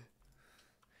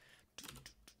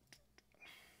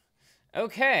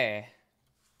 Okay.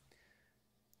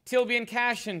 TLB and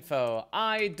cache info.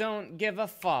 I don't give a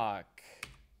fuck.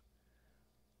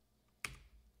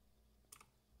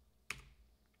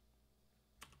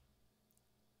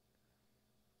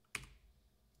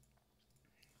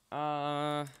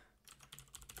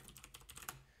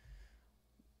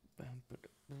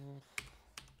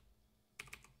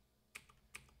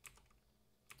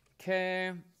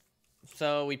 Okay.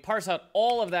 So we parse out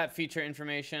all of that feature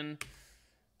information.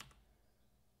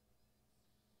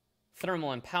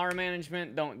 Thermal and power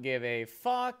management, don't give a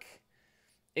fuck.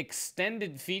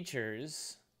 Extended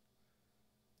features.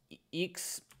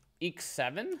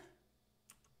 EX7?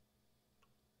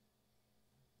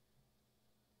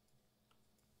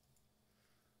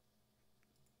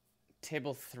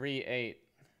 Table 3.8.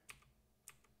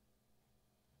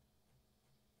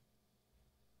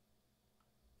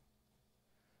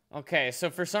 Okay, so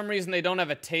for some reason they don't have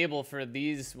a table for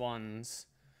these ones.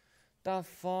 The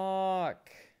fuck?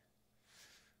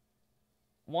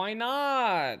 Why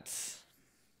not?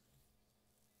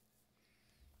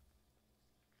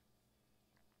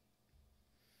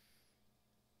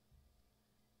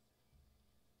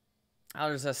 Oh,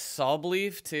 there's a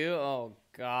subleaf too? Oh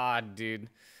god, dude.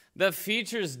 The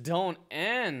features don't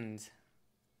end.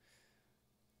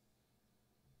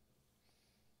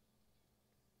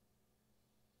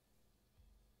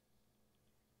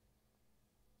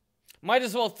 Might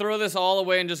as well throw this all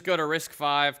away and just go to Risk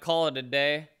 5. Call it a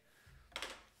day.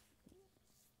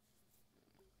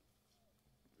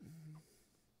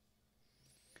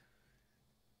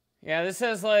 Yeah, this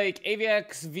has like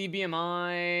AVX,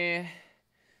 VBMI,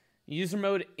 user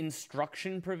mode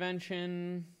instruction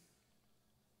prevention,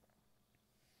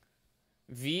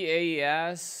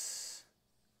 VAES,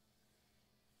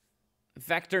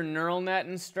 vector neural net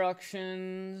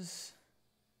instructions.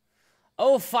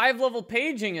 Oh, 5-level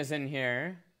paging is in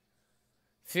here.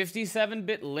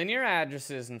 57-bit linear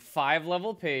addresses and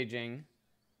 5-level paging.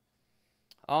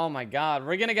 Oh my god,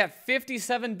 we're gonna get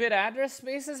 57-bit address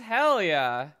spaces? Hell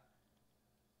yeah.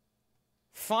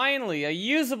 Finally, a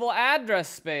usable address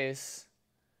space.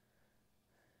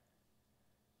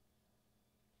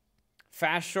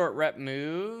 Fast short rep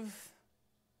move.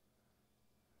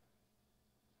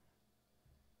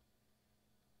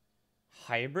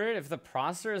 Hybrid? If the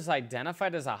processor is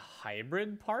identified as a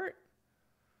hybrid part?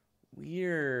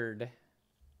 Weird.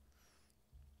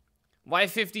 Why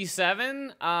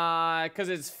 57? Because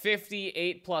it's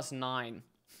 58 plus 9.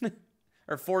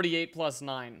 Or 48 plus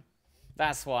 9.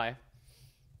 That's why.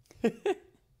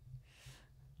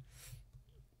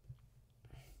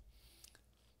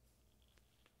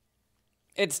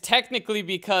 It's technically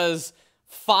because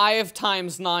 5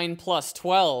 times 9 plus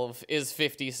 12 is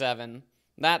 57.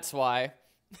 That's why.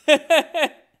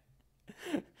 It's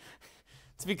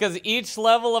because each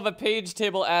level of a page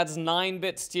table adds 9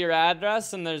 bits to your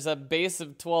address, and there's a base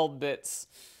of 12 bits.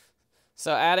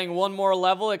 So adding one more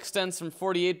level extends from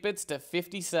 48 bits to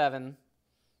 57.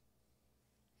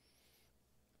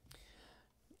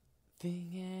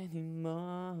 Thing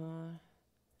anymore.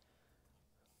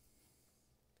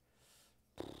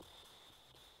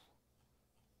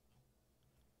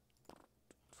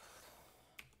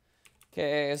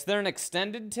 Okay, is there an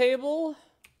extended table?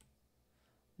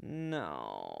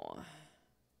 No.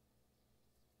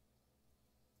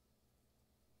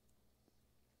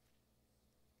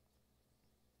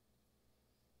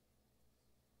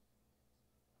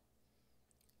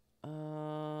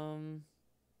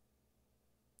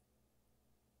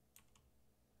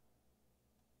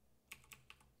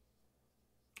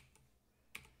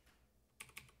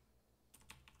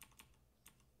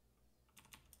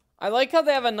 I like how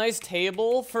they have a nice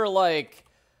table for like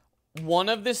one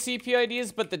of the CPU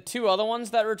IDs, but the two other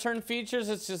ones that return features,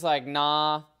 it's just like,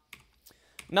 nah,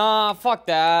 fuck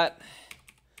that.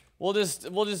 We'll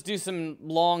just do some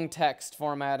long text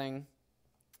formatting.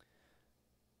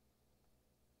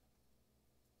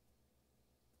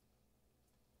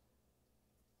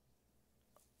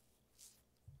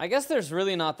 I guess there's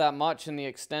really not that much in the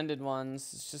extended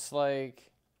ones. It's just like,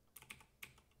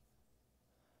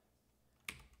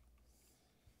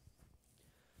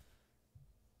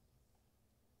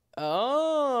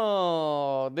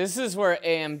 oh, this is where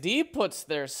AMD puts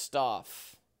their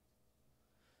stuff.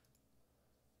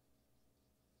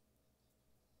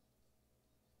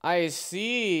 I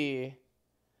see.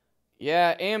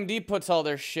 Yeah, AMD puts all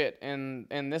their shit in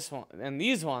this one and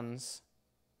these ones.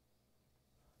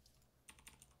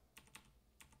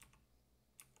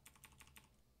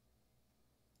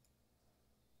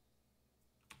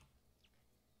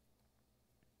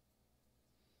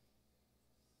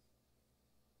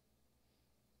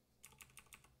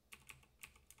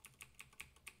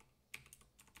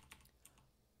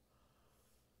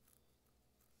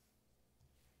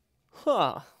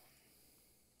 Huh.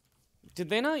 Did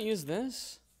they not use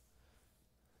this?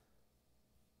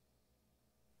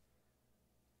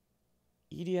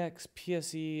 EDX,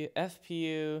 PSE,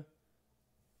 FPU.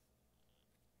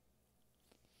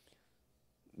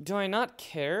 Do I not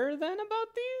care then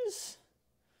about these?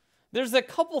 There's a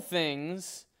couple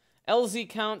things. LZ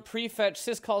count, prefetch,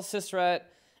 syscall, sysret,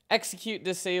 execute,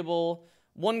 disable,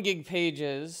 1 gig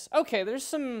pages. Okay, there's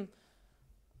some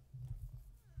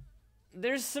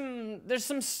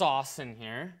sauce in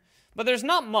here, but there's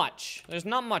not much. There's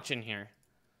not much in here.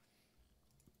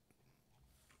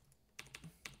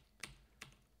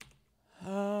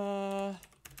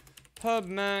 Pub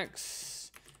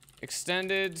max,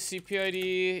 extended CPU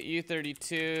ID,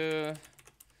 U32,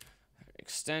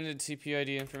 extended CPU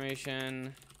ID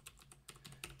information.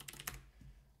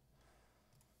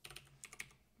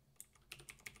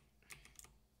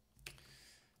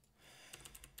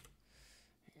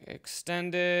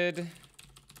 Extended.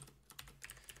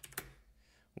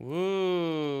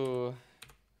 Woo.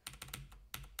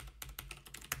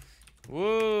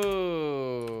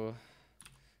 Woo.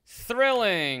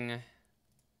 Thrilling.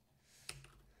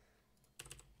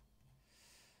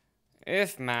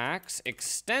 If max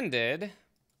extended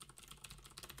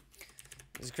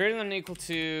is greater than or equal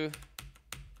to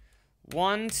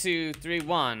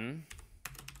 1231,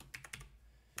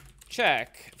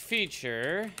 check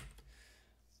feature.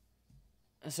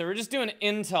 So we're just doing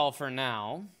Intel for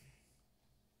now.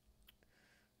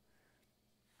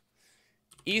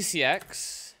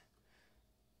 ECX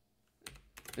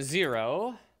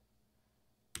 0,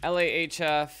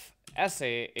 LAHF,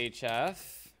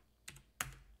 SAHF,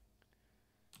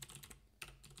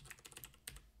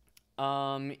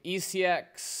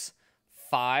 ECX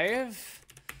 5,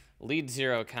 lead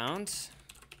 0 count,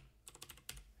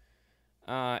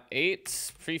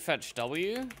 8, prefetch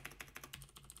W,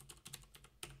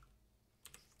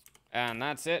 and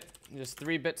that's it. Just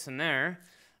 3 bits in there.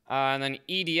 And then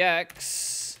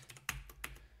EDX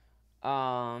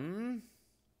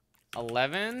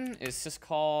 11 is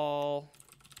syscall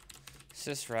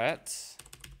sysret.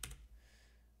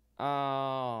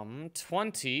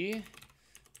 20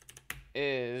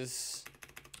 is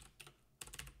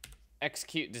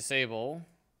execute disable.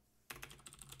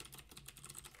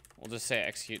 We'll just say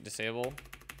execute disable.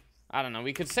 I don't know.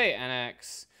 We could say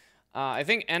NX. I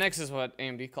think NX is what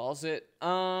AMD calls it.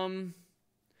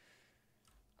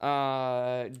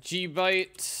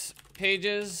 GB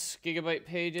pages, gigabyte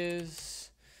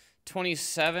pages,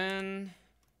 27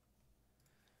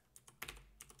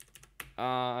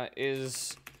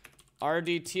 is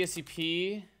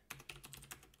RDTSCP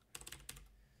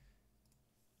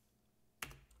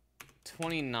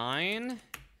 29,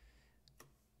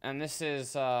 and this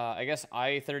is I guess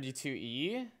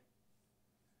I32E.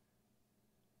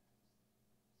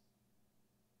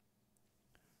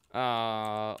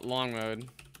 Long mode.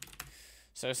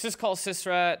 So syscall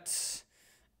sysret,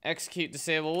 execute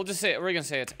disable. We'll just say we're gonna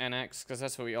say it's NX because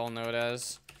that's what we all know it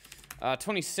as.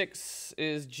 26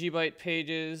 is gbyte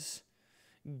pages,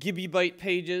 gigabyte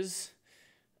pages,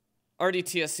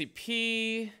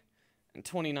 RDTSCP, and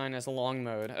 29 is long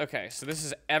mode. Okay, so this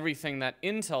is everything that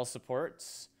Intel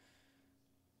supports.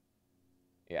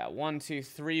 Yeah, 1, 2,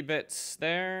 3 bits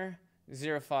there.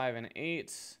 0, 5, and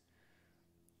 8.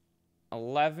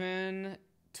 11,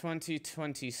 20,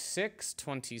 26,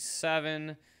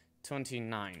 27,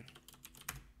 29.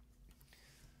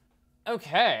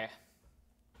 Okay.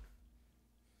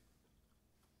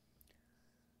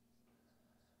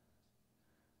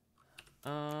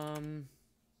 All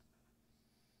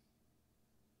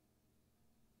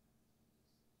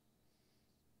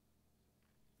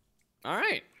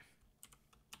right.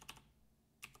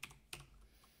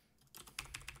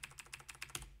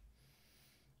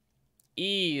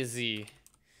 Easy.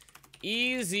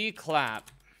 Easy clap.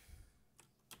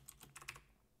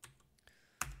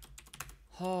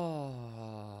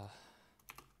 Oh.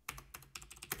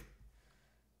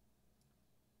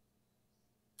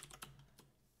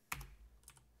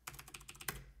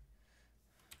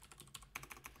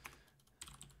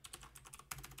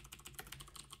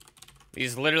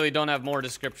 These literally don't have more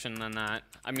description than that.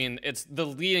 I mean, it's the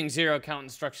leading 0 count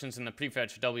instructions and the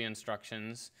prefetch W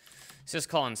instructions.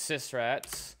 syscall and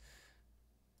sysret.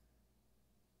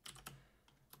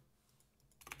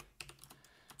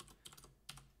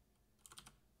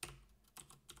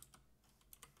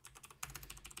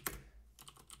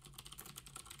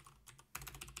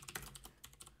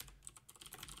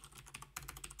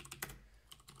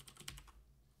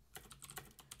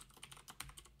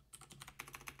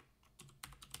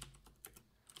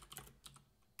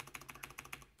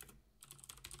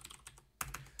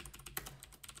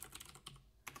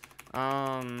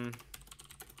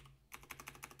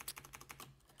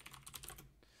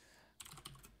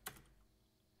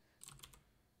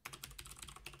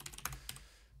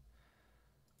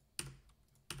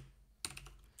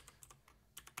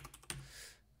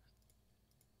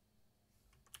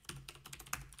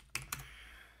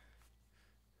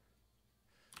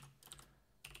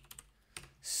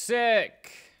 Sick.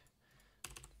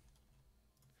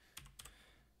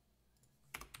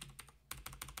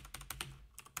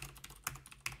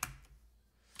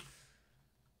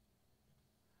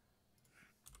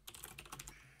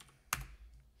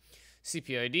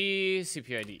 CPU ID,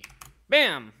 CPU ID.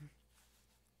 Bam!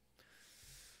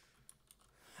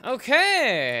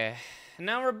 Okay,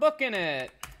 now we're booking it.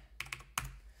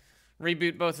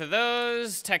 Reboot both of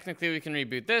those. Technically, we can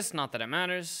reboot this, not that it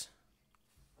matters.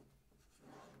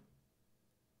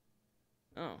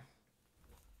 Oh.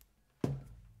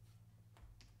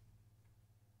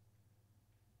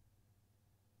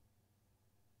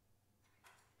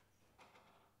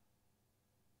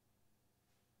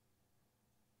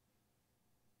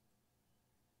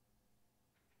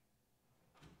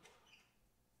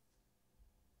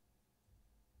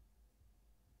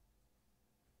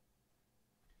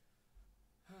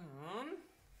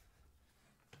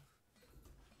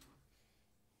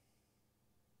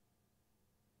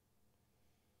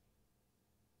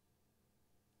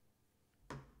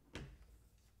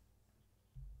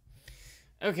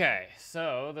 Okay,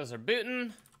 so those are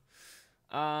booting.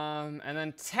 And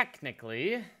then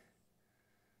technically,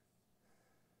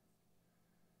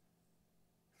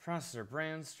 processor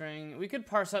brand string. We could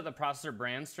parse out the processor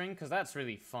brand string because that's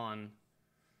really fun.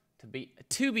 To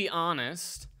be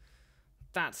honest,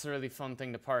 that's a really fun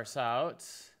thing to parse out.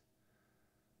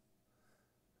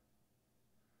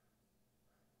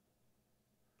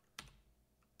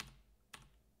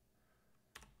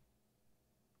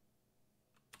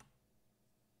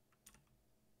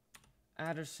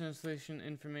 Address translation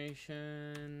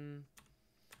information.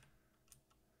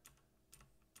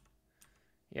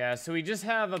 Yeah, so we just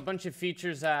have a bunch of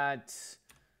features at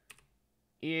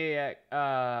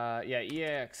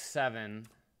EAX7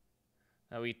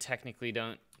 that we technically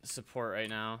don't support right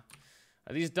now.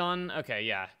 Are these done? Okay,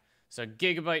 yeah. So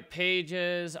gigabyte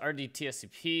pages,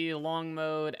 RDTSCP, long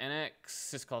mode, NX,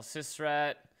 syscall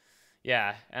sysret.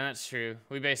 Yeah, and that's true.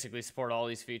 We basically support all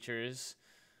these features.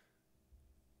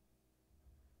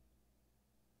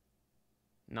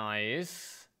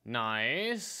 Nice.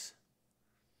 Nice.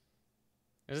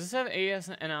 Does this have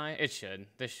ASNI? It should.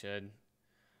 This should.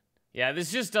 Yeah,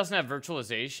 this just doesn't have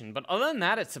virtualization. But other than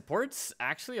that, it supports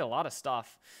actually a lot of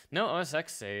stuff. No OSX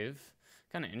save.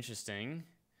 Kind of interesting.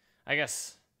 I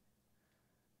guess.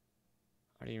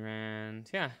 RDRAND.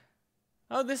 Yeah.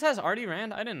 Oh, this has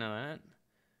RDRAND? I didn't know that.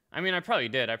 I mean, I probably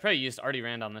did. I probably used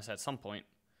RDRAND on this at some point.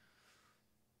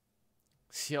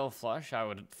 CL flush? I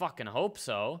would fucking hope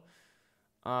so.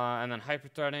 And then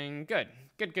hyperthreading. Good.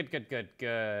 Good, good, good, good,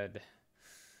 good.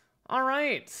 All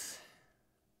right.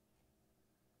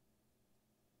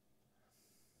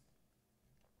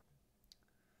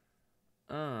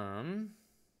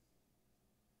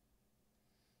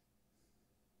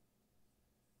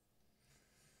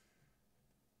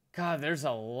 God, there's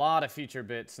a lot of feature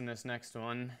bits in this next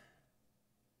one.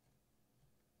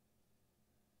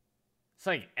 It's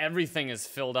like everything is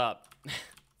filled up.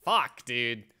 Fuck,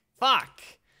 dude. Fuck.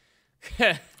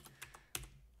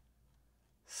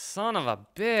 Son of a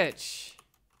bitch.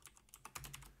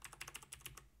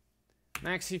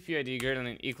 Max CPU ID greater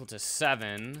than or equal to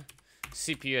 7.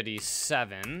 CPU ID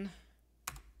 7.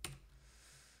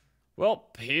 Well,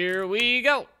 here we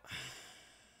go.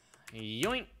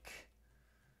 Yoink.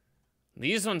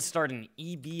 These ones start in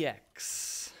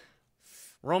EBX.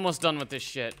 We're almost done with this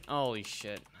shit. Holy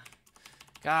shit.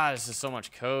 God, this is so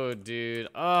much code, dude.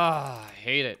 Oh, I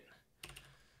hate it.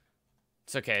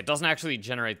 It's okay. It doesn't actually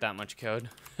generate that much code.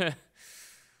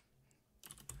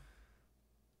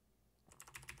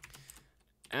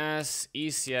 S,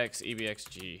 ECX,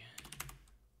 EBXG.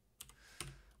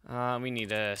 We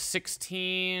need a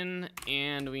 16,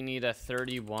 and we need a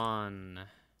 31.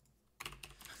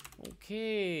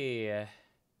 Okay.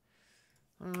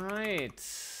 All right.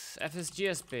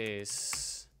 FSGS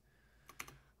base.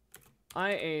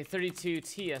 IA32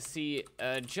 TSC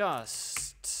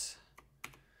adjust.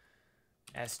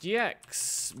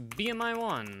 SGX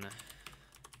BMI1.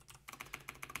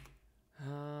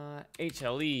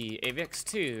 HLE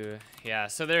AVX2. Yeah,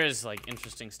 so there is like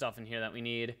interesting stuff in here that we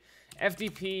need.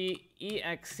 FDP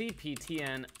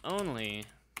EXCPTN only.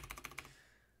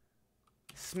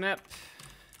 SMEP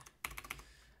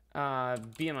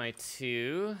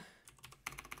BMI2.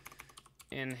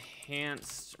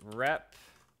 Enhanced rep.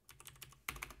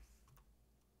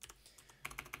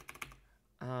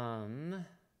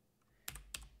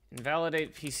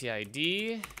 Invalidate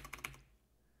PCID.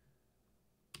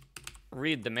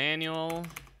 Read the manual.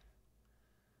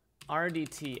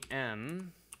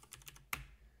 RDTM.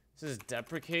 This is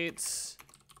deprecates.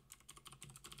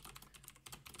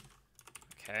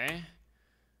 Okay.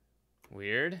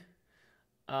 Weird.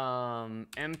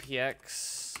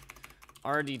 MPX.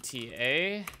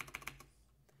 RDTA.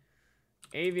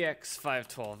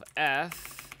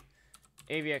 AVX512F.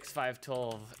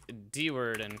 AVX512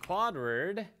 D-word and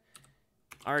quad-word.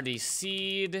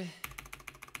 RDSeed.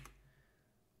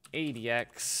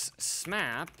 ADX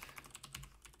SMAP.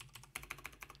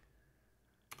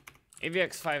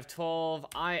 AVX512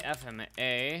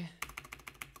 IFMA.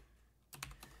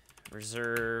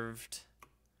 Reserved.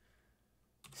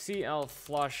 CL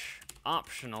flush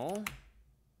optional.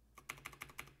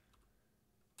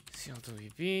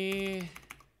 CLWB.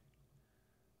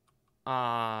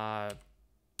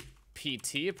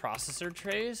 PT, processor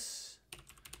trace.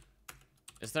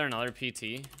 Is there another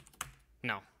PT?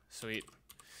 No. Sweet.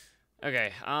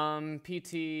 Okay,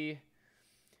 PT,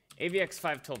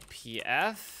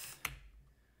 AVX512PF,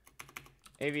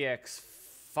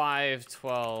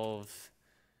 AVX512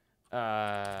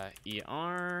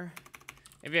 ER,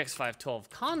 AVX512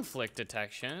 conflict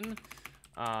detection,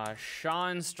 SHA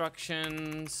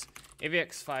instructions,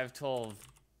 AVX512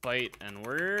 byte and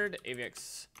word,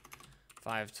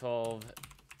 AVX512.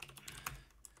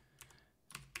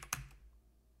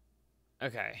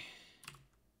 Okay.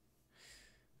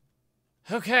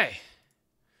 Okay.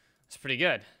 That's pretty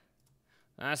good.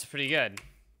 That's pretty good.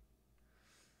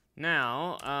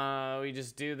 Now, we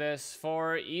just do this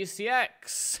for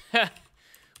ECX.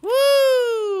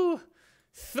 Woo!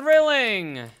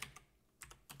 Thrilling!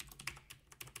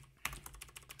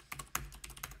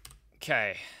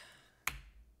 Okay.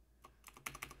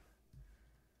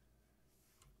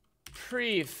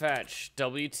 Prefetch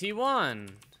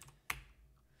WT1.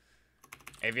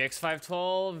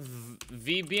 AVX512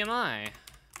 VBMI.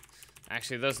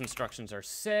 Actually, those instructions are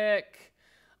sick.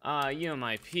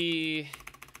 UMIP,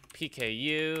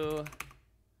 PKU,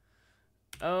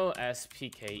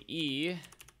 OSPKE,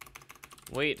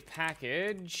 wait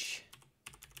package,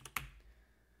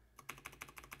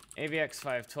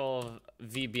 AVX512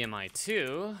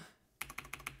 VBMI2,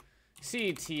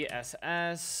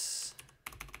 CTSS,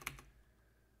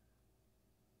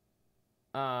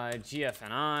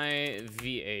 GFNI,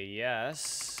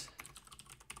 VAS.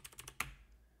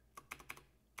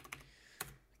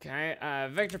 Okay,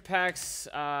 vector packs,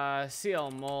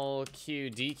 CLMOL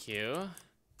QDQ.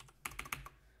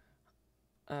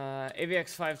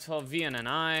 AVX512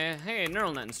 VNNI. Hey,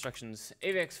 neural net instructions.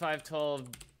 AVX512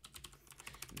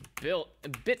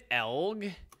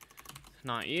 BitElg.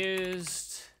 Not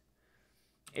used.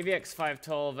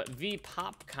 AVX512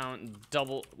 VPop count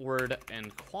double word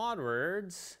and quad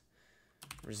words.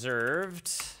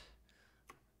 Reserved.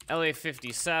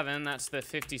 LA57, that's the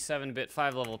 57-bit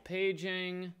 5-level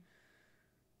paging.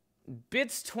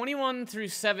 Bits 21 through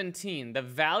 17, the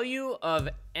value of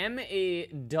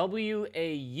MAWAU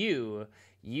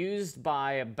used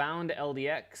by bound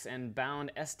LDX and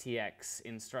bound STX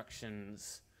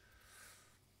instructions.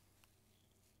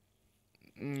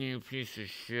 You piece of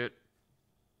shit.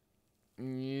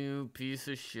 You piece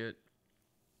of shit.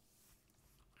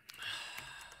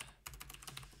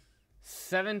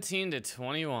 17 to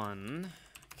 21.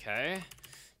 Okay.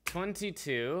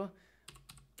 22.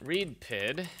 Read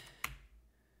PID.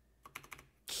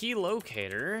 Key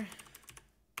locator.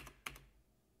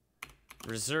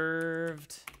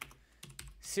 Reserved.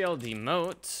 CL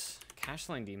demote. Cache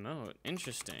line demote.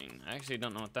 Interesting. I actually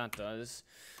don't know what that does.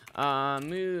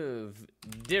 Move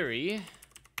Diri.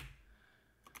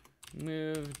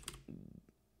 Move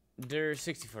dir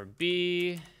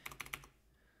 64B.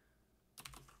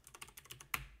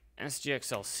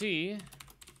 SGXLC.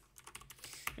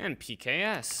 And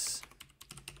PKS.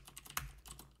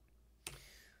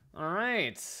 All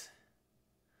right.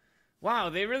 Wow,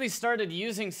 they really started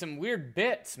using some weird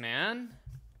bits, man.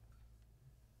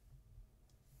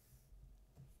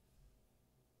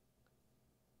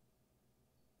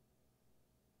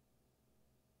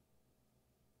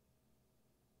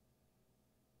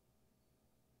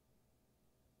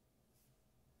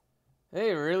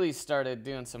 They really started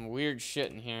doing some weird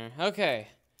shit in here. Okay.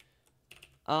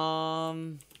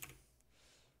 So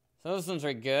those ones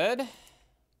are good.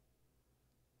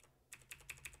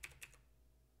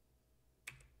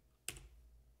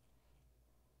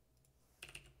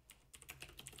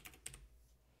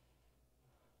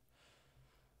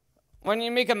 When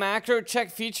you make a macro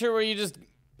check feature where you just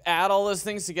add all those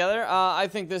things together, I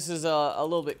think this is a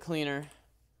little bit cleaner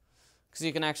because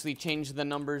you can actually change the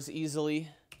numbers easily.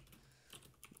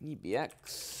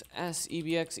 EBX, S,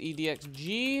 EBX, EDX,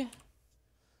 G.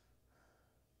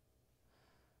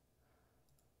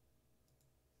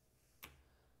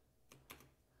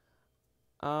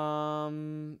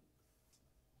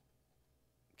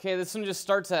 Okay, this one just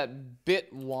starts at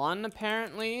bit 1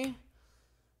 apparently.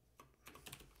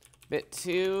 Bit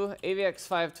 2, AVX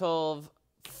 512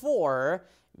 4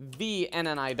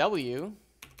 VNNIW.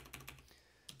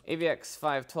 AVX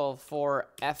 512 4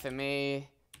 FMA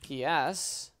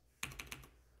PS.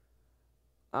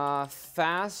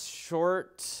 Fast,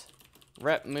 short,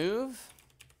 rep move.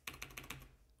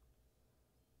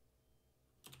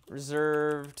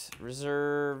 Reserved,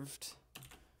 reserved,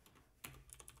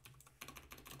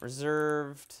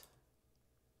 reserved.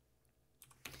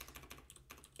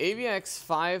 AVX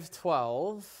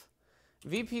 512,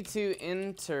 VP2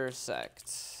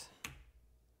 intersect.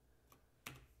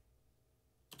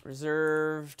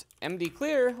 Reserved, MD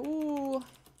clear, ooh.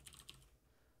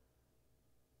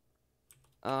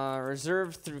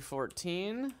 Reserved through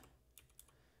 14.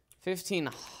 15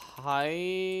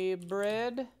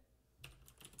 hybrid.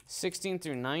 16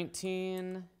 through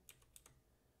 19.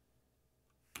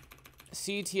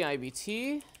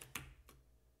 CTIBT.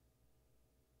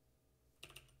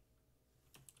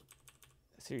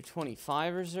 Through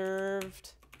 25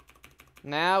 reserved.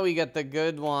 Now we get the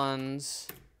good ones.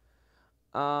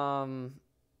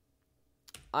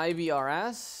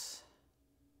 IBRS.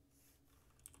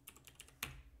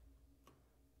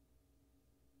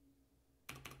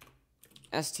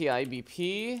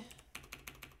 STIBP.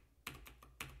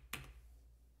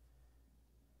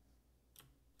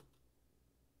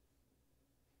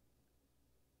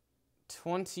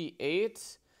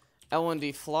 '28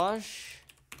 L1D flush.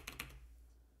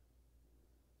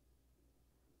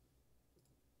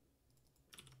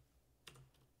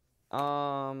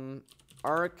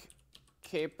 ARC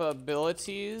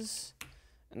capabilities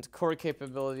and core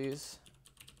capabilities.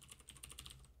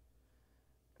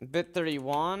 Bit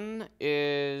 31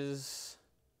 is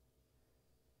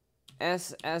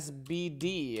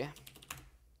SSBD.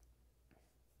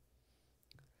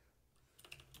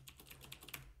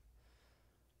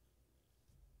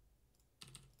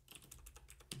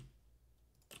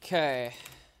 Okay.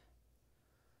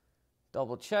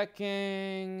 Double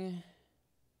checking.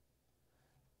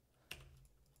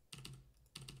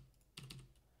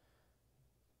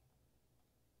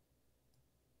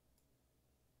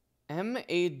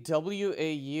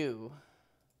 MAWAU.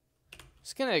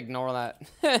 Just gonna ignore that.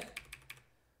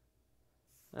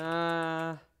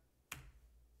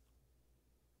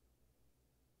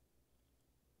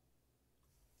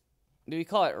 Do we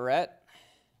call it RET?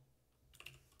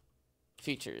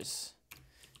 Features.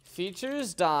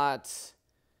 Features dot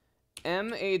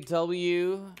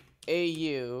MAWAU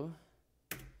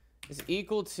is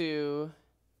equal to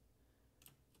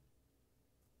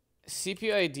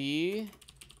CPU ID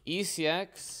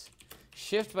ECX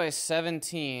shift by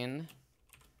 17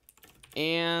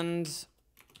 and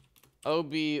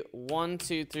OB 1,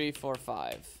 2, 3, 4,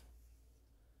 5.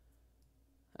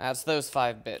 That's those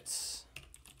 5 bits.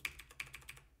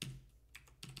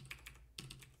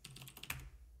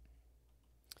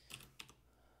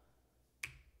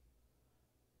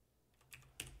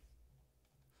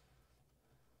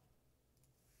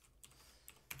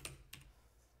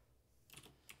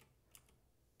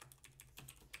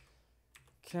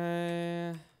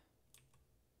 Okay.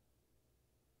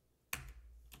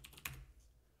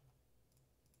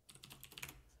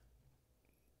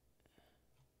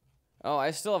 Oh,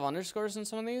 I still have underscores in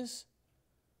some of these?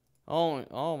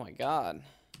 Oh my god.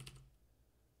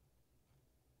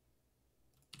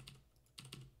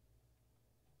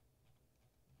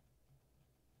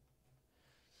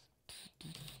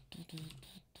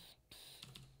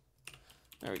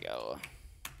 There we go.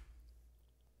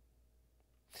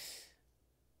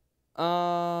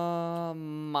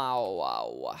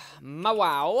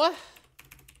 Wow.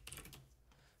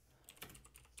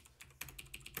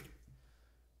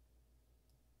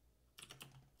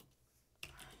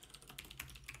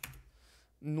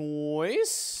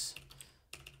 Noise.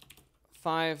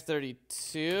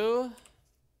 532.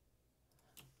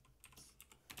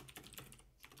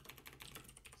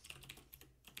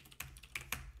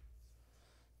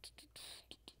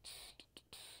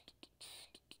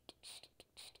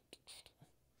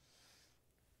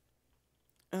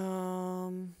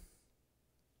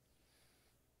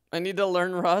 I need to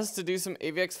learn Rust to do some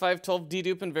AVX 512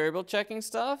 dedupe and variable checking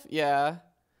stuff. Yeah.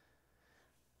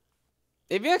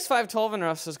 AVX 512 in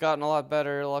Rust has gotten a lot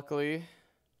better, luckily.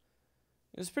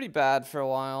 It was pretty bad for a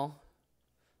while.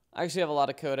 I actually have a lot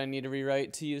of code I need to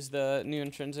rewrite to use the new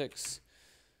intrinsics.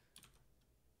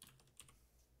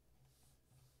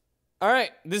 All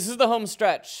right, this is the home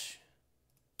stretch.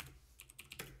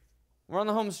 We're on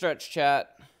the home stretch,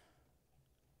 chat.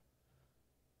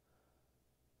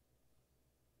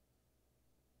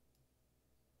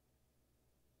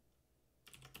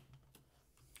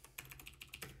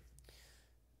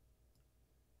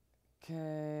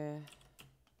 Okay.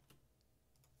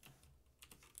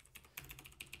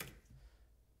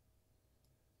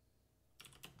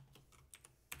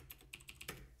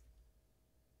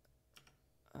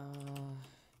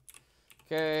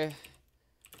 Okay.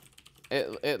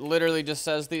 It literally just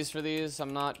says these for these.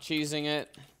 I'm not cheesing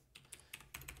it.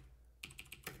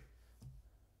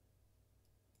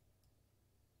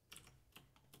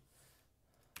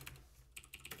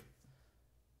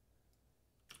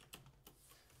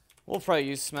 We'll probably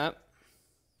use SMEP.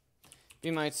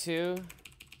 Be my 2.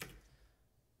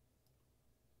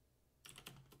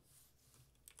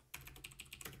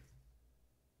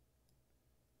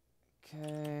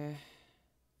 Okay.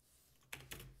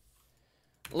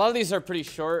 A lot of these are pretty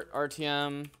short,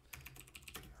 RTM.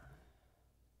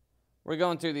 We're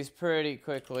going through these pretty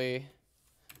quickly.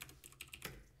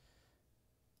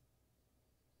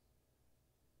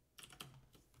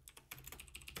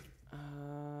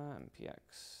 MPX.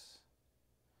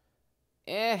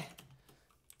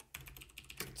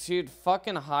 Dude,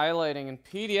 fucking highlighting in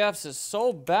PDFs is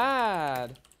so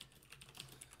bad.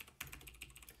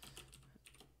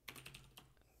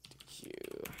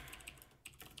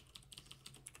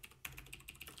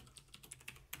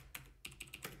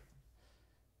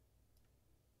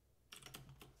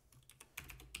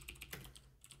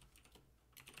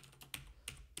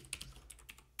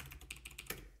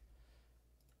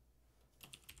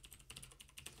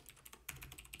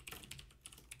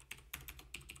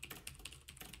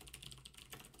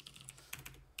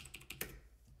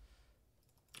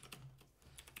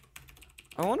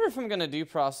 I wonder if I'm gonna do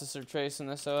processor trace in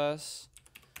this OS.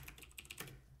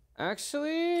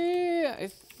 Actually, I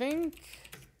think...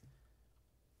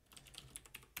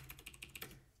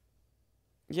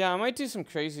 Yeah, I might do some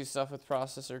crazy stuff with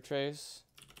processor trace.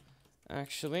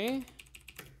 Actually.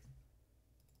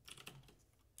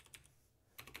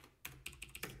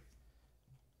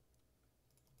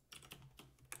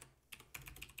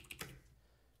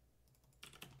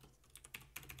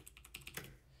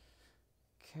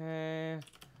 Okay.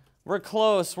 We're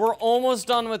close. We're almost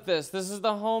done with this. This is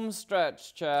the home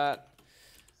stretch, chat.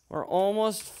 We're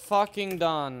almost fucking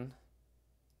done.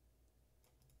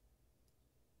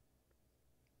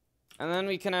 And then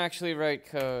we can actually write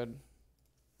code.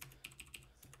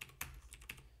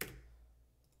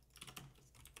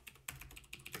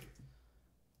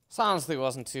 This honestly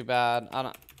wasn't too bad.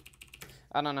 I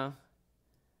don't know.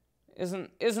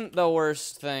 Isn't the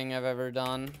worst thing I've ever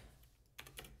done.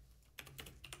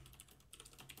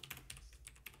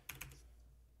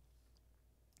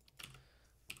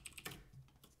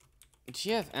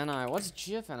 GFNI. What's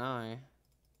GFNI?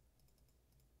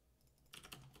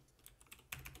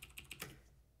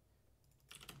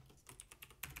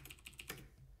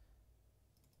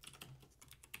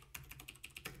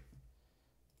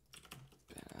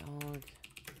 Belg.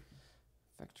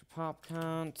 Vector pop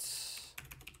count.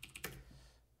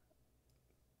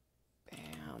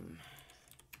 Bam.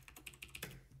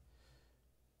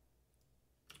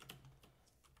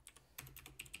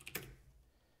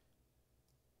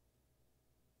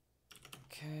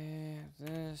 Okay,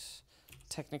 this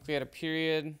technically at a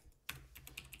period.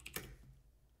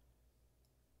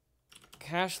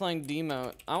 Cache line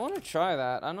demote. I want to try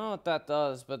that. I don't know what that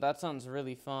does, but that sounds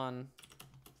really fun.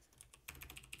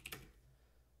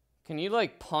 Can you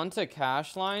like punt a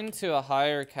cache line to a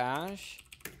higher cache?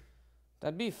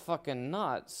 That'd be fucking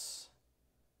nuts.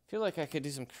 I feel like I could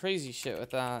do some crazy shit with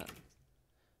that.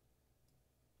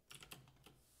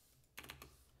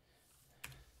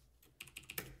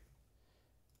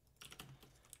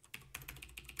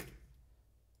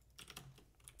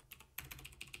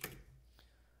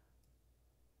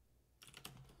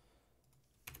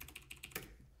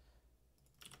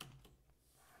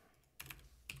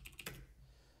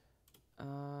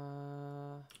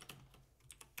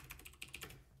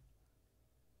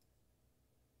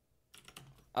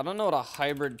 I don't know what a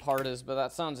hybrid part is, but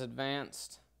that sounds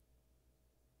advanced.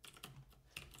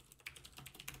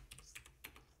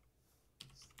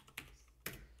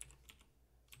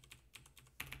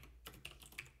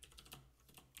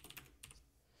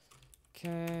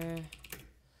 Okay.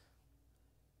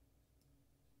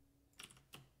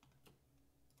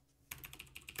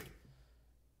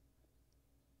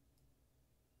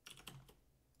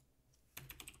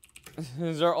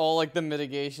 These are all like the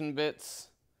mitigation bits.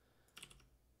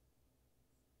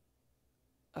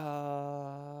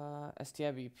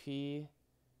 STIBP,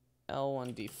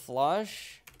 L1D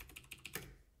flush.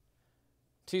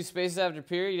 2 spaces after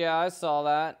period. Yeah, I saw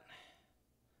that.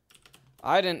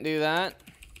 I didn't do that.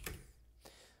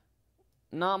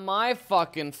 Not my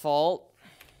fucking fault.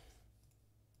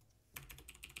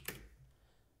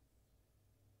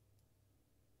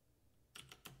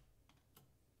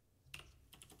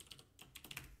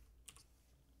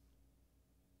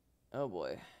 Oh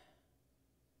boy.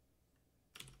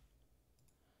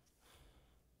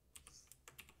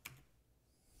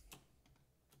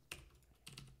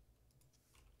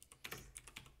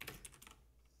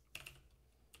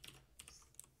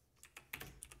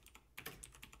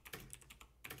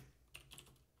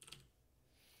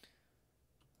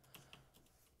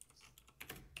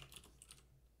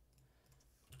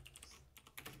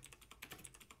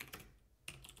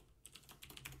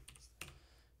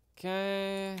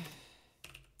 Okay.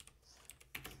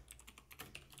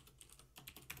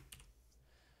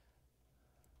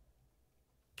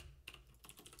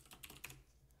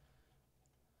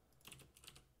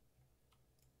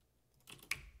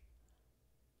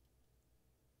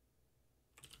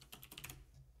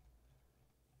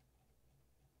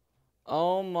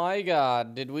 Oh my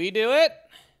god, did we do it?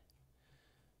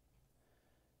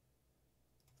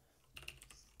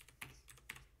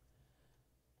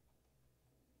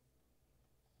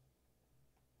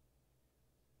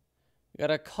 Got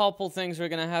a couple things we're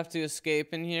gonna have to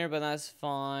escape in here, but that's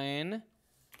fine.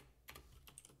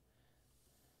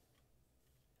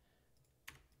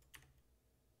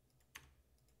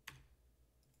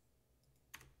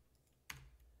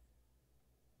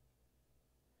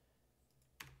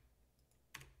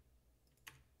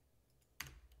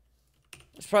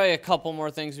 There's probably a couple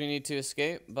more things we need to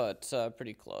escape, but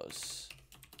pretty close.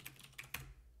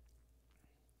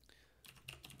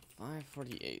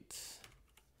 548.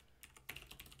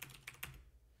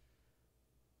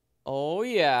 Oh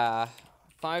yeah.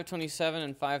 527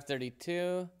 and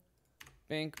 532.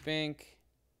 Bink, bink.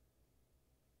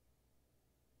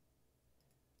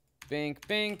 Bink,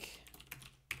 bink.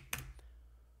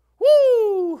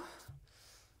 Woo!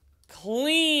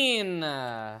 Clean.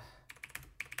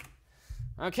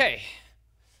 Okay.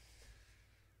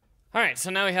 All right, so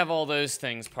now we have all those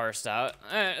things parsed out.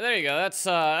 There you go.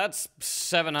 That's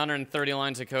 730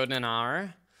 lines of code in an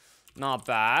hour. Not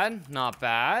bad. Not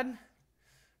bad.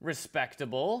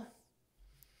 Respectable.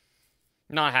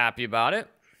 Not happy about it.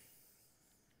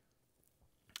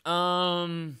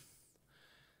 Got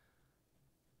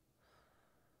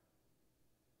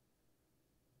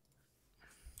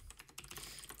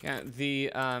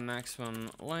the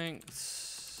maximum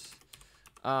lengths.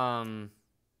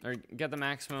 Or get the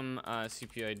maximum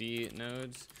CPU ID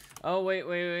nodes. Oh,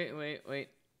 wait.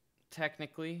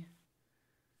 Technically.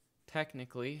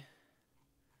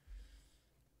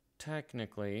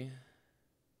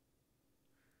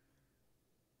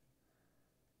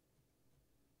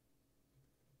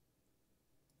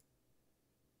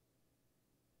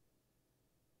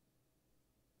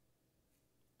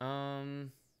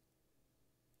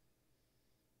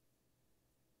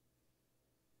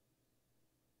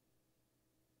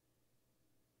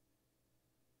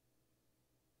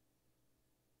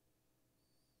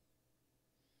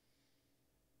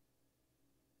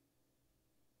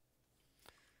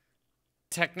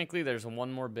 Technically, there's one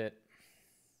more bit.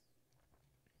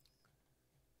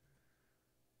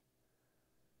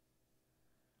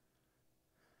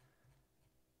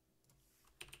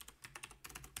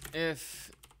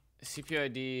 If CPU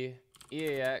ID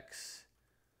EAX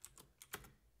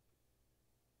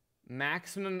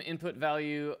maximum input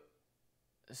value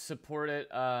supported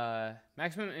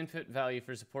maximum input value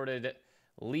for supported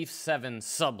leaf 7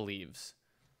 subleaves.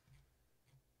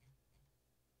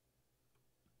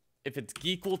 If it's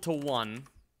equal to 1,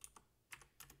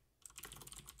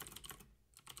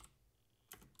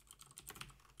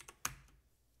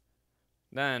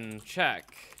 then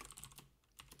check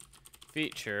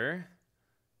feature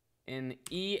in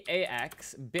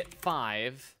EAX bit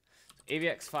 5,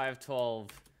 AVX 512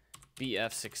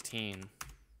 BF16.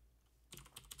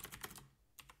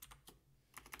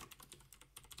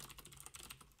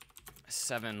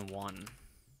 Seven one.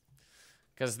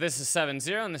 Because this is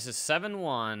 7-0 and this is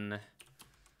 7-1.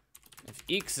 If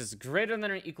x is greater than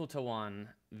or equal to 1,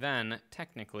 then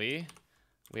technically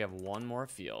we have one more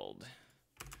field.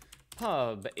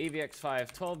 pub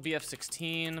AVX512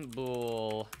 BF16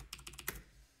 bool.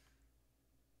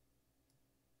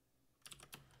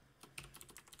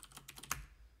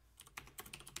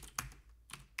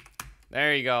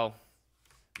 There you go.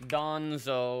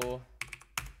 Donzo.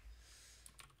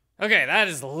 Okay, that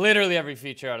is literally every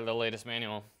feature out of the latest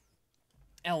manual.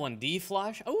 L1D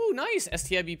flash. Oh, nice.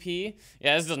 STIBP.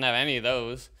 Yeah, this doesn't have any of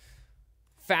those.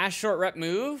 Fast short rep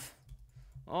move.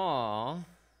 Aw.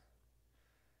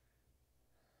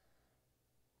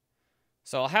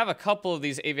 So I'll have a couple of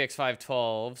these AVX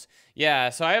 512s. Yeah,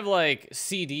 so I have like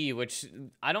CD, which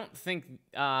I don't think,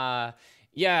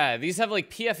 yeah, these have like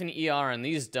PF and ER and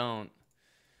these don't.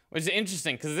 Which is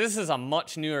interesting because this is a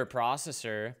much newer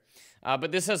processor.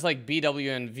 But this has like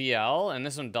BW and VL and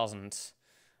this one doesn't.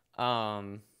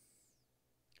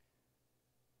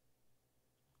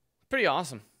 Pretty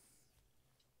awesome.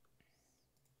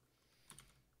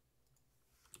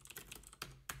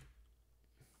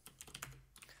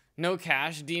 No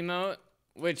cache demote?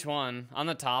 Which one? On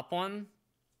the top one?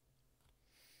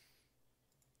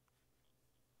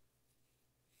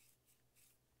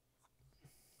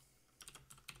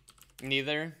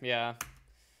 Neither, yeah.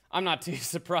 I'm not too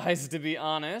surprised, to be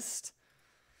honest.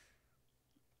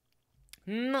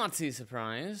 Not too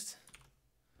surprised.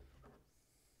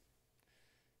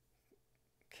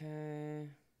 Okay.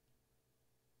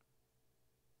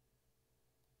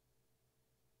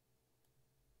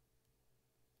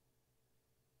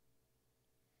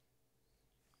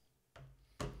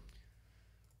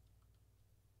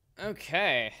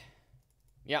 Okay.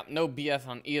 Yep, no BF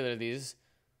on either of these.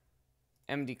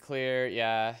 MD clear,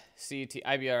 yeah. CT,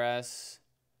 IBRS.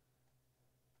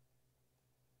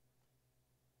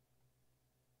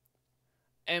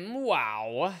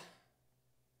 Wow.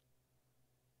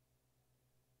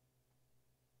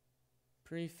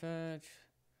 Prefetch.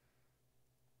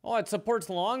 Oh, it supports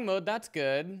long mode. That's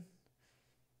good.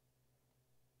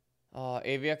 Oh,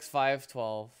 AVX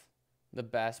 512. The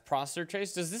best. Processor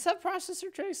trace. Does this have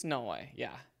processor trace? No way.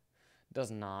 Yeah.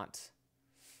 Does not.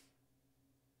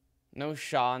 No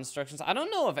SHA instructions. I don't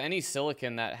know of any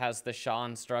silicon that has the SHA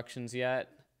instructions yet.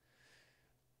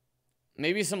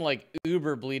 Maybe some like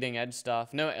uber bleeding edge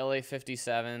stuff. No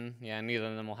LA57. Yeah, neither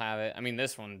of them will have it. I mean,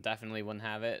 this one definitely wouldn't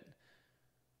have it.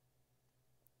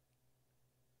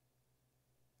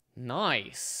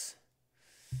 Nice.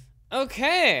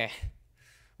 Okay.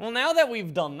 Well, now that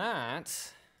we've done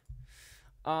that,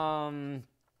 now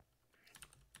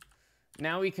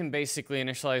we can basically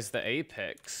initialize the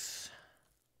APIX.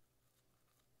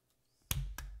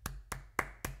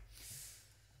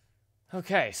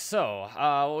 Okay, so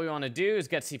what we want to do is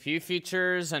get CPU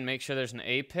features and make sure there's an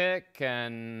APIC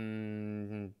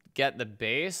and get the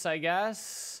base, I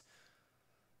guess.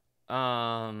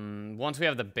 Once we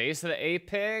have the base of the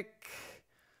APIC,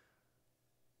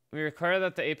 we require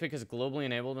that the APIC is globally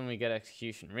enabled when we get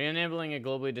execution. Re-enabling a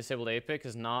globally disabled APIC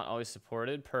is not always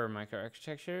supported per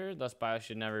microarchitecture, thus BIOS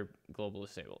should never globally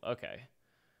disable. Okay.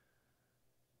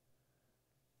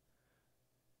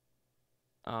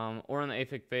 Or on the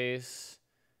APIC base.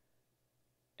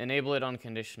 Enable it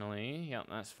unconditionally. Yep,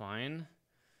 that's fine.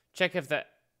 Check if the...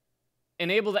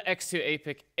 Enable the X2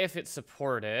 APIC if it's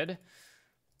supported.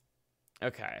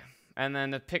 Okay. And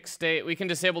then the PIC state, we can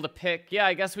disable the PIC. Yeah,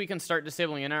 I guess we can start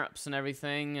disabling interrupts and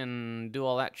everything and do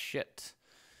all that shit.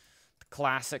 The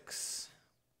classics.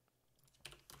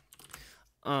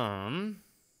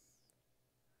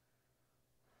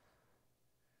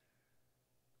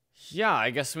 Yeah, I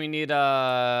guess we need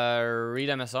a read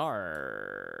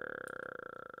MSR.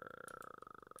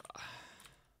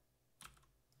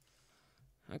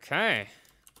 Okay.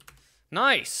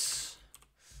 Nice.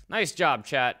 Nice job,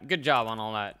 chat. Good job on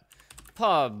all that.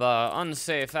 Pub,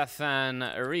 unsafe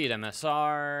FN, read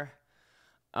MSR.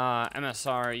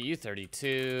 MSR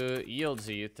U32, yields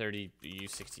a U30,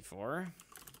 U64.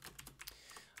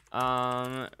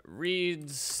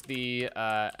 Reads the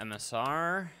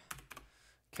MSR.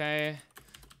 Okay,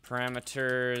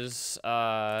 parameters,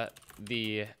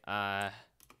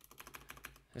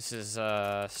 this is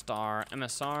star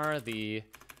MSR, the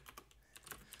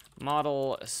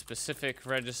model specific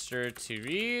register to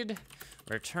read,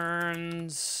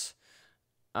 returns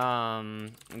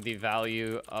the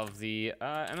value of the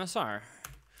MSR.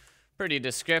 Pretty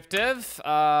descriptive.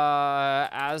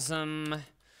 ASM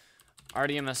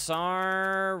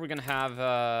RDMSR, we're gonna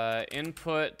have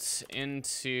input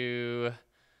into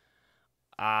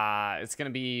it's gonna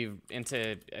be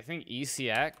into, I think,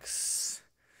 ECX,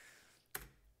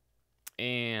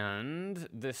 and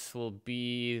this will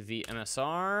be the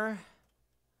MSR,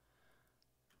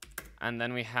 and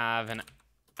then we have an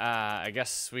I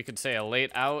guess we could say a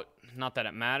late out, not that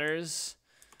it matters.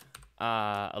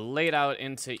 A late out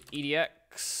into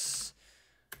EDX,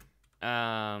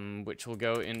 which will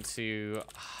go into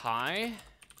high.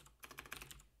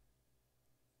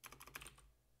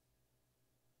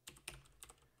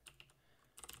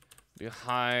 Do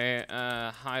high,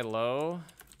 high, low.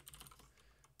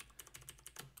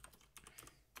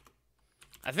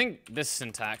 I think this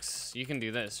syntax, you can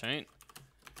do this, right?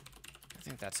 I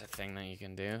think that's a thing that you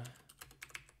can do.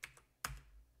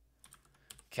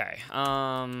 Okay,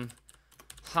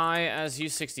 high as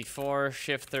U64,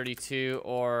 shift 32,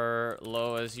 or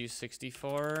low as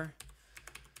U64.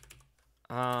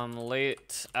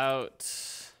 Late out,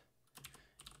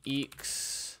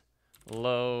 eeks,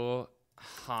 low,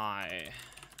 high.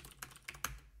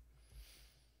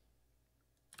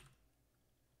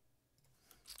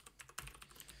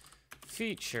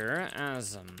 Feature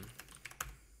asm.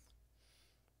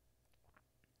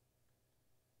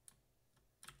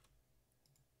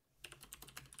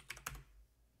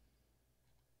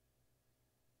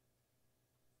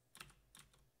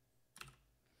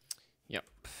 Yep.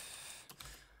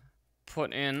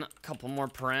 Put in a couple more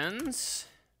parens.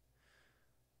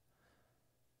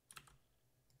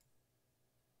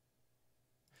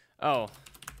 Oh.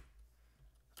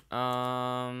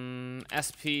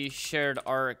 SP shared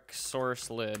arc source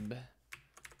lib.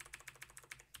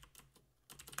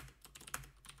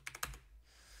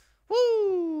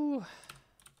 Woo!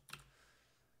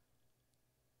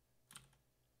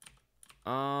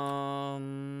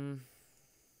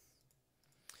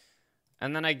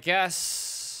 And then I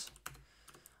guess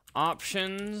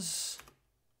options,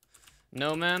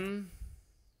 no mem,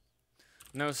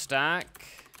 no stack.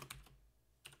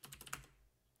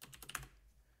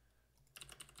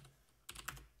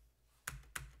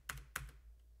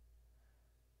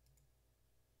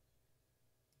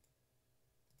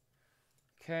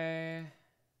 Okay.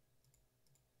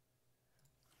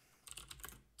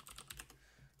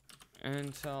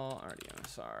 Intel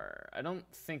RDMSR. I don't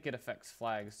think it affects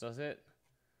flags, does it?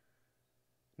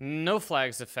 No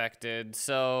flags affected,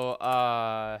 so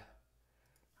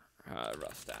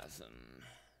Rustasm.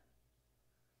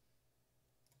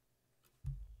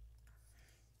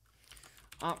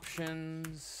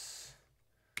 Options.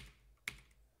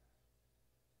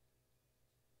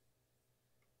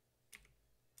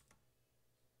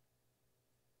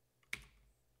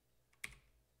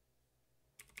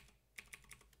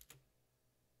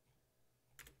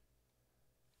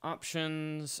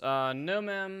 Options, no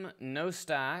mem, no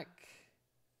stack.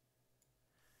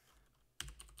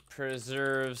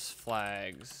 Preserves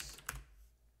flags.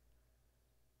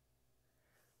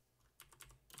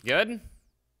 Good?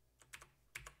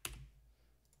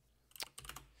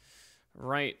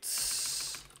 Write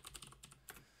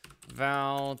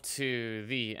val to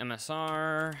the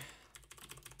MSR.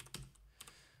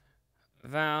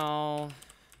 Val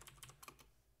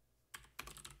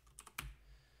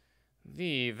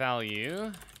the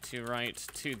value to write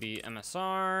to the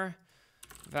MSR,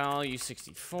 value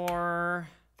 64,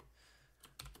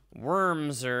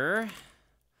 wormser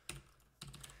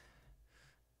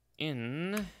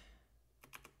in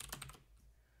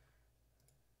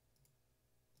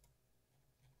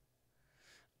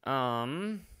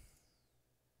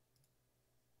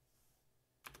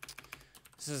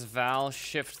this is val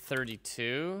shift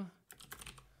 32.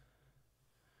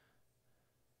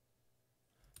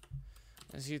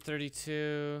 Is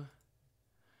U32?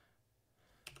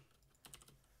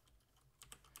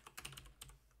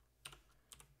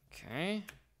 Okay.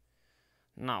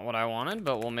 Not what I wanted,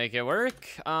 but we'll make it work.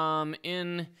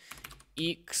 In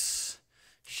eeks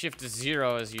shift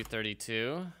 0 as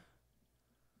U32.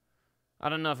 I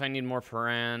don't know if I need more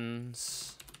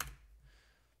parens.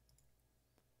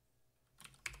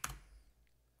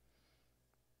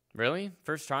 Really?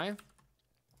 First try?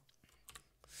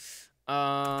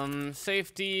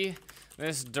 Safety,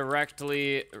 this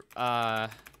directly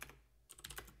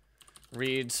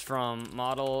reads from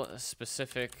model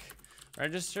specific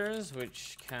registers,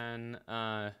 which can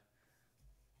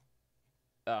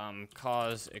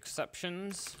cause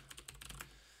exceptions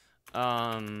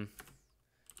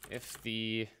if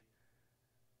the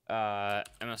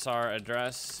MSR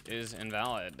address is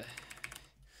invalid.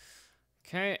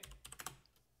 Okay,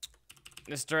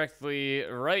 this directly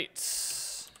writes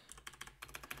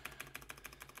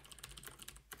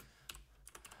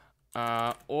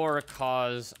or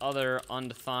cause other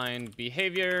undefined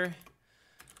behavior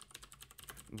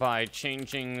by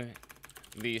changing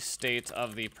the state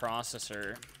of the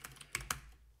processor.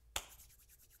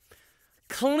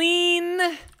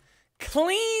 Clean,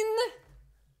 clean.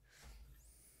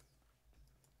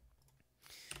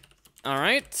 All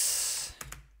right.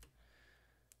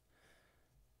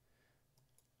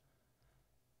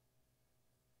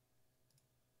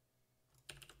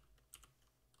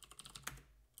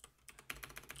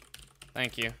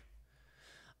 Thank you.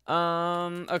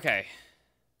 Okay.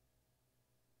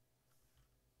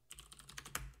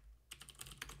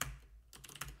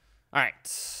 All right.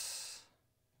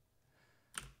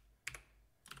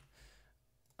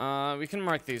 We can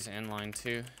mark these inline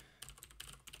too.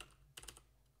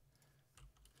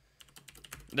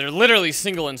 They're literally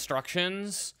single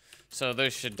instructions, so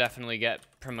those should definitely get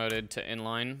promoted to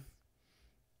inline.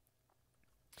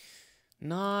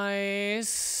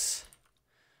 Nice.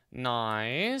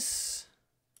 Nice.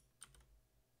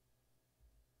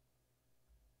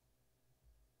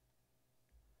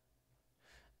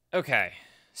 Okay,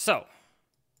 so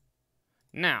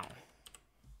now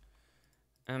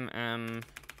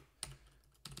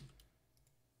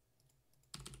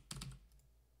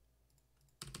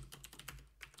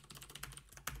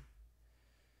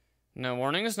no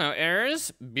warnings, no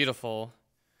errors. Beautiful.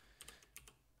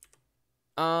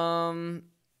 Wrong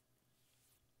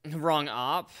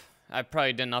op. I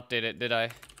probably didn't update it, did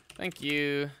I? Thank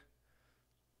you.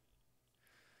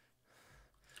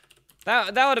 That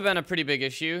would have been a pretty big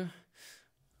issue.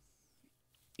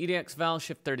 EDX val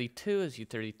shift 32 is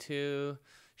U32.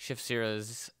 Shift 0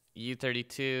 is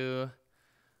U32.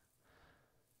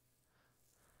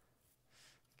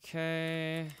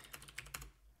 Okay.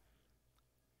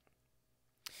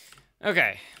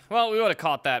 Okay. Well, we would have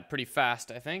caught that pretty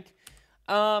fast, I think.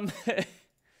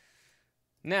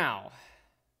 Now,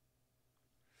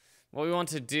 what we want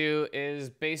to do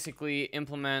is basically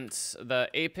implement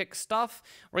the APIC stuff.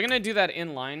 We're going to do that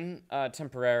inline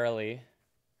temporarily.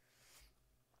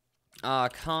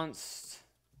 Const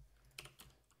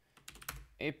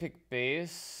APIC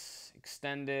base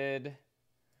extended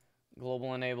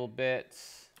global enable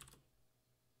bits.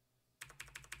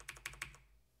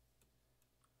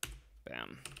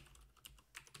 Bam.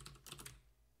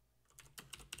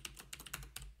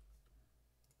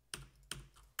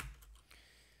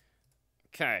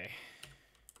 Okay.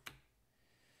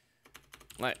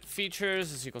 Let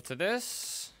features is equal to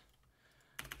this.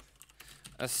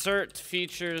 Assert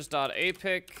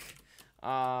features.apic.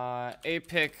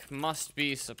 APIC must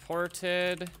be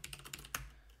supported.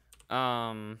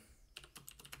 Yeah,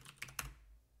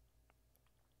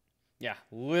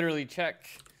 literally check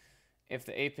if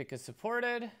the APIC is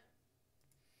supported.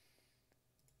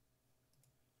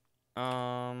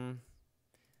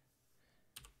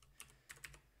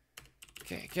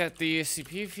 Okay, get the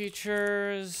CPU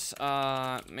features,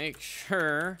 make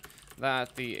sure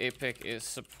that the APIC is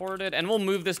supported, and we'll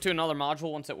move this to another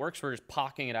module once it works. We're just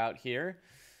pocking it out here.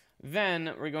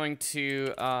 Then we're going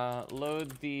to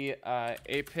load the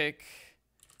APIC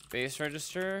base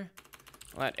register.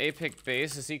 Let APIC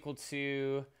base is equal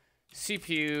to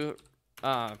CPU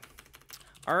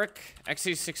ARC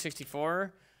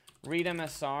x8664 read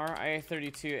MSR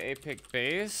IA32 APIC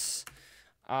base.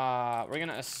 We're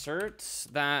gonna assert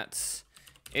that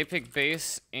APIC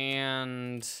base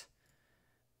and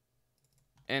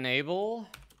enable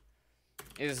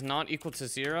is not equal to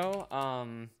 0.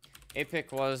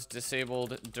 APIC was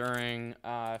disabled during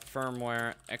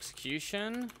firmware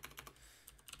execution.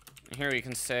 Here we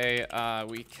can say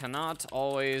we cannot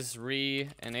always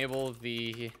re-enable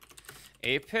the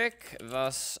APIC,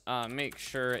 thus make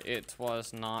sure it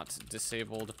was not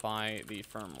disabled by the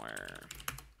firmware.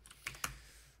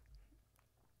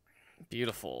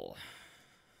 Beautiful.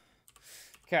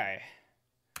 Okay.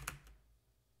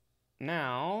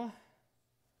 Now,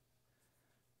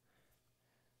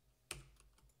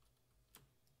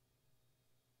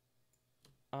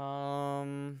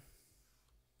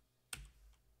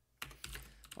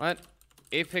 let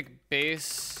APIC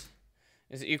base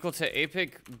is equal to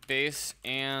APIC base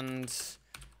and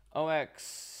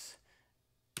OX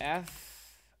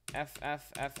F.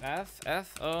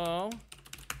 Oh.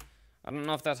 I don't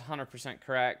know if that's 100%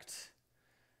 correct.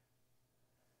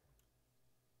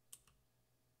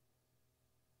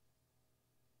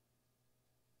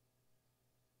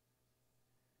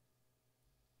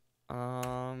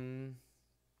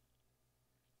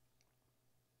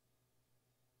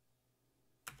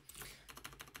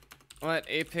 Let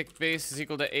APIC base is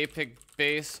equal to APIC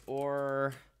base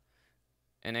or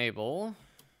enable.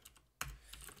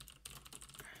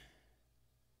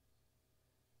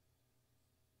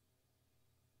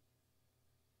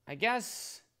 I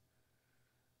guess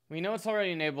we know it's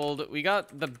already enabled. We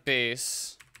got the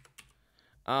base.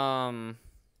 APIC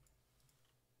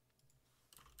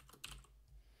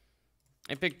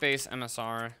base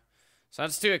MSR. So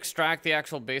that's to extract the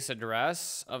actual base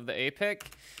address of the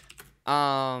APIC.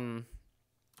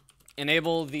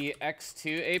 Enable the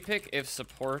X2 APIC if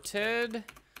supported.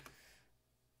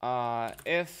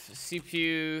 If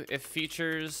CPU, if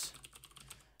features,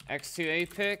 X2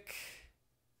 APIC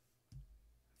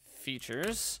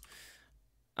features.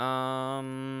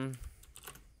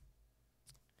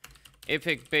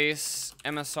 APIC base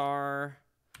MSR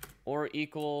or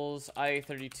equals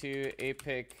IA32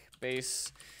 APIC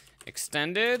base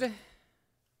extended.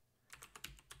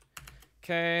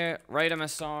 Okay, write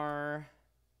MSR.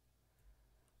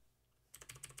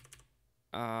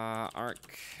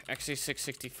 Arc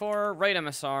XE664, write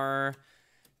MSR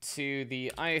to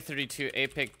the IA32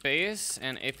 APIC base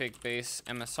and APIC base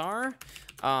MSR.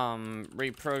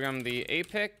 Reprogram the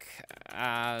APIC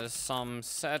as some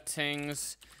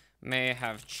settings may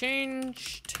have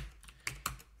changed.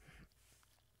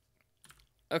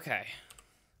 Okay.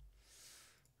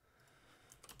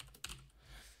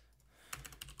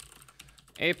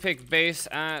 APIC base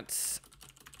at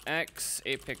X,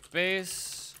 APIC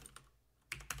base.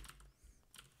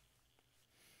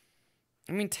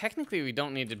 I mean, technically, we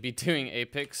don't need to be doing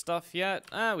APIC stuff yet.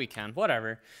 We can,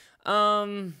 whatever.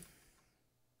 So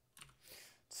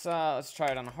let's try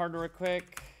it on hardware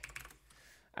quick.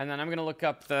 And then I'm gonna look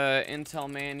up the Intel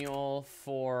manual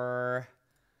for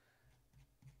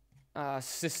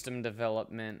system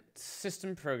development,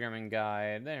 system programming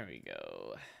guide. There we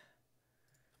go.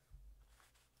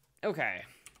 Okay.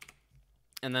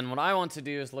 And then what I want to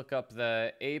do is look up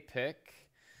the APIC,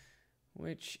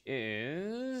 which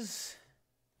is...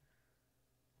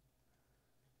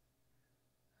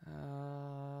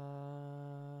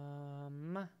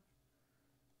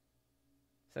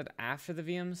 is that after the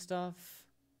VM stuff?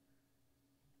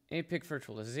 APIC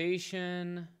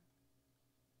virtualization.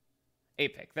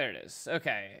 APIC, there it is.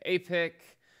 Okay, APIC.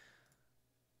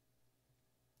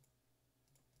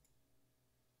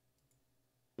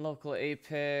 Local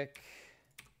APIC.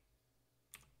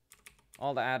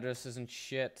 All the addresses and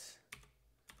shit.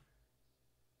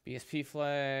 BSP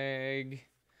flag.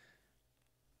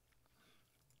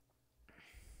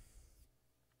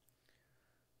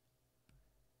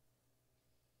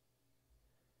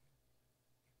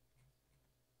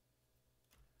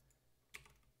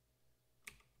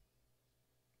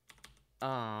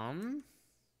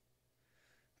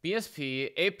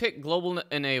 BSP APIC global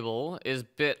enable is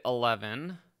bit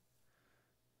 11.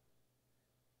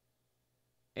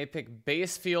 APIC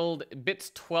base field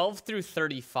bits 12 through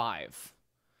 35.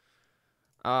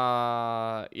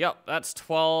 Yep, that's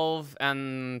 12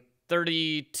 and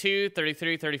 32,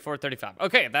 33, 34, 35.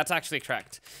 Okay, that's actually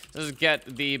correct. This is get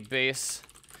the base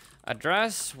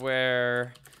address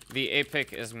where the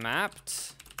APIC is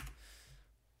mapped.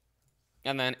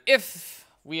 And then if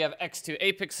we have X2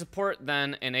 APIC support,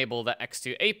 then enable the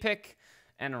X2 APIC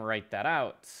and write that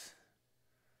out.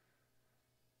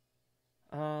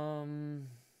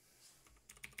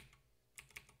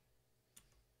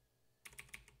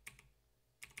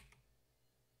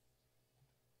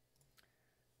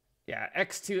 Yeah,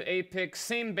 X2 APIC,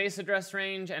 same base address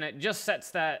range, and it just sets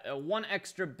that one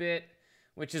extra bit,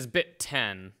 which is bit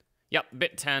 10. Yep,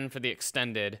 bit 10 for the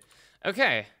extended.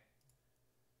 Okay.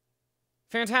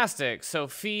 Fantastic. So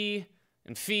phi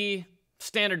and phi,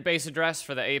 standard base address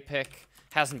for the APIC,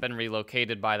 hasn't been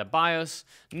relocated by the BIOS.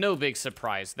 No big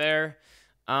surprise there.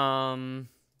 And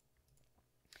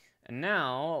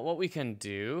now what we can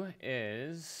do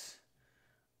is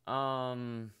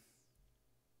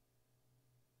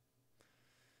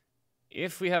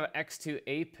if we have X2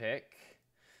 APIC,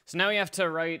 so now we have to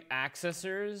write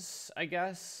accessors, I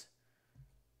guess.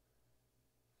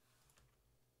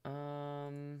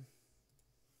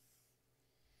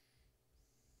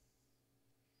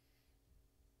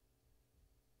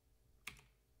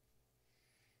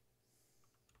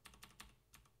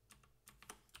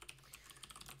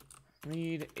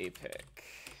 Read APIC.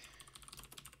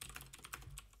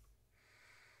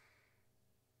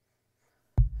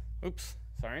 Oops,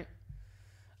 sorry.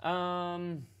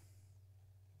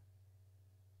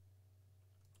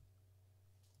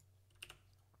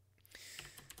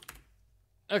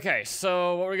 Okay,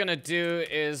 so what we're gonna do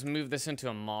is move this into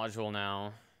a module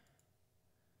now.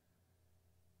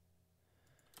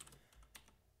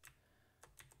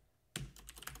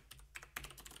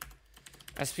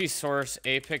 SP source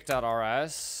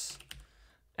apic.rs.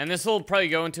 And this will probably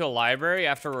go into a library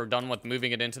after we're done with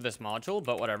moving it into this module,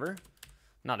 but whatever.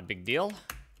 Not a big deal.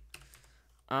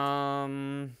 Struct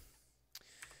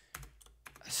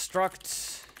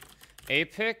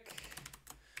apic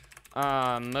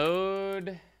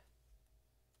mode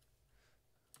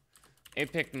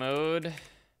apic mode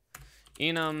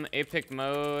enum apic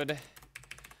mode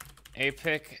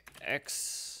apic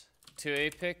x2 to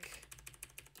APIC.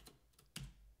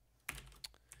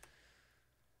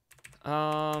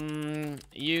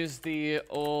 Use the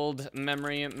old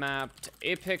memory mapped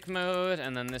APIC mode,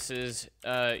 and then this is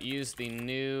use the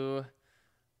new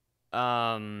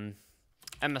MSR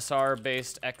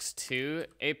based X2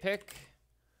 APIC.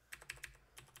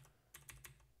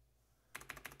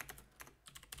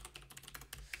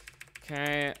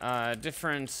 Okay,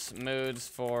 different modes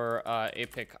for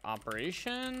APIC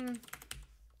operation.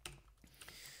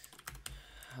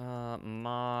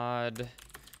 Mod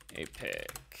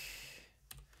APIC.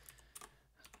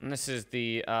 And this is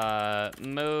the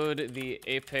mode the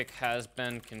APIC has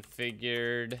been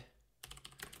configured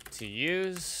to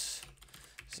use.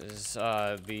 This is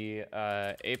the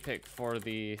APIC for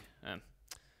the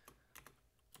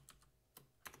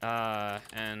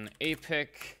an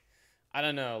APIC. I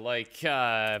don't know, like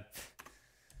an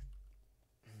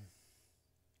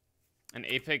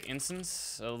APIC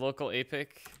instance, a local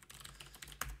APIC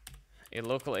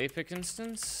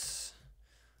instance.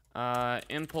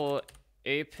 Impl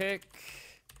APIC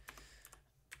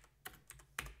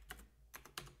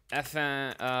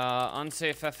fn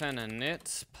unsafe fn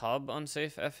init pub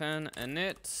unsafe fn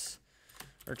init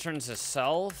returns a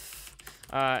self,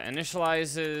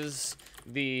 initializes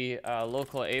the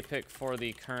local APIC for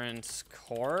the current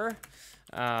core,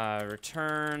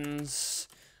 returns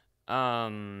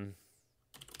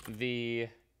the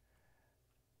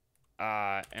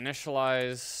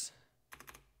initialized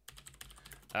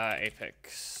APIC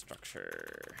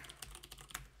structure.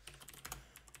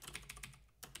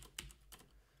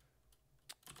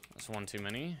 That's one too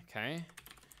many, okay.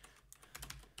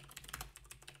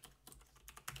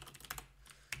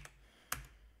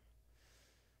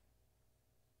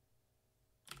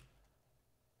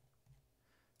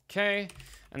 Okay,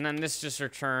 and then this just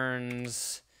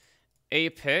returns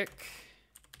APIC.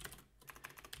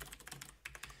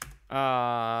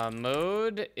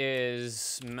 Mode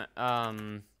is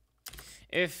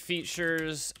if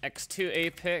features X2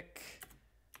 APIC,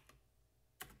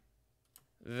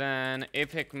 then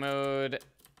APIC mode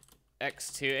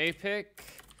X2 APIC,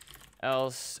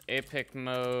 else APIC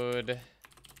mode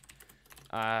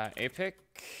APIC.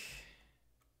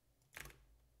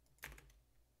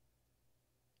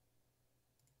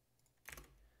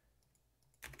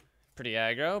 Pretty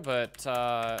aggro, but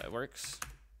it works.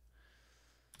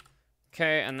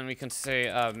 Okay, and then we can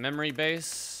say memory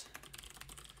base.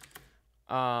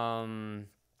 And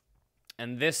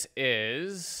this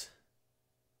is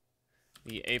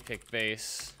the APIC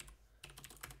base.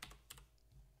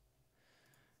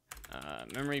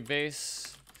 Memory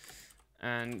base.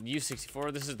 And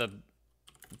U64, this is the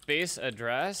base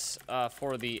address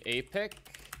for the APIC.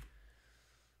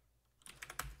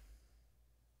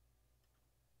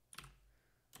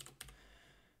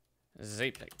 This is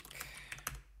APIC.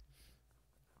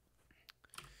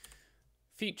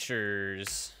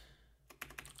 Features.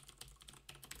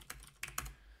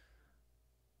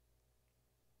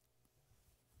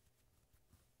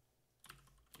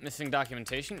 Missing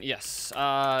documentation? Yes.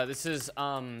 This is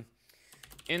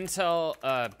Intel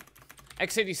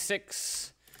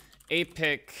x86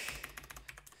 APIC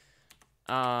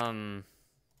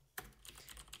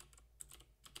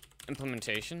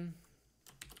implementation.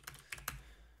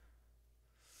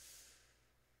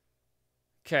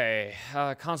 Okay,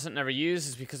 constant never used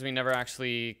is because we never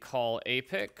actually call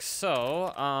APIC.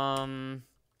 So,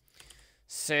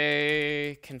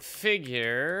 say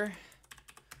configure.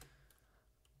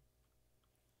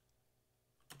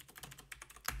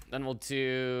 Then we'll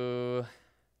do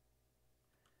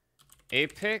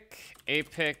APIC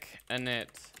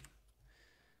init.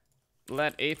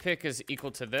 Let APIC is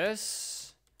equal to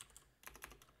this.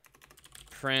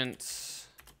 Print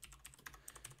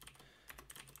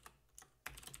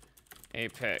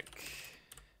APIC.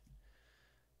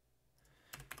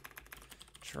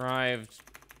 Drive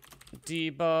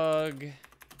debug.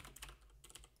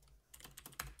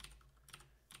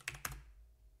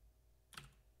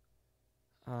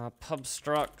 Pub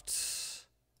struct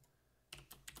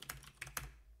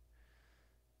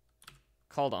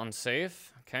called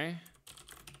unsafe. Okay.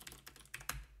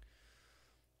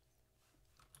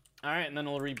 All right, and then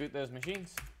we'll reboot those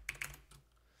machines.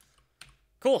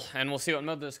 Cool, and we'll see what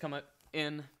mode those come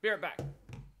in. Be right back.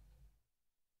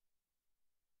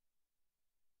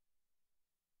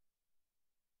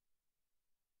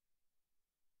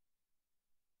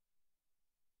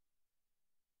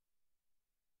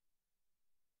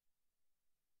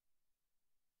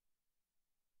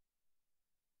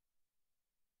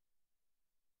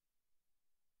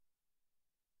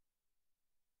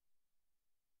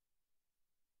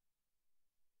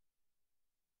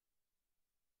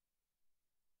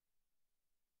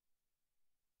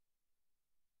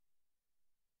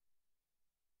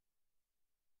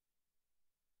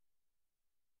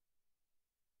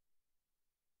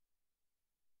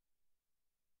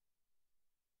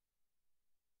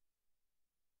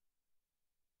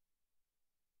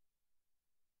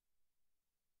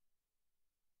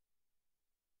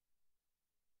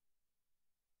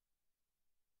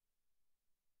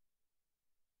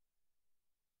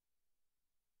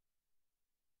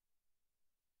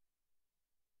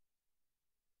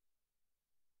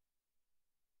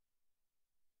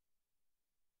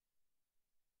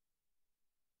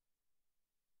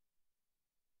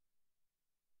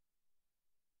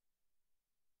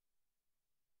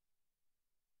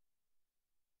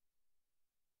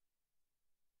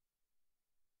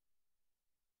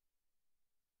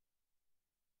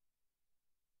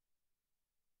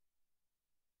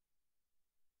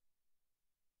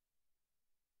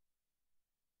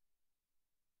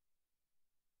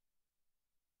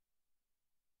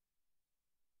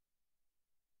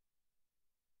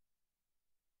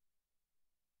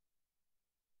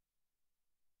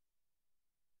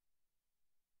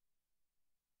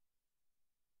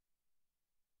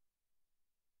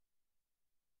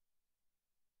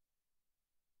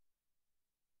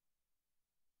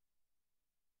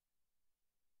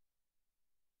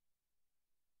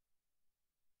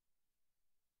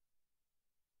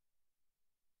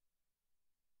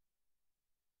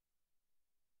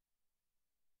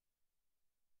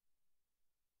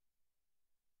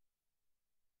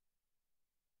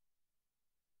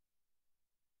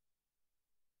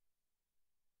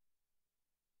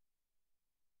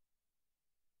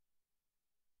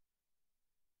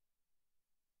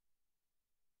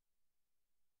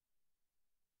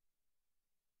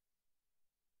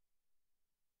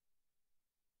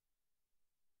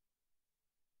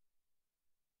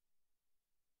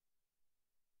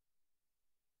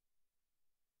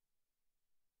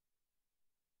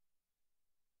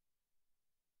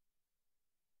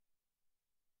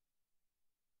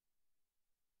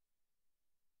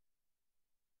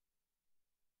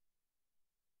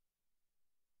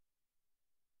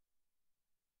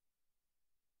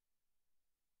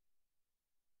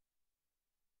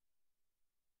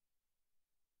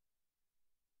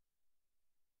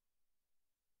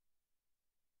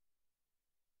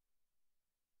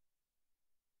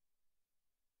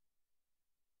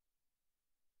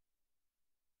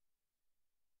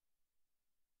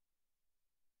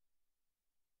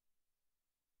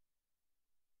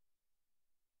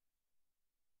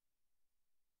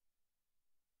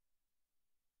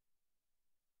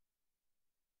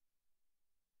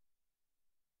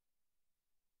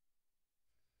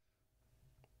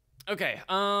 Okay,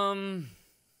 X2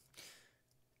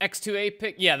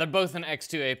 APIC. Yeah, they're both in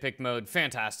X2 APIC mode.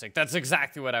 Fantastic. That's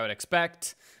exactly what I would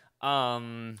expect.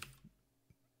 Okay.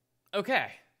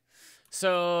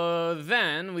 So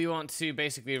then we want to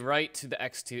basically write to the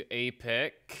X2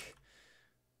 APIC.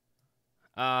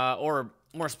 Or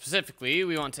more specifically,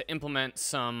 we want to implement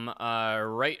some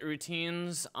write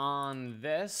routines on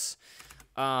this.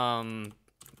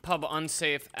 Pub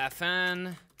unsafe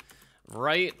fn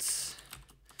write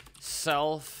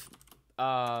self.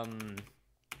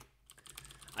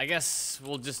 I guess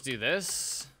we'll just do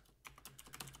this.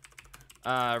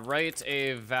 Write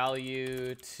a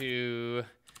value to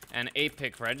an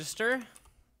APIC register,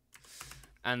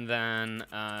 and then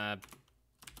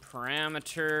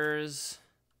parameters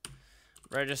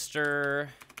register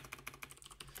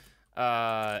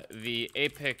the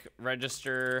APIC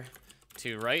register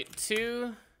to write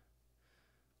to.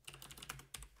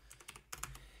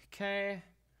 Okay.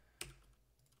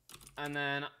 And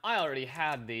then I already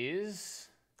had these.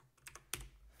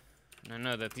 And I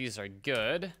know that these are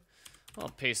good. I'll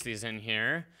paste these in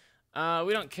here.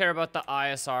 We don't care about the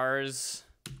ISRs.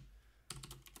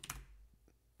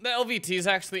 The LVT is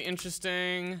actually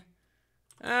interesting.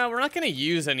 We're not going to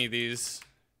use any of these.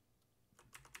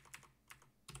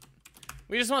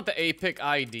 We just want the APIC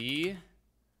ID.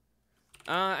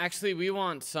 Actually, we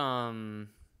want some...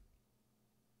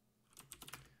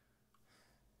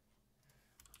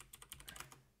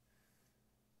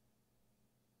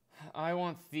 I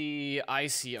want the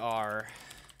ICR.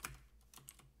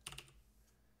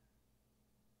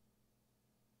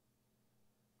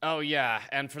 Oh yeah,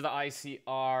 and for the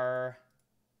ICR,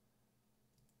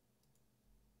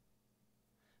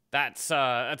 that's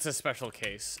a special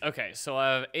case. Okay, so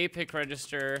I have APIC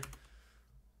register.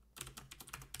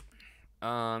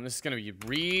 This is gonna be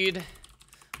read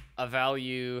a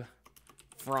value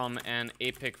from an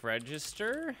APIC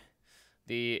register.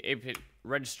 The APIC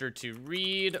register to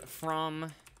read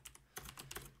from,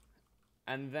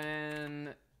 and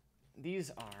then these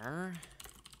are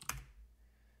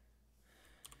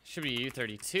should be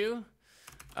U32.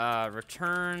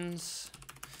 Returns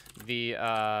the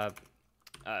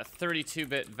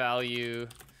 32-bit value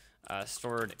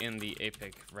stored in the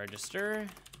APIC register,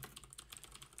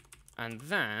 and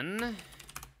then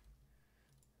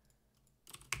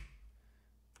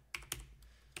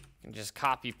can just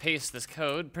copy paste this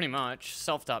code pretty much.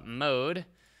 Self.mode.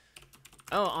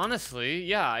 Oh, honestly,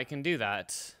 yeah, I can do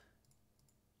that.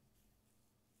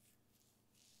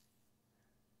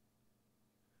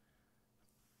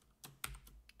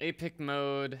 APIC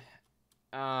mode.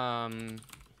 Okay.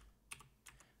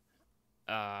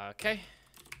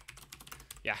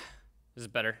 Yeah, this is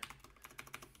better.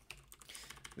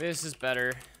 This is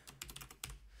better.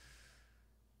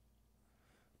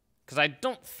 Because I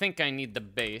don't think I need the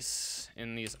base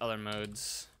in these other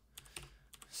modes.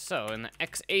 So in the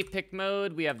XAPIC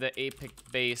mode, we have the APIC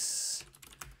base.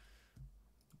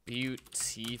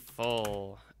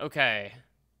 Beautiful. Okay.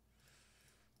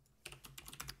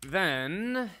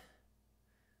 Then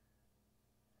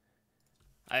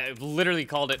I literally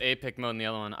called it APIC mode in the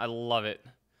other one. I love it.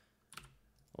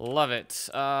 Love it.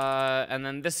 And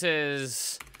then this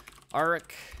is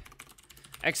ARC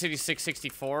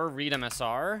x86-64 read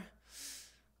MSR.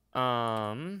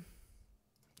 I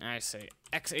say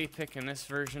XAPIC in this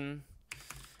version.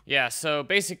 Yeah, so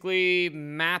basically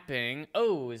mapping.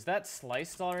 Oh, is that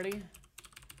sliced already?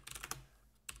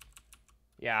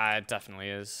 Yeah, it definitely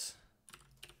is.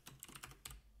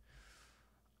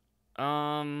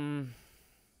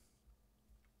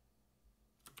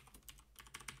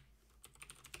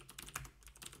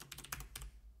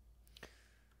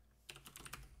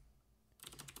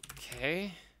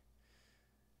 Okay.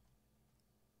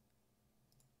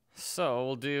 So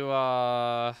we'll do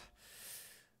we're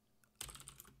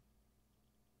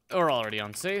already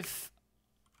on safe.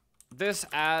 This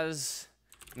as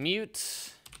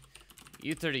mute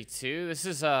U32. This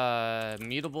is a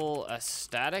mutable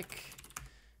static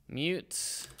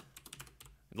mute.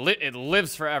 It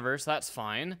lives forever, so that's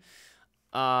fine.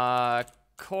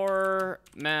 Core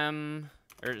mem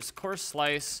or just core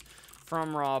slice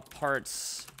from raw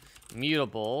parts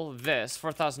mutable. This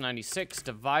 4096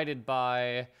 divided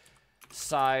by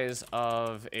size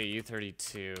of a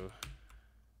U32.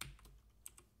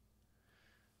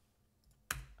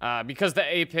 Because the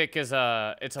APIC is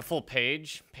it's a full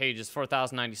page. Page is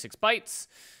 4096 bytes.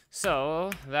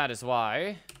 So that is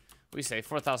why we say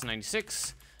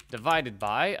 4096 divided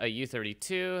by a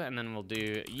U32, and then we'll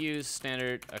do use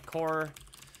standard a core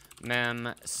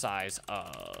mem size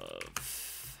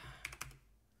of.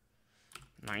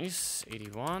 Nice,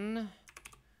 81.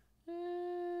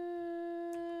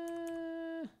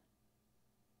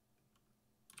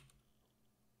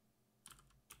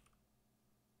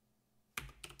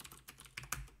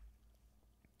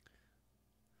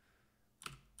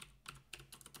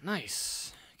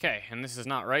 Nice. Okay, and this is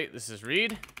not write, this is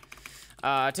read.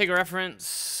 Take a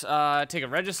reference, take a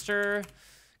register,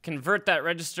 convert that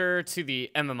register to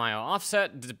the MMIO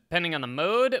offset. Depending on the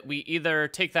mode, we either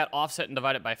take that offset and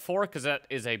divide it by 4, because that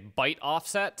is a byte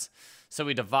offset. So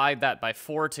we divide that by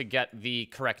 4 to get the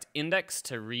correct index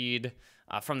to read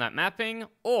from that mapping,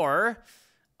 or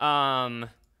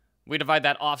we divide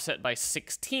that offset by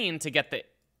 16 to get the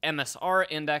MSR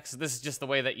index. This is just the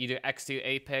way that you do X2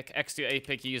 APIC. X2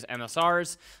 APIC, you use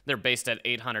MSRs. They're based at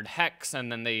 800 hex,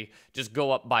 and then they just go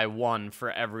up by 1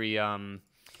 for every, they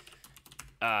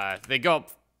go up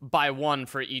by 1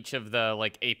 for each of the,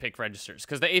 like, APIC registers.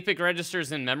 Because the APIC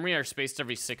registers in memory are spaced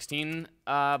every 16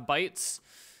 bytes.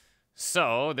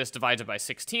 So this divides it by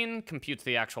 16, computes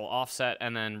the actual offset,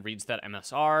 and then reads that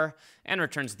MSR, and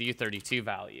returns the U32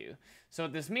 value. So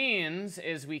what this means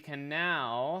is we can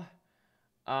now...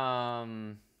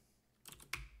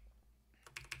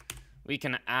 we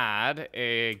can add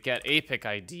a get APIC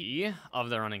ID of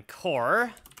the running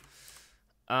core.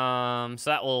 So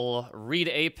that will read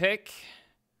APIC.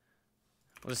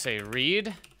 We'll just say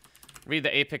read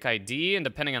the APIC ID, and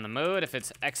depending on the mode, if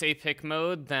it's XAPIC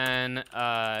mode, then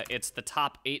it's the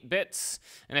top 8 bits,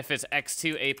 and if it's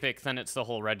X2 APIC, then it's the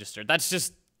whole register. That's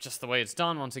just the way it's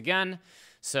done once again.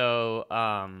 So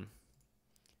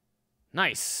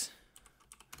nice.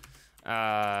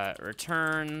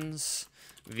 Returns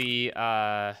the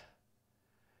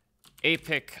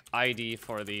APIC ID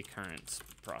for the current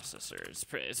processor.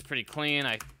 It's pretty clean.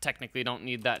 I technically don't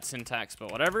need that syntax,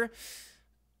 but whatever.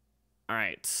 All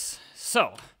right,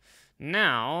 so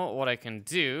now what I can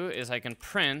do is I can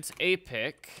print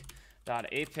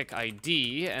APIC.APIC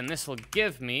ID, and this will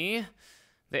give me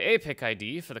the APIC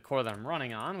ID for the core that I'm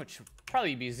running on, which will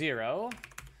probably be 0.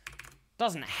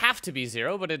 Doesn't have to be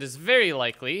 0, but it is very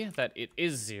likely that it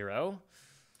is 0.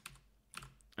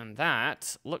 And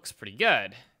that looks pretty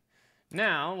good.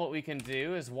 Now, what we can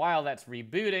do is, while that's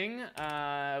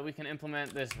rebooting, we can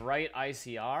implement this write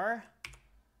ICR.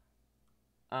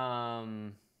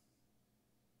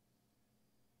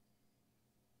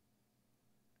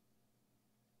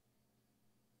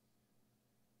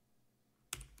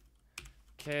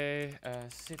 Okay,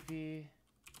 sippy.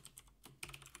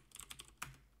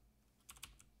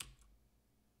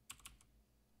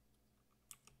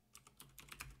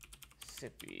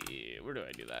 Sippy, where do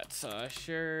I do that?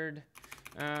 Shared,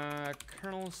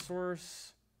 kernel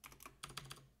source,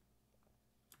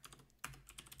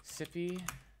 sippy,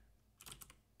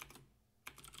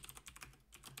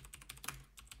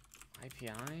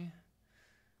 IPI.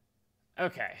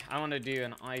 Okay, I want to do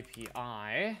an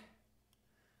IPI,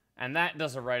 and that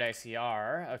does a write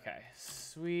ICR. Okay,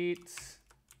 sweet.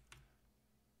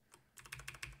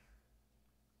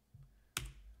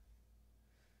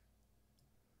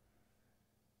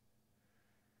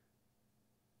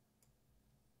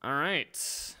 All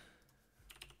right.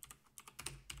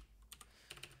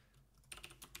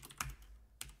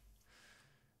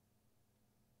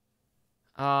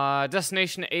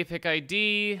 Destination APIC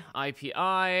ID,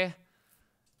 IPI,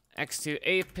 X2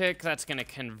 APIC, that's going to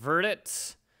convert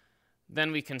it.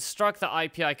 Then we construct the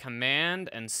IPI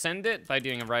command and send it by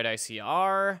doing a write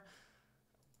ICR.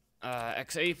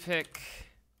 XAPIC.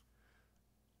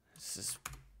 This is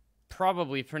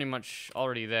probably pretty much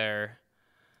already there.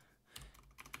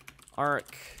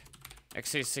 Arc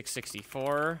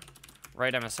x8664,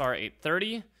 write MSR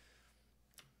 830.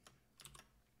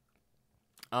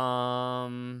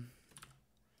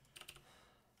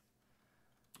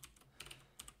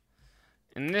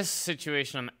 In this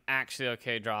situation, I'm actually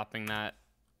okay dropping that.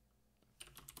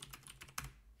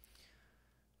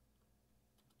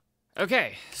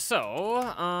 Okay, so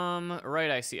write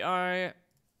ICR,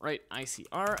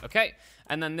 okay,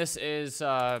 and then this is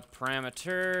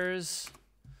parameters.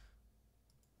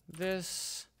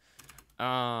 This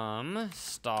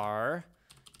star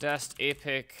dest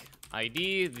APIC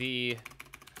ID, the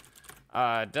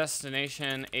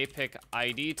destination APIC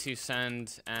ID to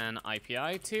send an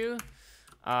IPI to.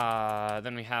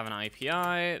 Then we have an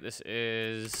IPI. This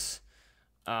is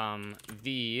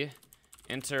the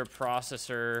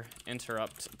interprocessor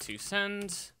interrupt to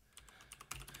send.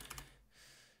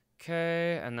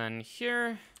 Okay, and then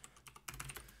here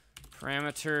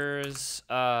parameters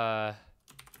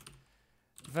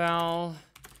val,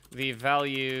 the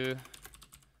value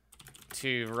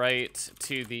to write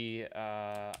to the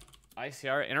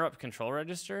ICR interrupt control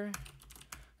register,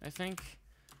 I think.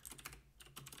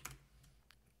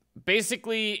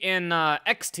 Basically, in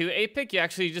X2 APIC, you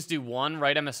actually just do one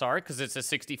write MSR because it's a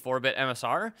 64-bit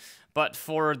MSR. But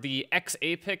for the X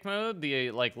APIC mode,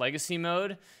 the legacy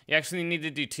mode, you actually need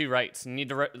to do 2 writes. You need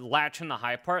to latch in the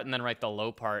high part and then write the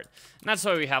low part. And that's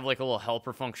why we have like a little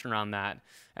helper function around that.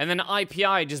 And then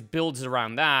IPI just builds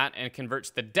around that and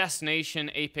converts the destination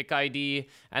APIC ID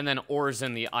and then ORs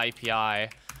in the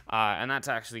IPI. And that's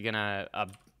actually gonna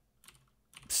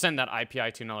send that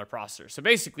IPI to another processor. So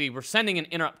basically, we're sending an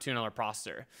interrupt to another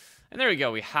processor. And there we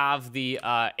go. We have the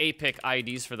APIC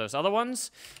IDs for those other ones.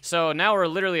 So now we're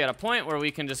literally at a point where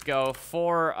we can just go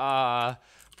for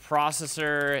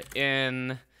processor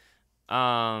in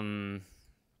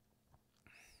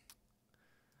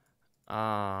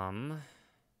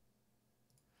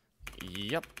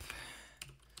yep.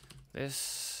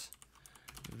 This.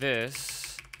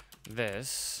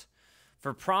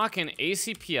 For proc and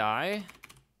ACPI,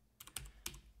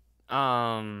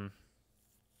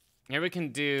 here we can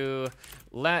do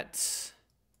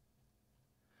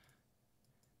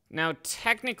now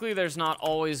technically there's not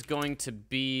always going to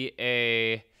be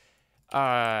a,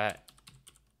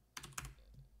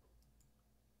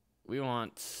 we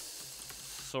want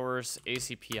source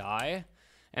ACPI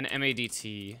and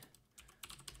MADT.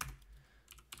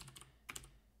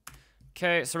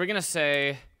 Okay, so we're gonna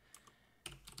say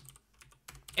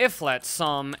if let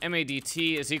sum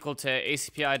MADT is equal to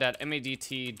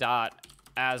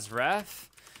ACPI.MADT.asRef,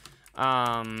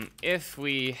 if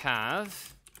we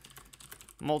have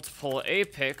multiple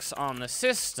APICs on the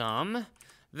system,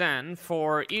 then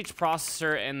for each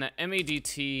processor in the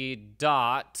MADT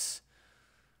dot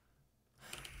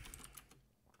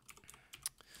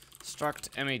struct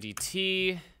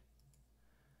MADT,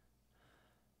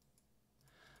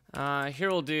 here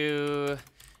we'll do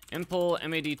impl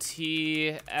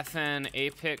MADT fn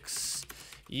apics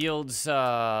yields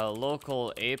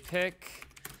local apic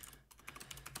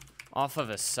off of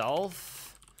a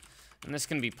self, and this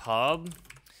can be pub.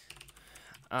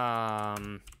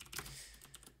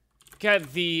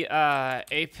 Get the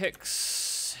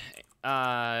apics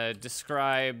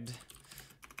described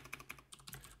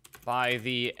by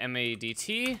the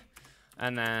MADT,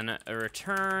 and then it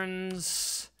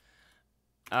returns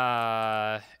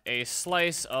a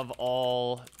slice of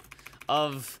all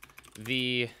of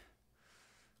the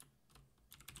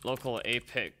local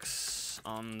apics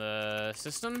on the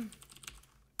system.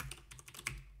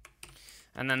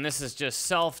 And then this is just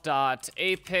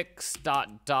self.apics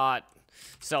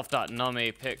self.num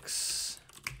apics.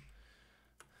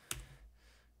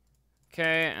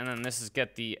 Okay, and then this is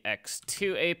get the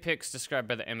x2 apics described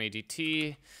by the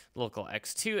MADT, local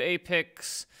x2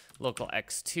 apics, local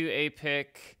x2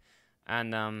 apic,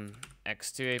 and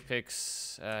x2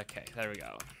 apics. Okay, there we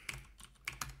go.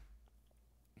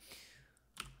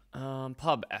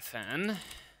 Pub fn.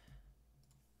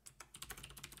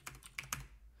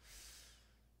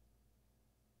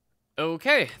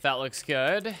 Okay, that looks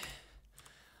good.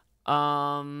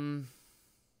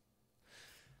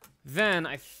 Then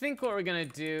I think what we're gonna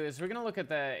do is we're gonna look at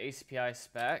the ACPI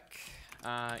spec,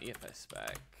 EFI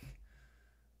spec,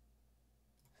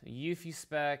 UFI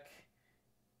spec,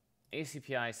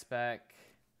 ACPI spec,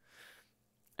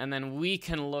 and then we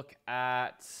can look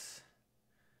at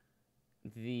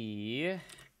the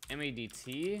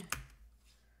MADT.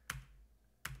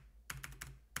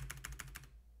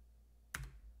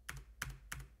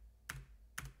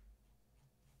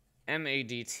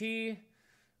 MADT,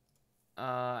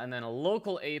 and then a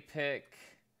local APIC,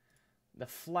 the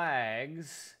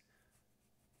flags,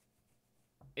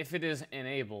 if it is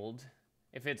enabled,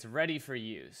 if it's ready for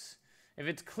use. If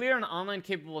it's clear and online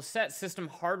capable, set system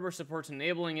hardware supports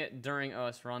enabling it during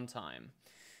OS runtime.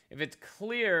 If it's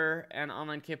clear and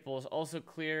online capable is also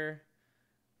clear,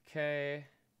 okay.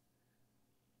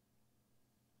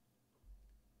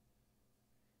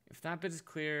 If that bit is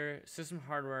clear, system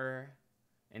hardware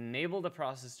enable the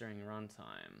process during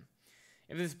runtime.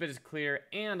 If this bit is clear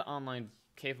and online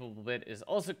capable bit is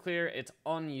also clear, it's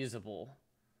unusable.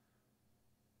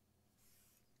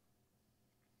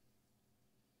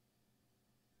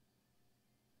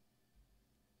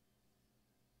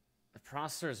 The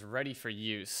processor is ready for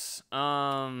use.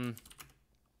 Okay,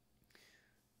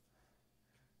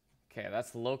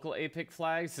 that's local APIC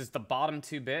flags. This is the bottom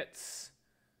 2 bits.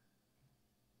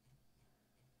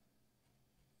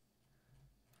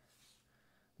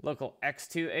 Local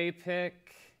x2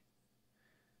 APIC,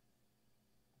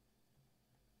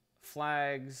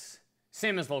 flags,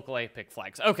 same as local APIC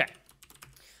flags. Okay,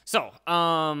 so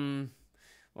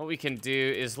what we can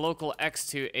do is local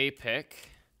x2 APIC.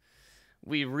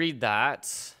 We read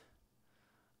that,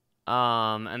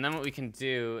 and then what we can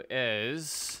do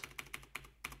is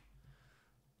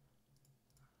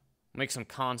make some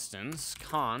constants.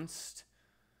 Const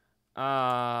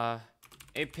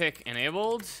apic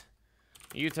enabled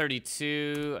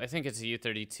U32. I think it's a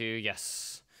U32.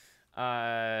 Yes.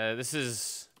 This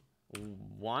is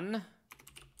 1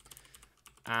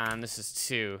 and this is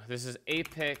 2. This is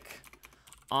apic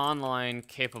online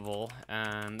capable,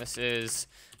 and this is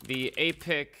the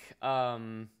apic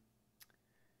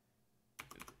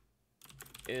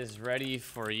is ready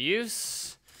for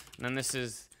use. And then this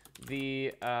is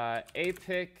the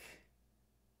apic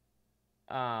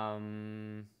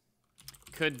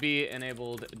could be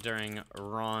enabled during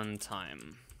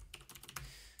runtime.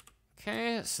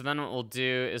 Okay, so then what we'll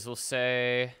do is we'll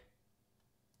say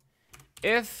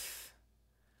if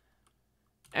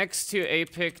x2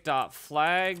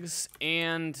 apic.flags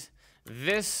and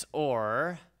this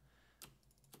or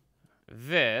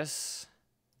this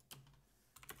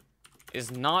is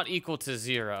not equal to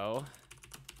 0,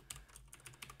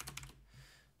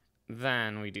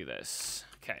 then we do this.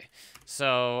 Okay,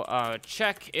 so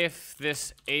check if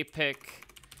this apic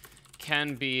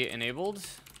can be enabled.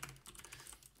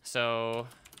 So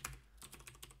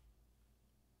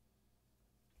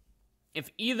if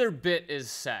either bit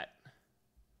is set,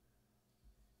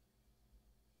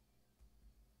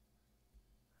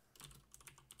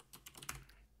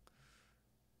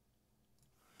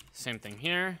 same thing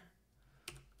here.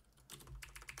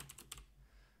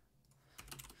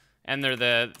 And they're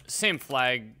the same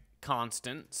flag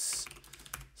constants.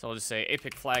 So I'll just say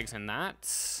apic flags and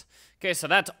that. Okay, so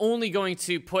that's only going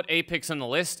to put apics in the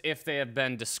list if they have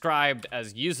been described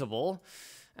as usable.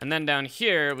 And then down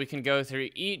here, we can go through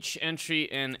each entry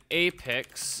in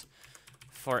apics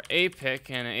for apic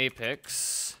and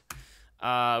apics.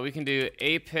 We can do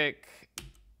apic.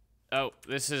 Oh,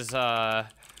 this is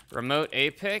remote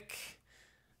apic.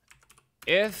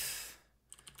 If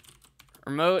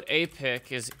remote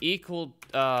apic is equal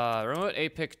remote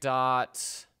apic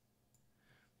dot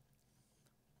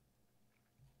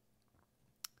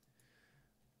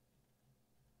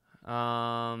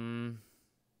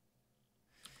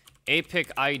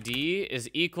apic ID is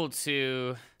equal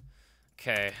to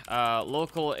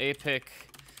local apic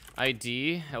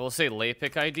ID. I will say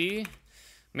lapic ID,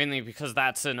 mainly because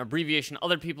that's an abbreviation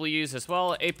other people use as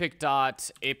well. Apic dot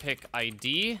apic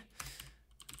ID.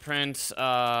 Print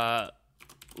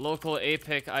local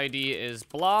apic ID is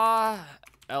blah.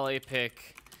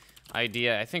 Lapic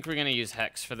ID. I think we're gonna use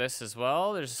hex for this as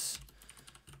well. There's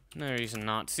no reason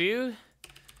not to.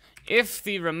 If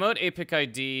the remote apic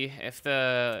ID, if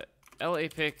the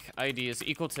lapic ID is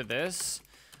equal to this,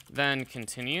 then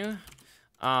continue.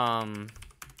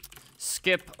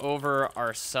 Skip over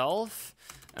ourself,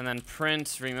 and then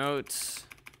print remote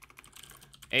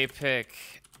apic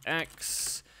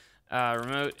x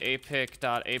remote apic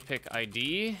dot apic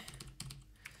ID.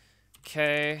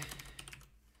 Okay.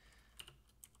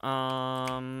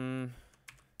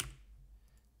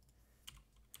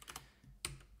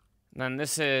 Then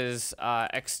this is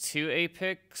x2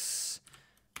 apics.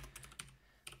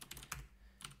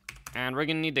 And we're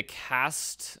gonna need to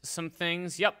cast some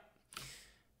things. Yep.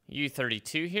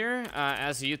 U32 here.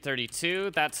 As a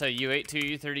U32, that's a U8 to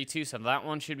U32, so that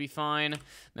one should be fine.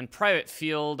 Then private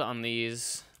field on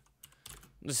these.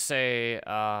 Just say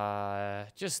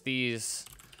just these.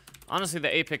 Honestly, the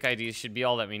apic IDs should be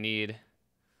all that we need.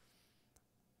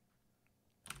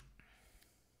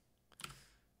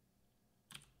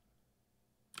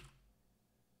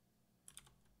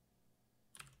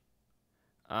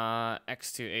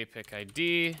 X2 apic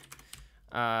ID.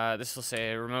 This will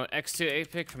say remote X2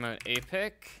 apic, remote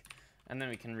apic, and then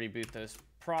we can reboot those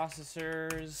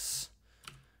processors.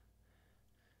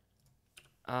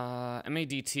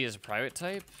 MADT is a private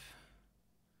type.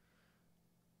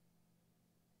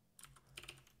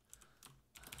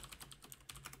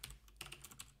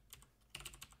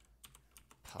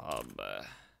 Pub.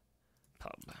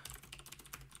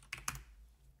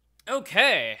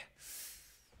 Okay.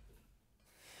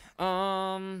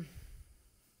 All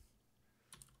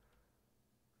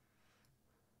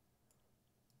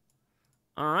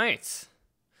right.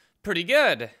 Pretty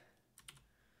good.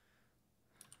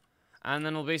 And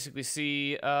then we'll basically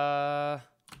see, well,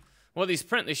 these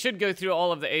print, they should go through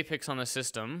all of the apics on the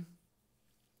system.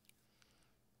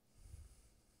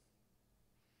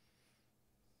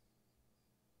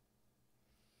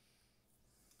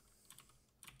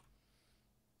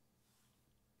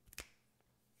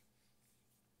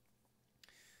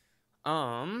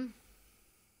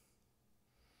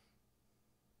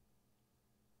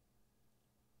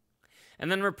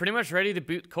 And then we're pretty much ready to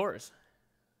boot cores.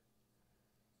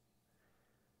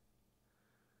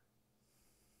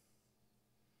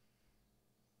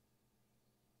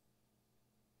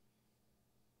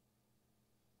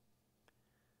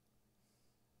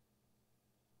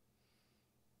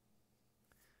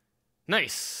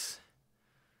 Nice.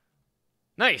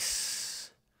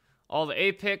 Nice. All the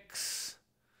apics.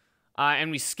 And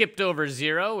we skipped over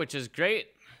 0, which is great.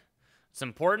 It's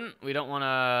important. We don't want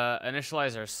to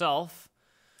initialize ourselves.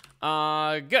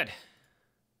 Good.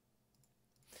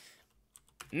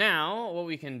 Now, what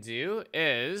we can do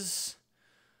is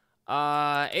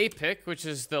apic, which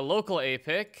is the local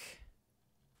apic.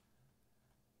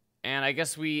 And I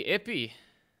guess we IPI.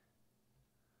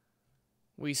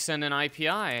 We send an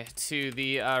IPI to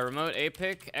the remote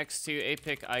apic x2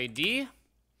 apic ID.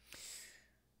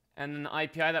 And then the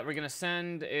IPI that we're going to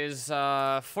send is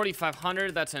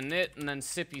 4500. That's a NIT. And then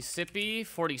sippy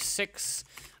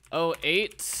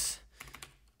 4608.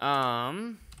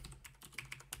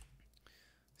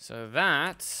 So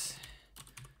that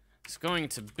is going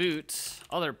to boot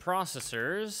other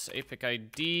processors. Apic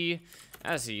ID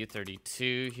as a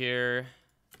U32 here.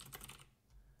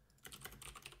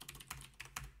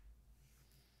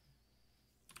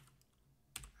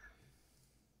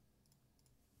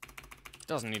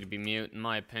 Doesn't need to be mute, in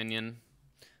my opinion.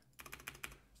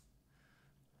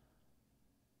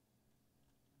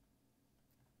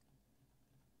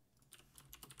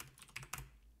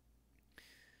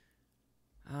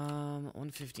 Um,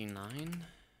 159.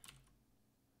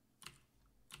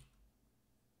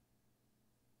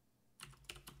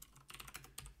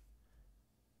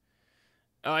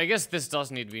 Oh, I guess this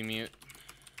does need to be mute.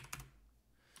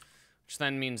 Which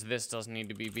then means this doesn't need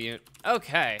to be mute.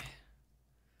 Okay.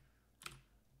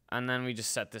 And then we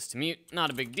just set this to mute. Not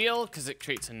a big deal, because it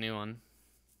creates a new one.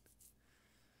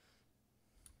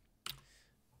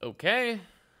 Okay.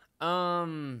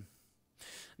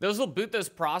 Those will boot those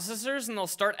processors, and they'll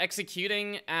start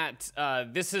executing at,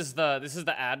 this is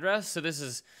the address. So this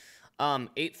is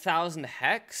 8,000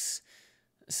 hex.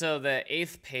 So the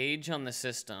 8th page on the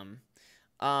system.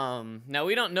 Now,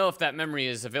 we don't know if that memory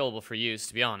is available for use,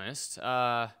 to be honest.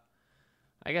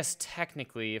 I guess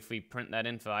technically, if we print that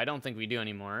info, I don't think we do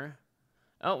anymore.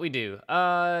 Oh, we do.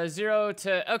 0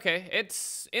 to, okay,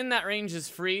 it's in that range is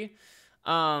free.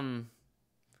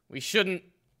 We shouldn't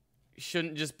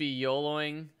just be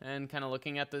YOLOing and kind of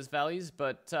looking at those values,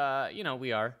 but, you know,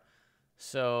 we are.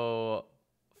 So,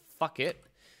 fuck it.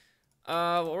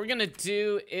 What we're gonna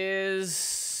do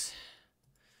is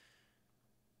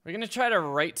we're gonna try to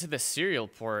write to the serial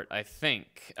port, I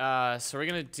think. So we're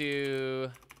gonna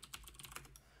do.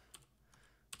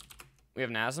 We have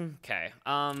an ASM? Okay.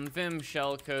 Vim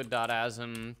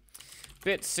shellcode.asm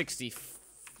bit 16.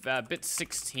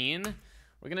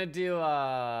 We're gonna do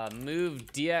move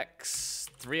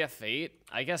dx3f8.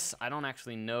 I guess I don't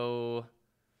actually know.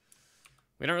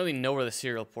 We don't really know where the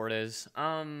serial port is.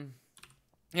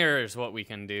 Here's what we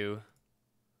can do.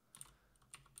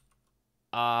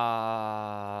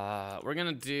 We're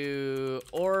gonna do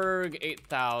org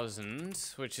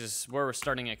 8000, which is where we're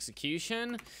starting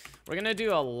execution. We're gonna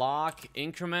do a lock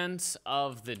increment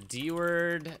of the D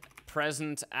word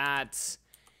present at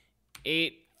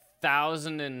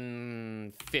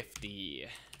 8050.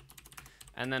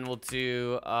 And then we'll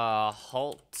do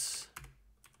halt,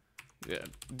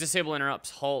 disable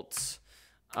interrupts, halt,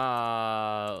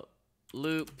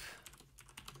 loop,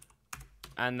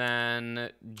 and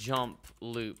then jump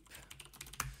loop.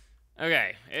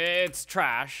 Okay, it's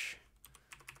trash.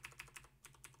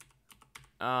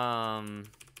 But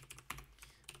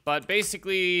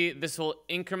basically, this will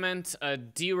increment a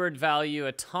D-word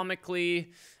value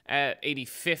atomically at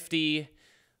 8050,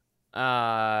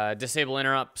 disable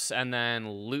interrupts, and then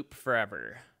loop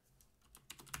forever.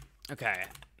 Okay,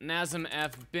 nasm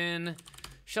fbin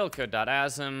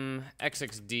shellcode.asm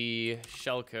xxd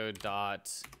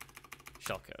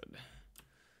shellcode.shellcode.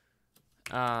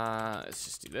 Let's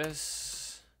just do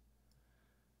this.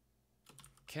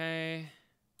 Okay.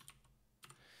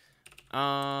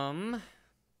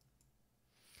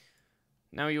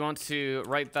 Now we want to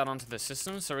write that onto the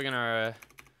system, so we're gonna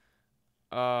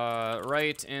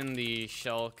write in the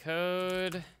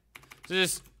shellcode. So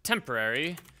just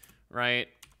temporary, right?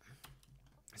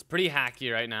 It's pretty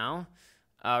hacky right now.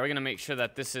 We're gonna make sure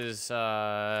that this is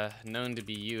known to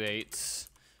be U8.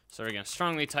 So we're gonna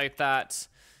strongly type that.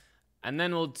 And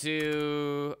then we'll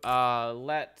do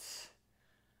let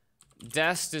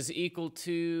dest is equal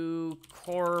to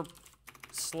core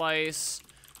slice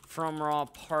from raw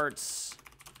parts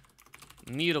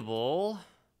mutable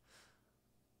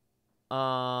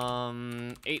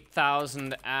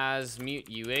 8000 as mute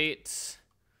U8.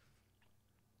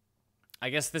 I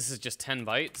guess this is just 10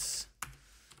 bytes.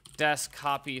 Dest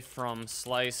copy from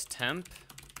slice temp.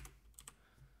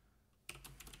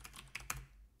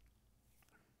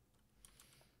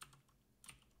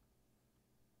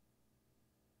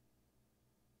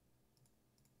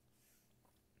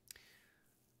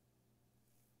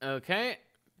 Okay.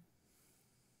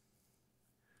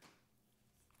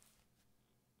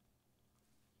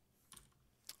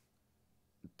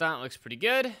 That looks pretty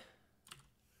good.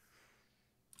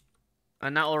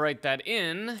 And now we'll write that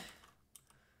in.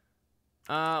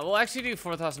 We'll actually do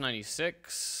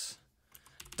 4096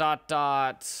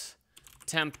 dot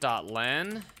temp dot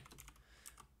len,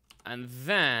 and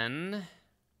then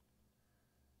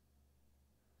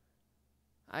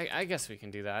I guess we can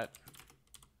do that.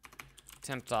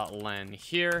 Temp dot len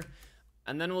here,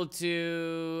 and then we'll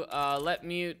do let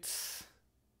mute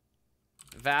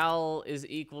val is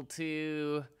equal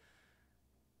to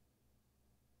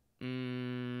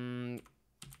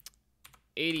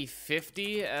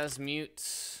 8050 as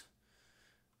mute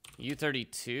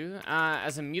U32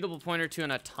 as a mutable pointer to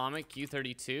an atomic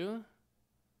U32.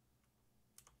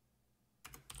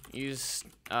 Use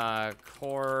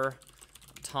core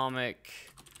atomic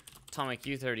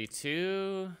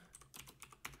U32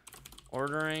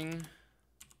 ordering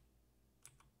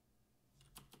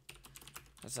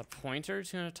as a pointer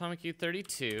to an atomic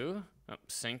U32. Oh,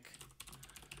 sync.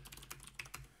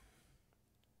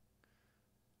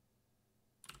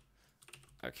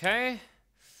 Okay.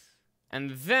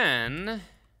 And then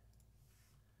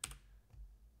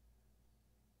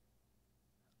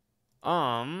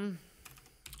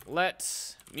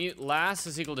let mute last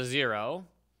is equal to 0.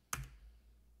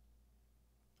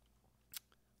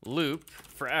 Loop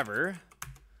forever.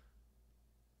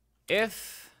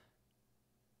 If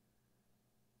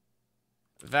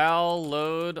val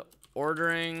load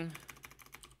ordering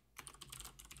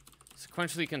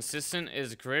sequentially consistent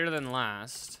is greater than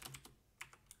last.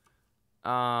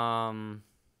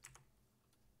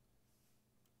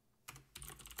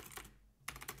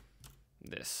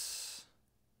 This.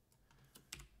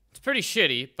 It's pretty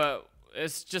shitty, but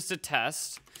it's just a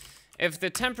test. If the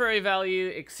temporary value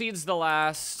exceeds the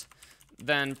last,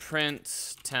 then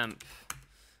print temp.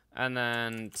 And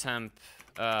then temp,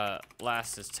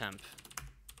 last is temp.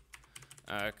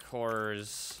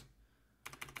 Cores,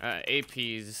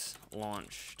 APs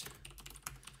launched.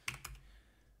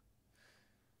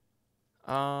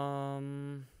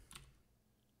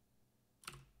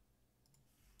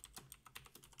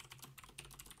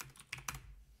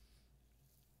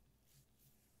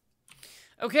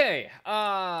 Okay,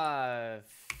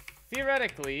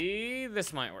 theoretically,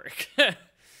 this might work.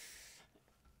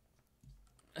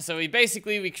 So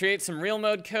we create some real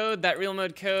mode code. That real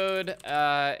mode code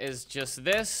is just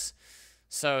this.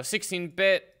 So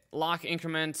 16-bit lock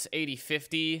increment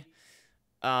 8050.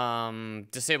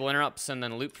 Disable interrupts and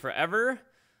then loop forever.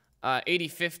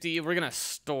 8050, we're gonna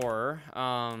store.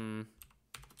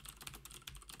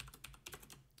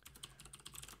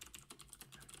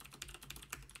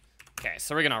 Okay,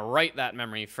 so we're gonna write that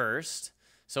memory first.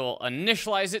 So we'll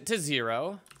initialize it to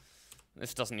 0.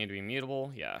 This doesn't need to be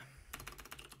mutable, yeah.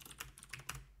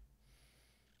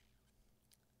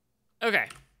 Okay,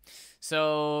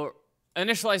 so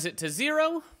initialize it to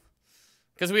 0.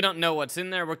 Because we don't know what's in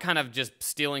there, we're kind of just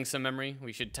stealing some memory.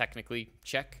 We should technically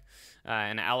check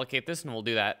and allocate this, and we'll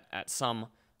do that at some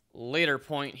later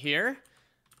point here.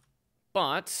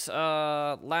 But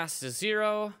last is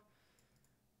 0.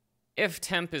 If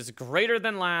temp is greater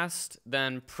than last,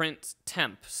 then print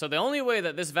temp. So the only way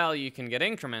that this value can get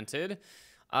incremented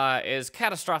is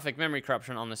catastrophic memory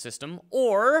corruption on the system,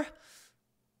 or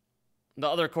the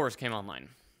other cores came online.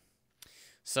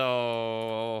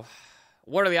 So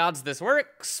what are the odds this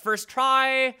works? First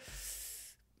try.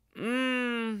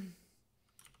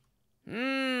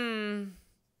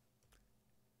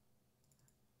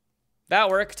 That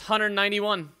worked.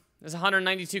 191. It's a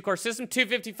 192 core system.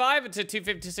 255, it's a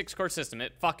 256 core system.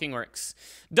 It fucking works.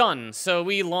 Done. So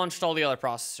we launched all the other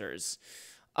processors.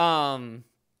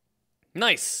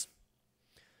 Nice.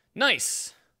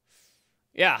 Nice.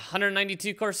 Yeah,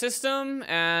 192 core system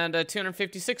and a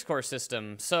 256 core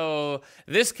system. So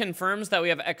this confirms that we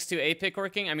have X2 APIC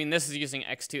working. I mean, this is using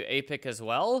X2 APIC as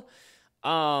well.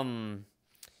 Yeah,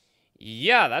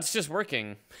 that's just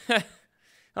working.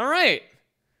 All right.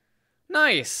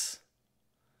 Nice.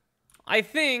 I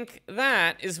think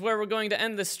that is where we're going to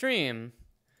end the stream.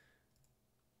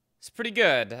 It's pretty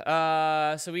good.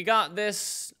 So we got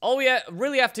this. All we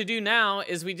really have to do now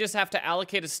is we just have to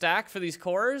allocate a stack for these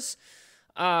cores.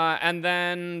 And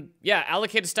then, yeah,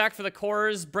 allocate a stack for the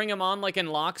cores, bring them on like in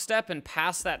lockstep, and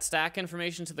pass that stack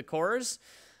information to the cores.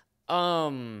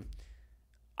 We're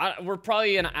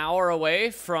probably an hour away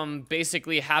from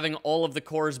basically having all of the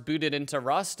cores booted into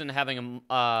Rust and having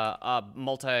a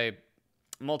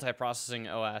multi-processing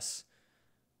OS.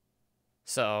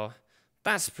 So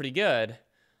that's pretty good.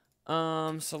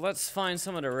 So let's find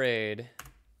someone to raid.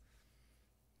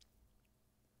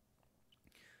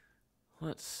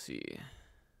 Let's see.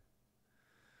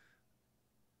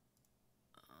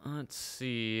 Let's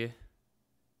see.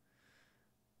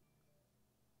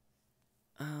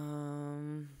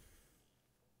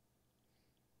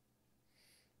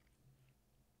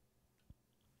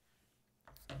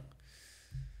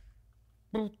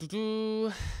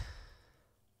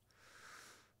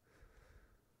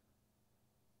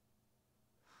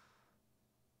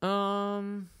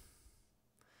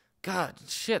 God,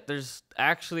 shit, there's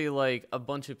actually like a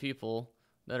bunch of people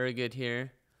that are good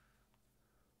here.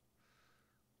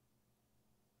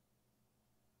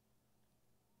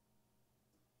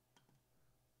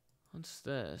 What's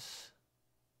this?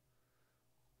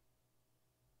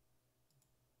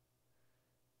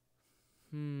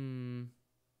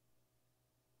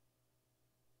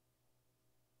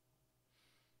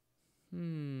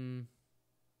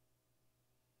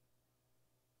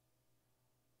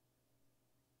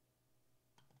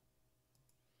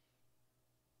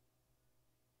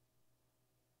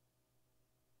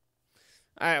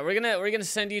 All right, we're gonna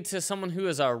send you to someone who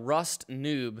is a Rust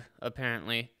noob,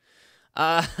 apparently.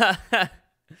 I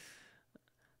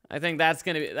think that's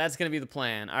gonna be the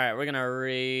plan. All right, we're gonna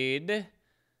raid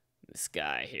this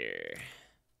guy here.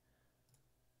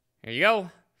 Here you go.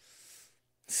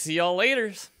 See y'all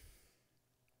laters.